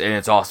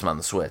it's awesome on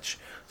the Switch.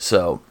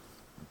 So,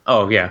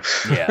 oh yeah,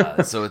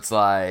 yeah. So it's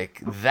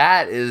like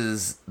that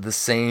is the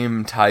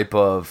same type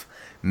of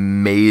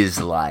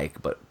maze-like,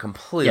 but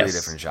completely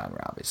different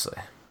genre, obviously.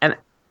 And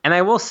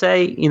I will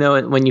say,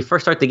 when you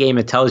first start the game,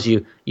 it tells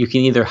you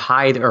can either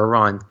hide or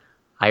run.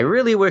 I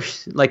really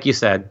wish, like you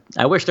said,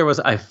 I wish there was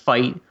a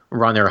fight,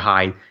 run, or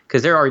hide,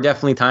 because there are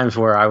definitely times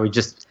where I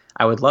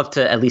would love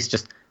to at least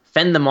just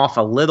fend them off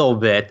a little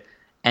bit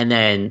and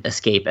then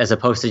escape, as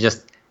opposed to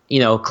just,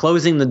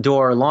 closing the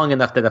door long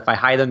enough that if I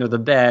hide under the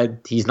bed,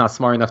 he's not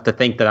smart enough to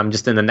think that I'm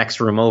just in the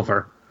next room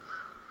over.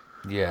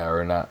 Yeah,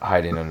 or not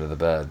hiding under the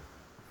bed.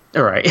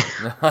 All right.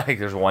 Like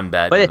there's one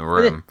bed in the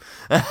room.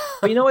 But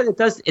you know what?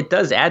 It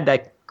does add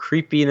that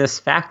creepiness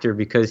factor,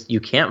 because you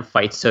can't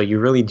fight, so you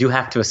really do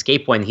have to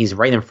escape when he's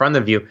right in front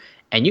of you,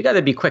 and you got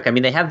to be quick. I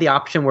mean, they have the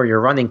option where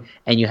you're running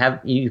and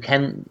you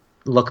can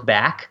look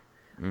back.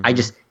 Mm-hmm. I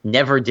just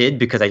never did,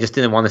 because I just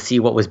didn't want to see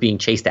what was being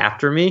chased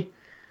after me.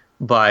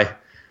 But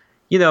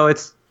it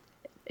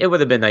would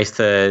have been nice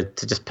to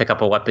just pick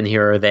up a weapon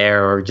here or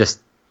there, or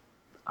just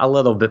a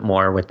little bit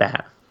more with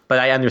that. But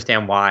I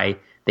understand why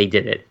they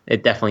did it.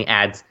 It definitely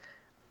adds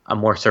a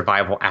more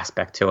survival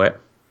aspect to it.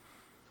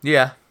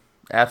 Yeah,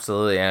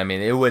 absolutely. I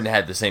mean, it wouldn't have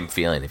had the same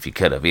feeling if you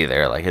could have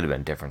either. Like, it'd have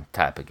been a different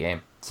type of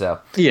game. So,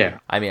 yeah.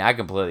 I mean, I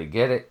completely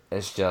get it.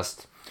 It's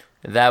just,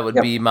 that would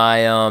be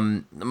my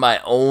my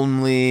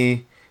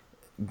only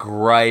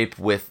gripe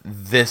with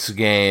this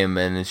game,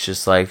 and it's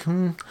just like,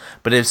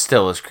 but it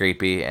still is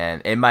creepy,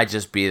 and it might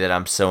just be that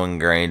I'm so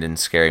ingrained in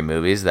scary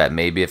movies that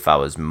maybe if I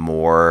was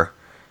more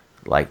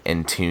like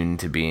in tune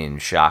to being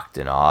shocked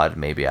and awed,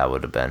 maybe I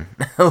would have been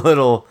a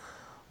little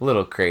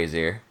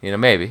crazier.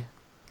 Maybe.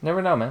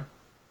 Never know, man.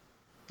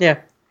 Yeah.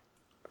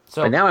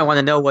 So, but now I want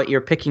to know what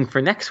you're picking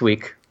for next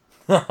week.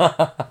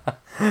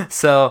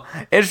 So,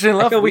 interesting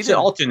enough, I feel we should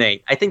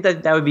alternate. I think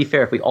that would be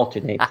fair if we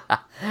alternate.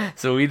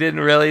 So we didn't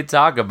really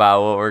talk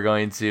about what we're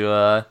going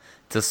to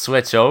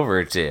switch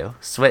over to.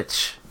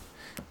 Switch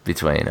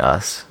between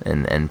us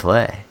and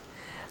play.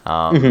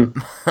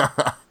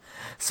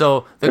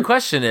 So the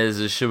question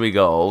is should we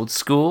go old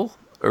school,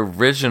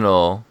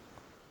 original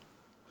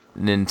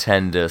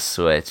Nintendo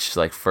Switch,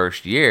 like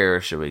first year,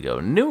 or should we go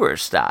newer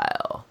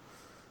style?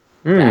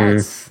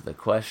 That's the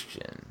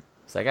question.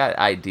 So I got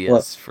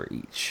ideas for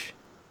each.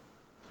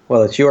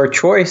 Well, it's your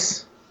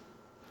choice.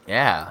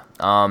 Yeah.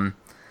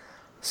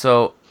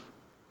 So,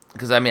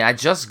 because I mean, I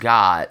just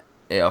got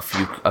a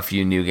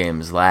few new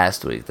games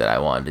last week that I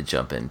wanted to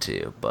jump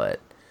into, but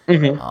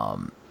there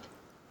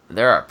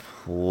are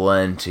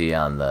plenty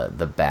on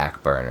the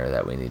back burner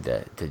that we need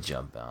to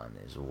jump on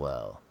as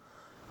well.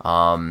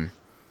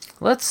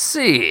 Let's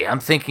see. I'm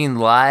thinking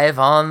live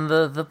on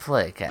the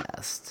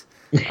Playcast.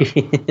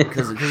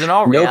 Because in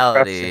all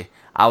reality,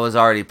 I was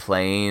already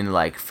playing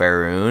like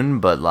Faerun,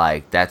 but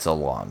like that's a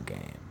long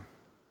game.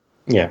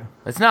 Yeah,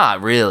 it's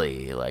not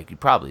really like you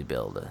probably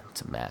build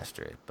to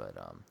master it, but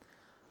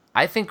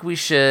I think we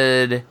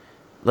should.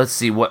 Let's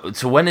see what.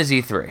 So when is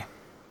E3?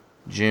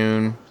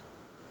 June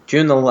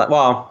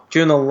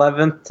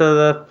 11th to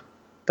the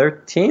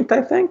 13th,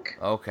 I think.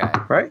 Okay,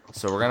 right.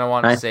 So we're gonna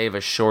want to save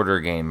a shorter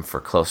game for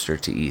closer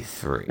to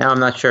E3. Now I'm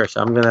not sure,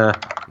 so I'm gonna.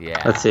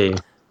 Yeah. Let's see.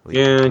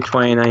 June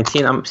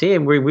 2019. I'm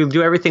seeing we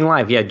do everything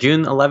live. Yeah,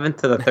 June 11th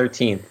to the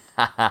 13th.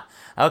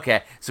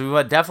 Okay, so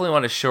we definitely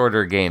want a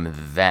shorter game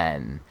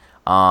then.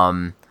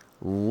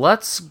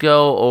 Let's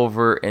go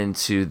over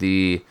into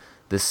the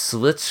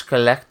Switch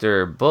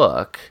Collector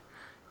book,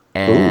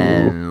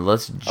 and we're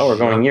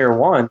going year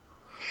one.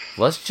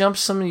 Let's jump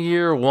some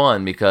year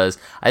one, because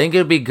I think it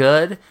would be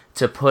good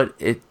to put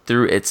it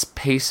through its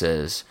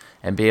paces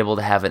and be able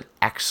to have an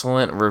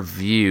excellent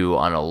review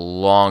on a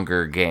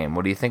longer game.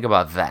 What do you think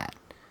about that?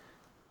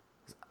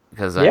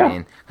 Because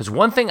because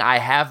one thing I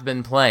have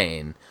been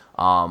playing,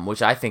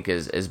 which I think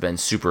has been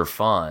super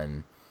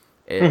fun,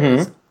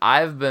 is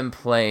I've been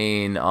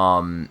playing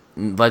Legend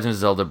of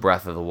Zelda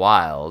Breath of the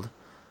Wild,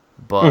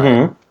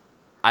 but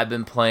I've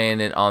been playing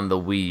it on the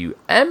Wii U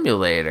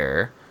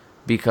emulator,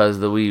 because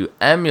the Wii U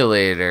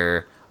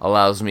emulator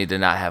allows me to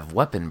not have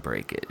weapon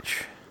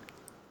breakage.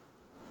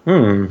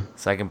 So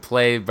I can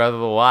play Breath of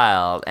the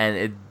Wild, and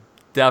it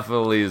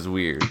definitely is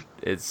weird.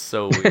 It's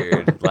so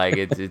weird. Like,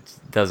 it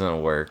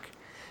doesn't work.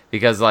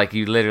 Because, like,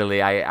 you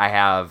literally, I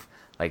have,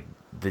 like,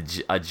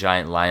 a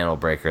giant Lionel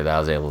breaker that I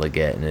was able to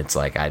get, and it's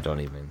like, I don't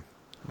even,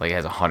 like, it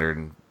has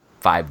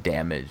 105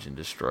 damage and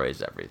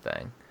destroys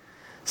everything.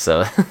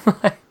 So,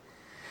 like,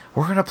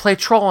 we're going to play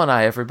Troll and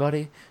I,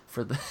 everybody,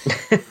 for the...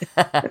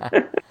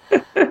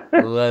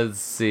 Let's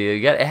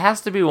see. It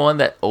has to be one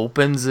that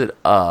opens it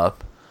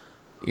up,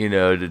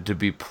 to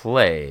be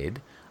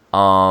played.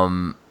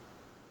 I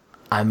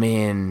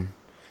mean...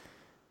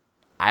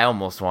 I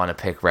almost want to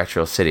pick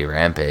Retro City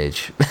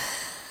Rampage.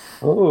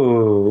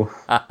 Ooh.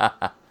 So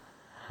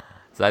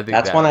I think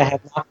that's one I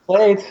have not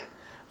played.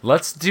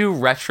 Let's do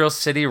Retro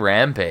City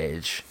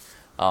Rampage.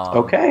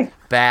 Okay.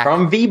 Back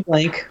from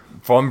V-Blank.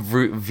 From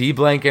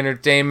V-Blank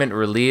Entertainment,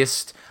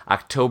 released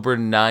October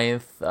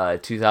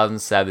 9th,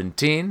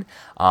 2017.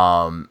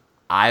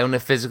 I own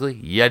it physically.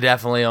 You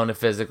definitely own it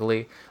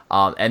physically.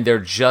 And they're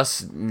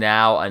just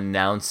now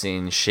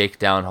announcing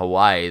Shakedown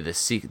Hawaii, the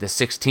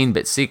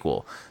 16-bit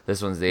sequel.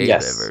 This one's the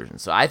 8-bit version.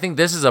 So I think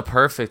this is a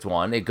perfect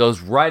one. It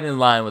goes right in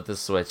line with the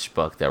Switch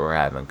book that we're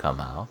having come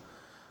out.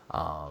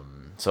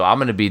 So I'm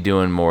going to be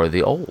doing more of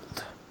the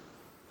old.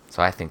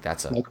 So I think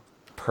that's a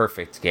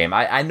perfect game.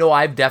 I know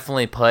I've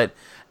definitely put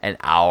an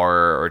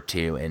hour or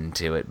two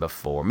into it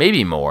before,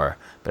 maybe more,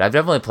 but I've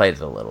definitely played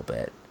it a little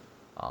bit.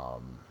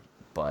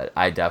 But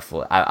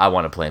I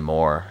want to play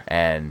more,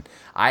 and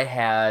I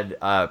had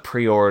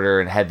pre-order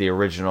and had the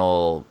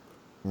original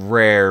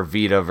rare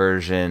Vita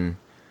version.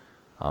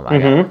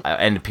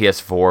 And the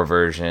PS4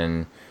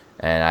 version,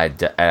 and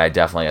I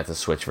definitely got the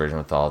Switch version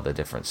with all the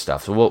different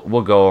stuff. So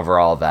we'll go over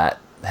all that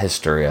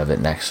history of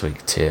it next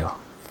week too.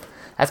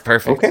 That's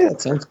perfect. Okay,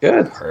 that sounds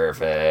good.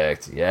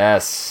 Perfect.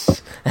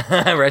 Yes.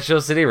 Retro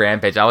City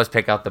Rampage. I always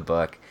pick out the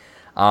book.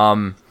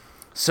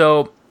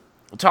 So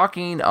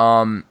talking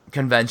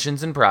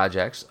conventions and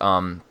projects.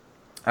 I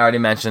already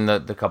mentioned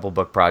the couple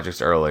book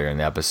projects earlier in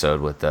the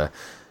episode with the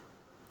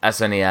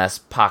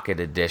SNES Pocket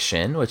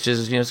Edition, which is,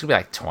 it's gonna be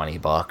like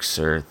 $20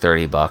 or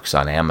 $30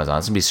 on Amazon.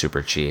 It's gonna be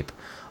super cheap.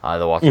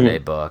 The Walter Day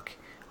book.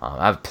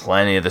 I have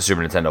plenty of the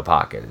Super Nintendo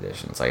Pocket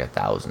Edition. It's like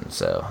 1,000.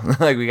 So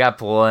like we got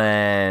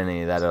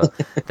plenty.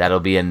 That'll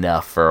be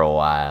enough for a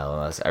while,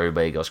 unless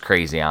everybody goes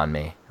crazy on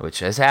me, which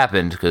has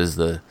happened because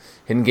the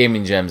Hidden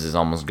Gaming Gems is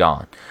almost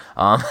gone.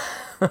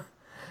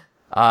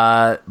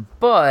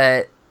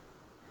 But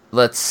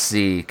let's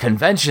see.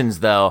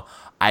 Conventions though.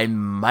 I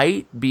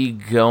might be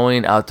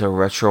going out to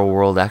Retro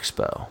World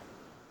Expo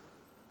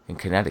in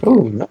Connecticut.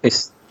 Oh,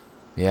 nice.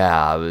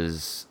 Yeah, I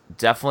was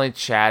definitely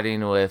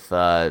chatting with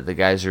the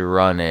guys who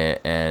run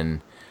it, and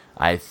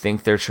I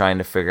think they're trying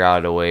to figure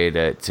out a way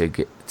to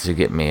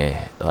get me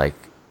like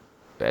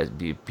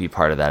be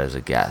part of that as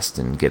a guest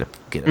and get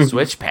a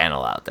Switch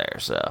panel out there.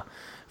 So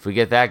if we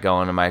get that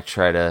going, I might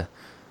try to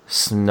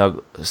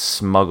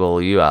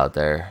smuggle you out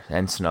there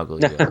and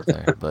snuggle you out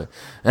there, but.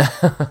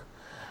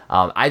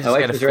 I just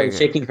gotta figure.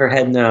 Shaking her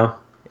head no.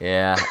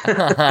 Yeah,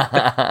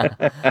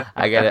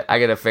 I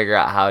gotta figure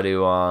out how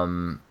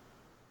to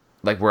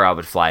like where I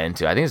would fly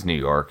into. I think it's New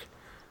York,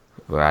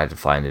 where I had to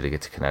fly into to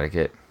get to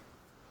Connecticut.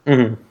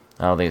 Mm-hmm.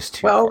 I don't think it's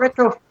too. Well, far.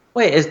 retro.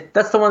 Wait,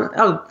 that's the one?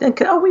 Oh,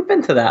 we've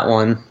been to that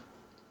one.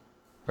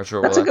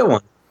 Retro. That's a good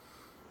one.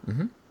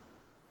 Mm-hmm.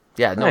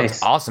 Yeah, no, nice.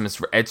 It's awesome.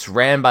 It's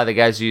ran by the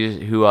guys who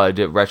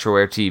did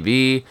RetroWare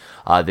TV.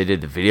 They did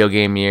the video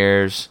game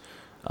years.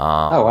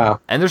 Oh, wow.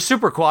 And they're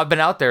super cool. I've been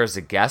out there as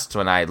a guest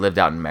when I lived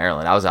out in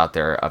Maryland. I was out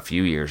there a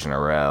few years in a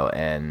row,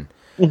 and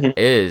it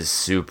is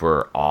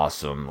super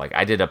awesome. Like,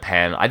 I did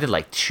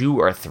like 2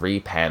 or 3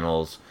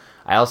 panels.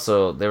 There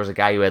was a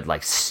guy who had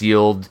like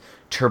sealed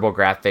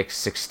TurboGrafx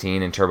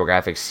 16 and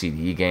TurboGrafx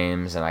CD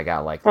games, and I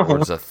got like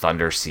Lords of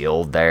Thunder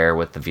sealed there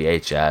with the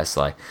VHS.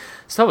 Like,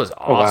 so that was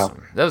awesome.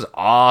 Oh, wow. That was an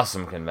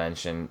awesome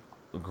convention.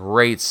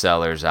 Great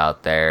sellers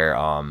out there.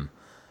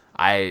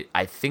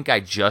 I think I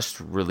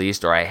just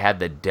released, or I had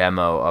the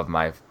demo of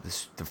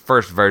the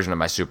first version of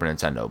my Super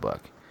Nintendo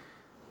book.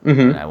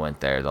 And I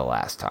went there the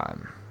last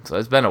time. So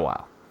it's been a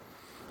while.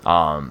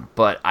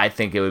 But I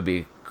think it would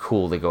be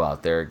cool to go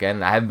out there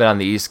again. I haven't been on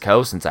the East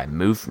Coast since I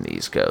moved from the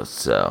East Coast,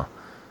 so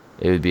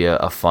it would be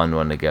a fun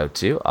one to go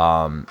to.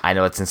 I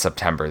know it's in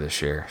September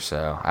this year,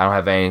 so I don't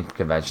have any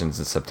conventions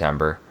in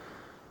September.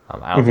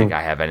 I don't think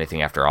I have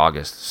anything after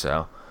August,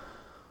 so...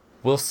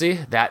 We'll see.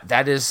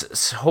 That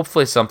is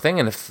hopefully something,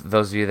 and if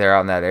those of you that are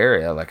out in that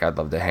area, like, I'd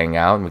love to hang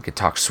out and we could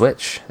talk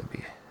Switch. That'd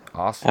be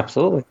awesome.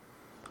 Absolutely.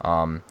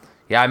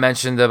 Yeah, I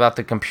mentioned about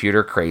the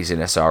computer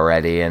craziness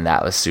already, and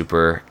that was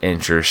super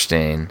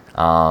interesting.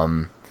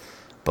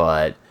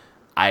 But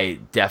I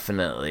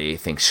definitely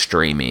think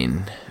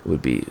streaming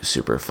would be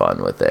super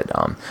fun with it.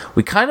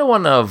 We kind of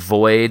want to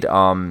avoid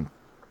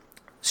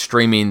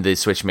streaming the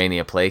Switch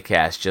Mania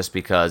Playcast just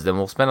because then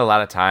we'll spend a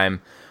lot of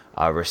time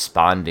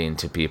responding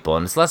to people,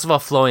 and it's less of a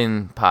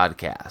flowing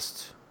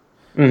podcast.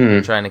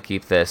 I'm trying to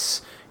keep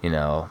this,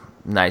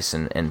 nice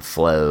and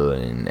flow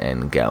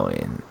and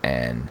going,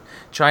 and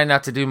trying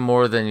not to do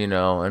more than,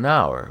 an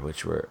hour,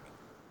 which we're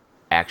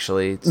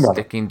actually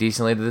sticking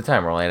decently to the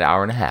time. We're only at an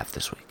hour and a half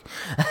this week.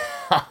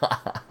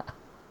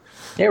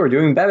 Yeah, we're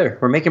doing better.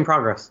 We're making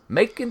progress.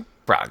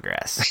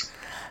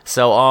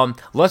 So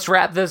let's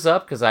wrap this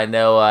up, because I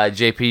know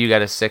JP, you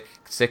got a sick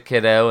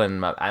kiddo,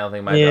 and I don't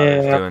think my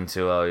daughter's doing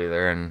too well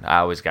either, and I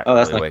always got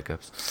early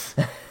wake-ups.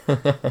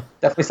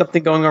 Definitely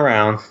something going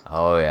around.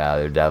 Oh yeah,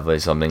 there's definitely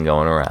something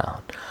going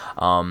around.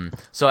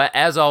 So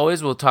as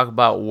always, we'll talk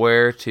about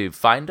where to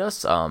find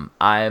us.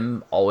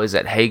 I'm always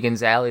at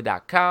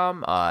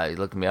HagensAlley.com. You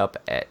look me up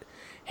at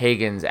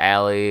Hagen's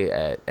Alley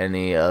at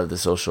any of the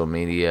social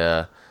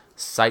media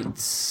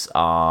sites,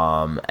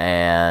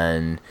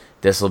 and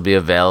this will be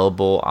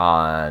available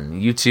on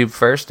YouTube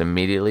first,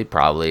 immediately,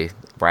 probably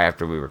right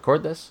after we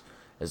record this,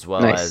 as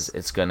well as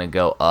it's going to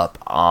go up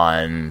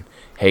on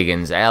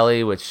Hagen's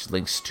Alley, which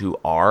links to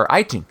our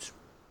iTunes.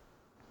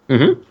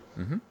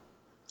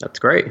 That's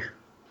great.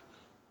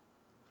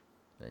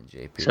 Then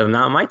JP. So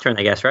now my turn,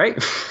 I guess,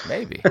 right?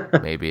 Maybe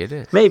it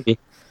is. Maybe.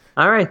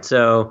 All right,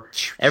 so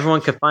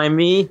everyone can find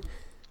me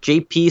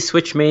JP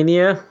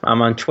Switchmania.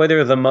 I'm on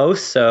Twitter the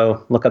most,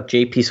 so look up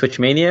JP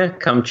Switchmania.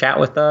 Come chat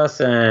with us,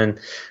 and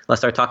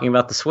let's start talking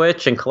about the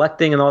Switch and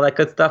collecting and all that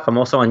good stuff. I'm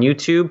also on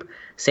YouTube,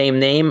 same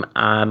name.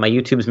 My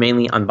YouTube's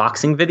mainly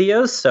unboxing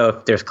videos, so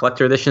if there's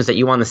collector editions that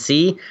you want to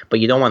see, but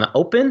you don't want to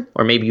open,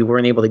 or maybe you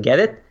weren't able to get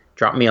it,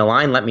 drop me a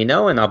line, let me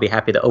know, and I'll be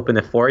happy to open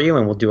it for you,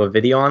 and we'll do a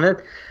video on it.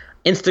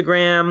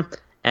 Instagram,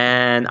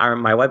 and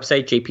my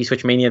website,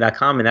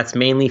 jpswitchmania.com, and that's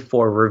mainly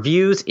for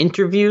reviews,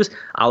 interviews.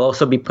 I'll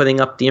also be putting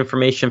up the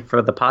information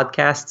for the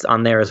podcasts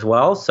on there as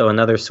well, so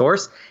another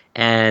source.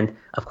 And,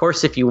 of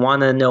course, if you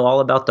want to know all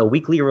about the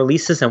weekly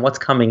releases and what's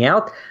coming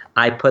out,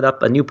 I put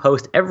up a new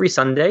post every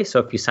Sunday, so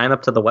if you sign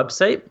up to the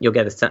website, you'll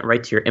get it sent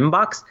right to your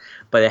inbox.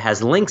 But it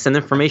has links and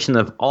information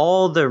of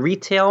all the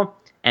retail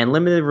and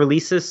limited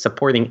releases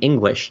supporting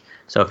English.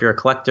 So if you're a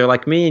collector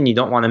like me and you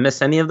don't want to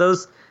miss any of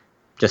those,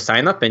 just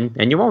sign up and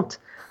you won't.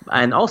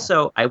 And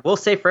also, I will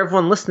say for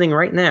everyone listening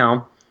right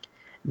now,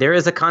 there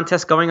is a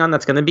contest going on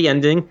that's going to be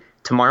ending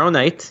tomorrow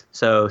night.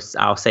 So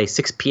I'll say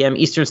 6 p.m.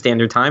 Eastern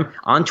Standard Time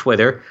on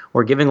Twitter.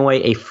 We're giving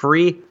away a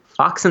free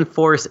Fox and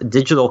Force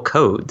digital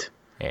code.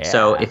 Yeah.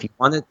 So if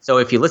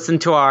you listen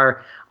to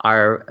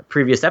our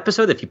previous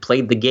episode, if you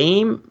played the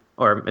game,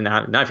 or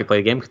not if you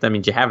played the game, because that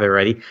means you have it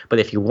already. But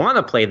if you want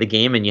to play the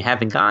game and you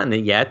haven't gotten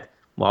it yet,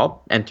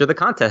 well, enter the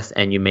contest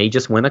and you may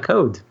just win a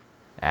code.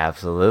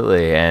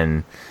 Absolutely,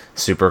 and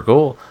super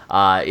cool.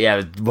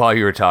 Yeah, while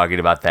you were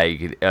talking about that,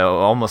 you could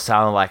almost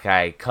sound like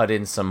I cut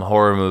in some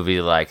horror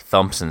movie like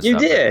thumps and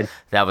stuff. You did.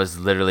 That was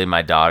literally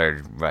my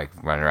daughter like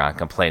running around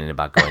complaining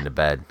about going to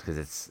bed because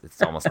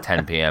it's almost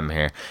 10 p.m.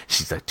 here.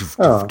 She's like, doof,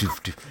 doof,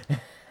 doof,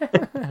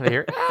 doof. I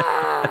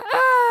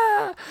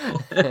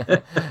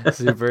hear,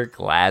 super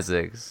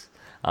classics.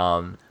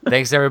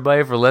 Thanks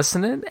everybody for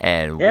listening,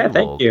 and we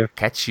will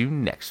catch you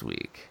next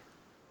week.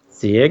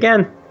 See you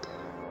again.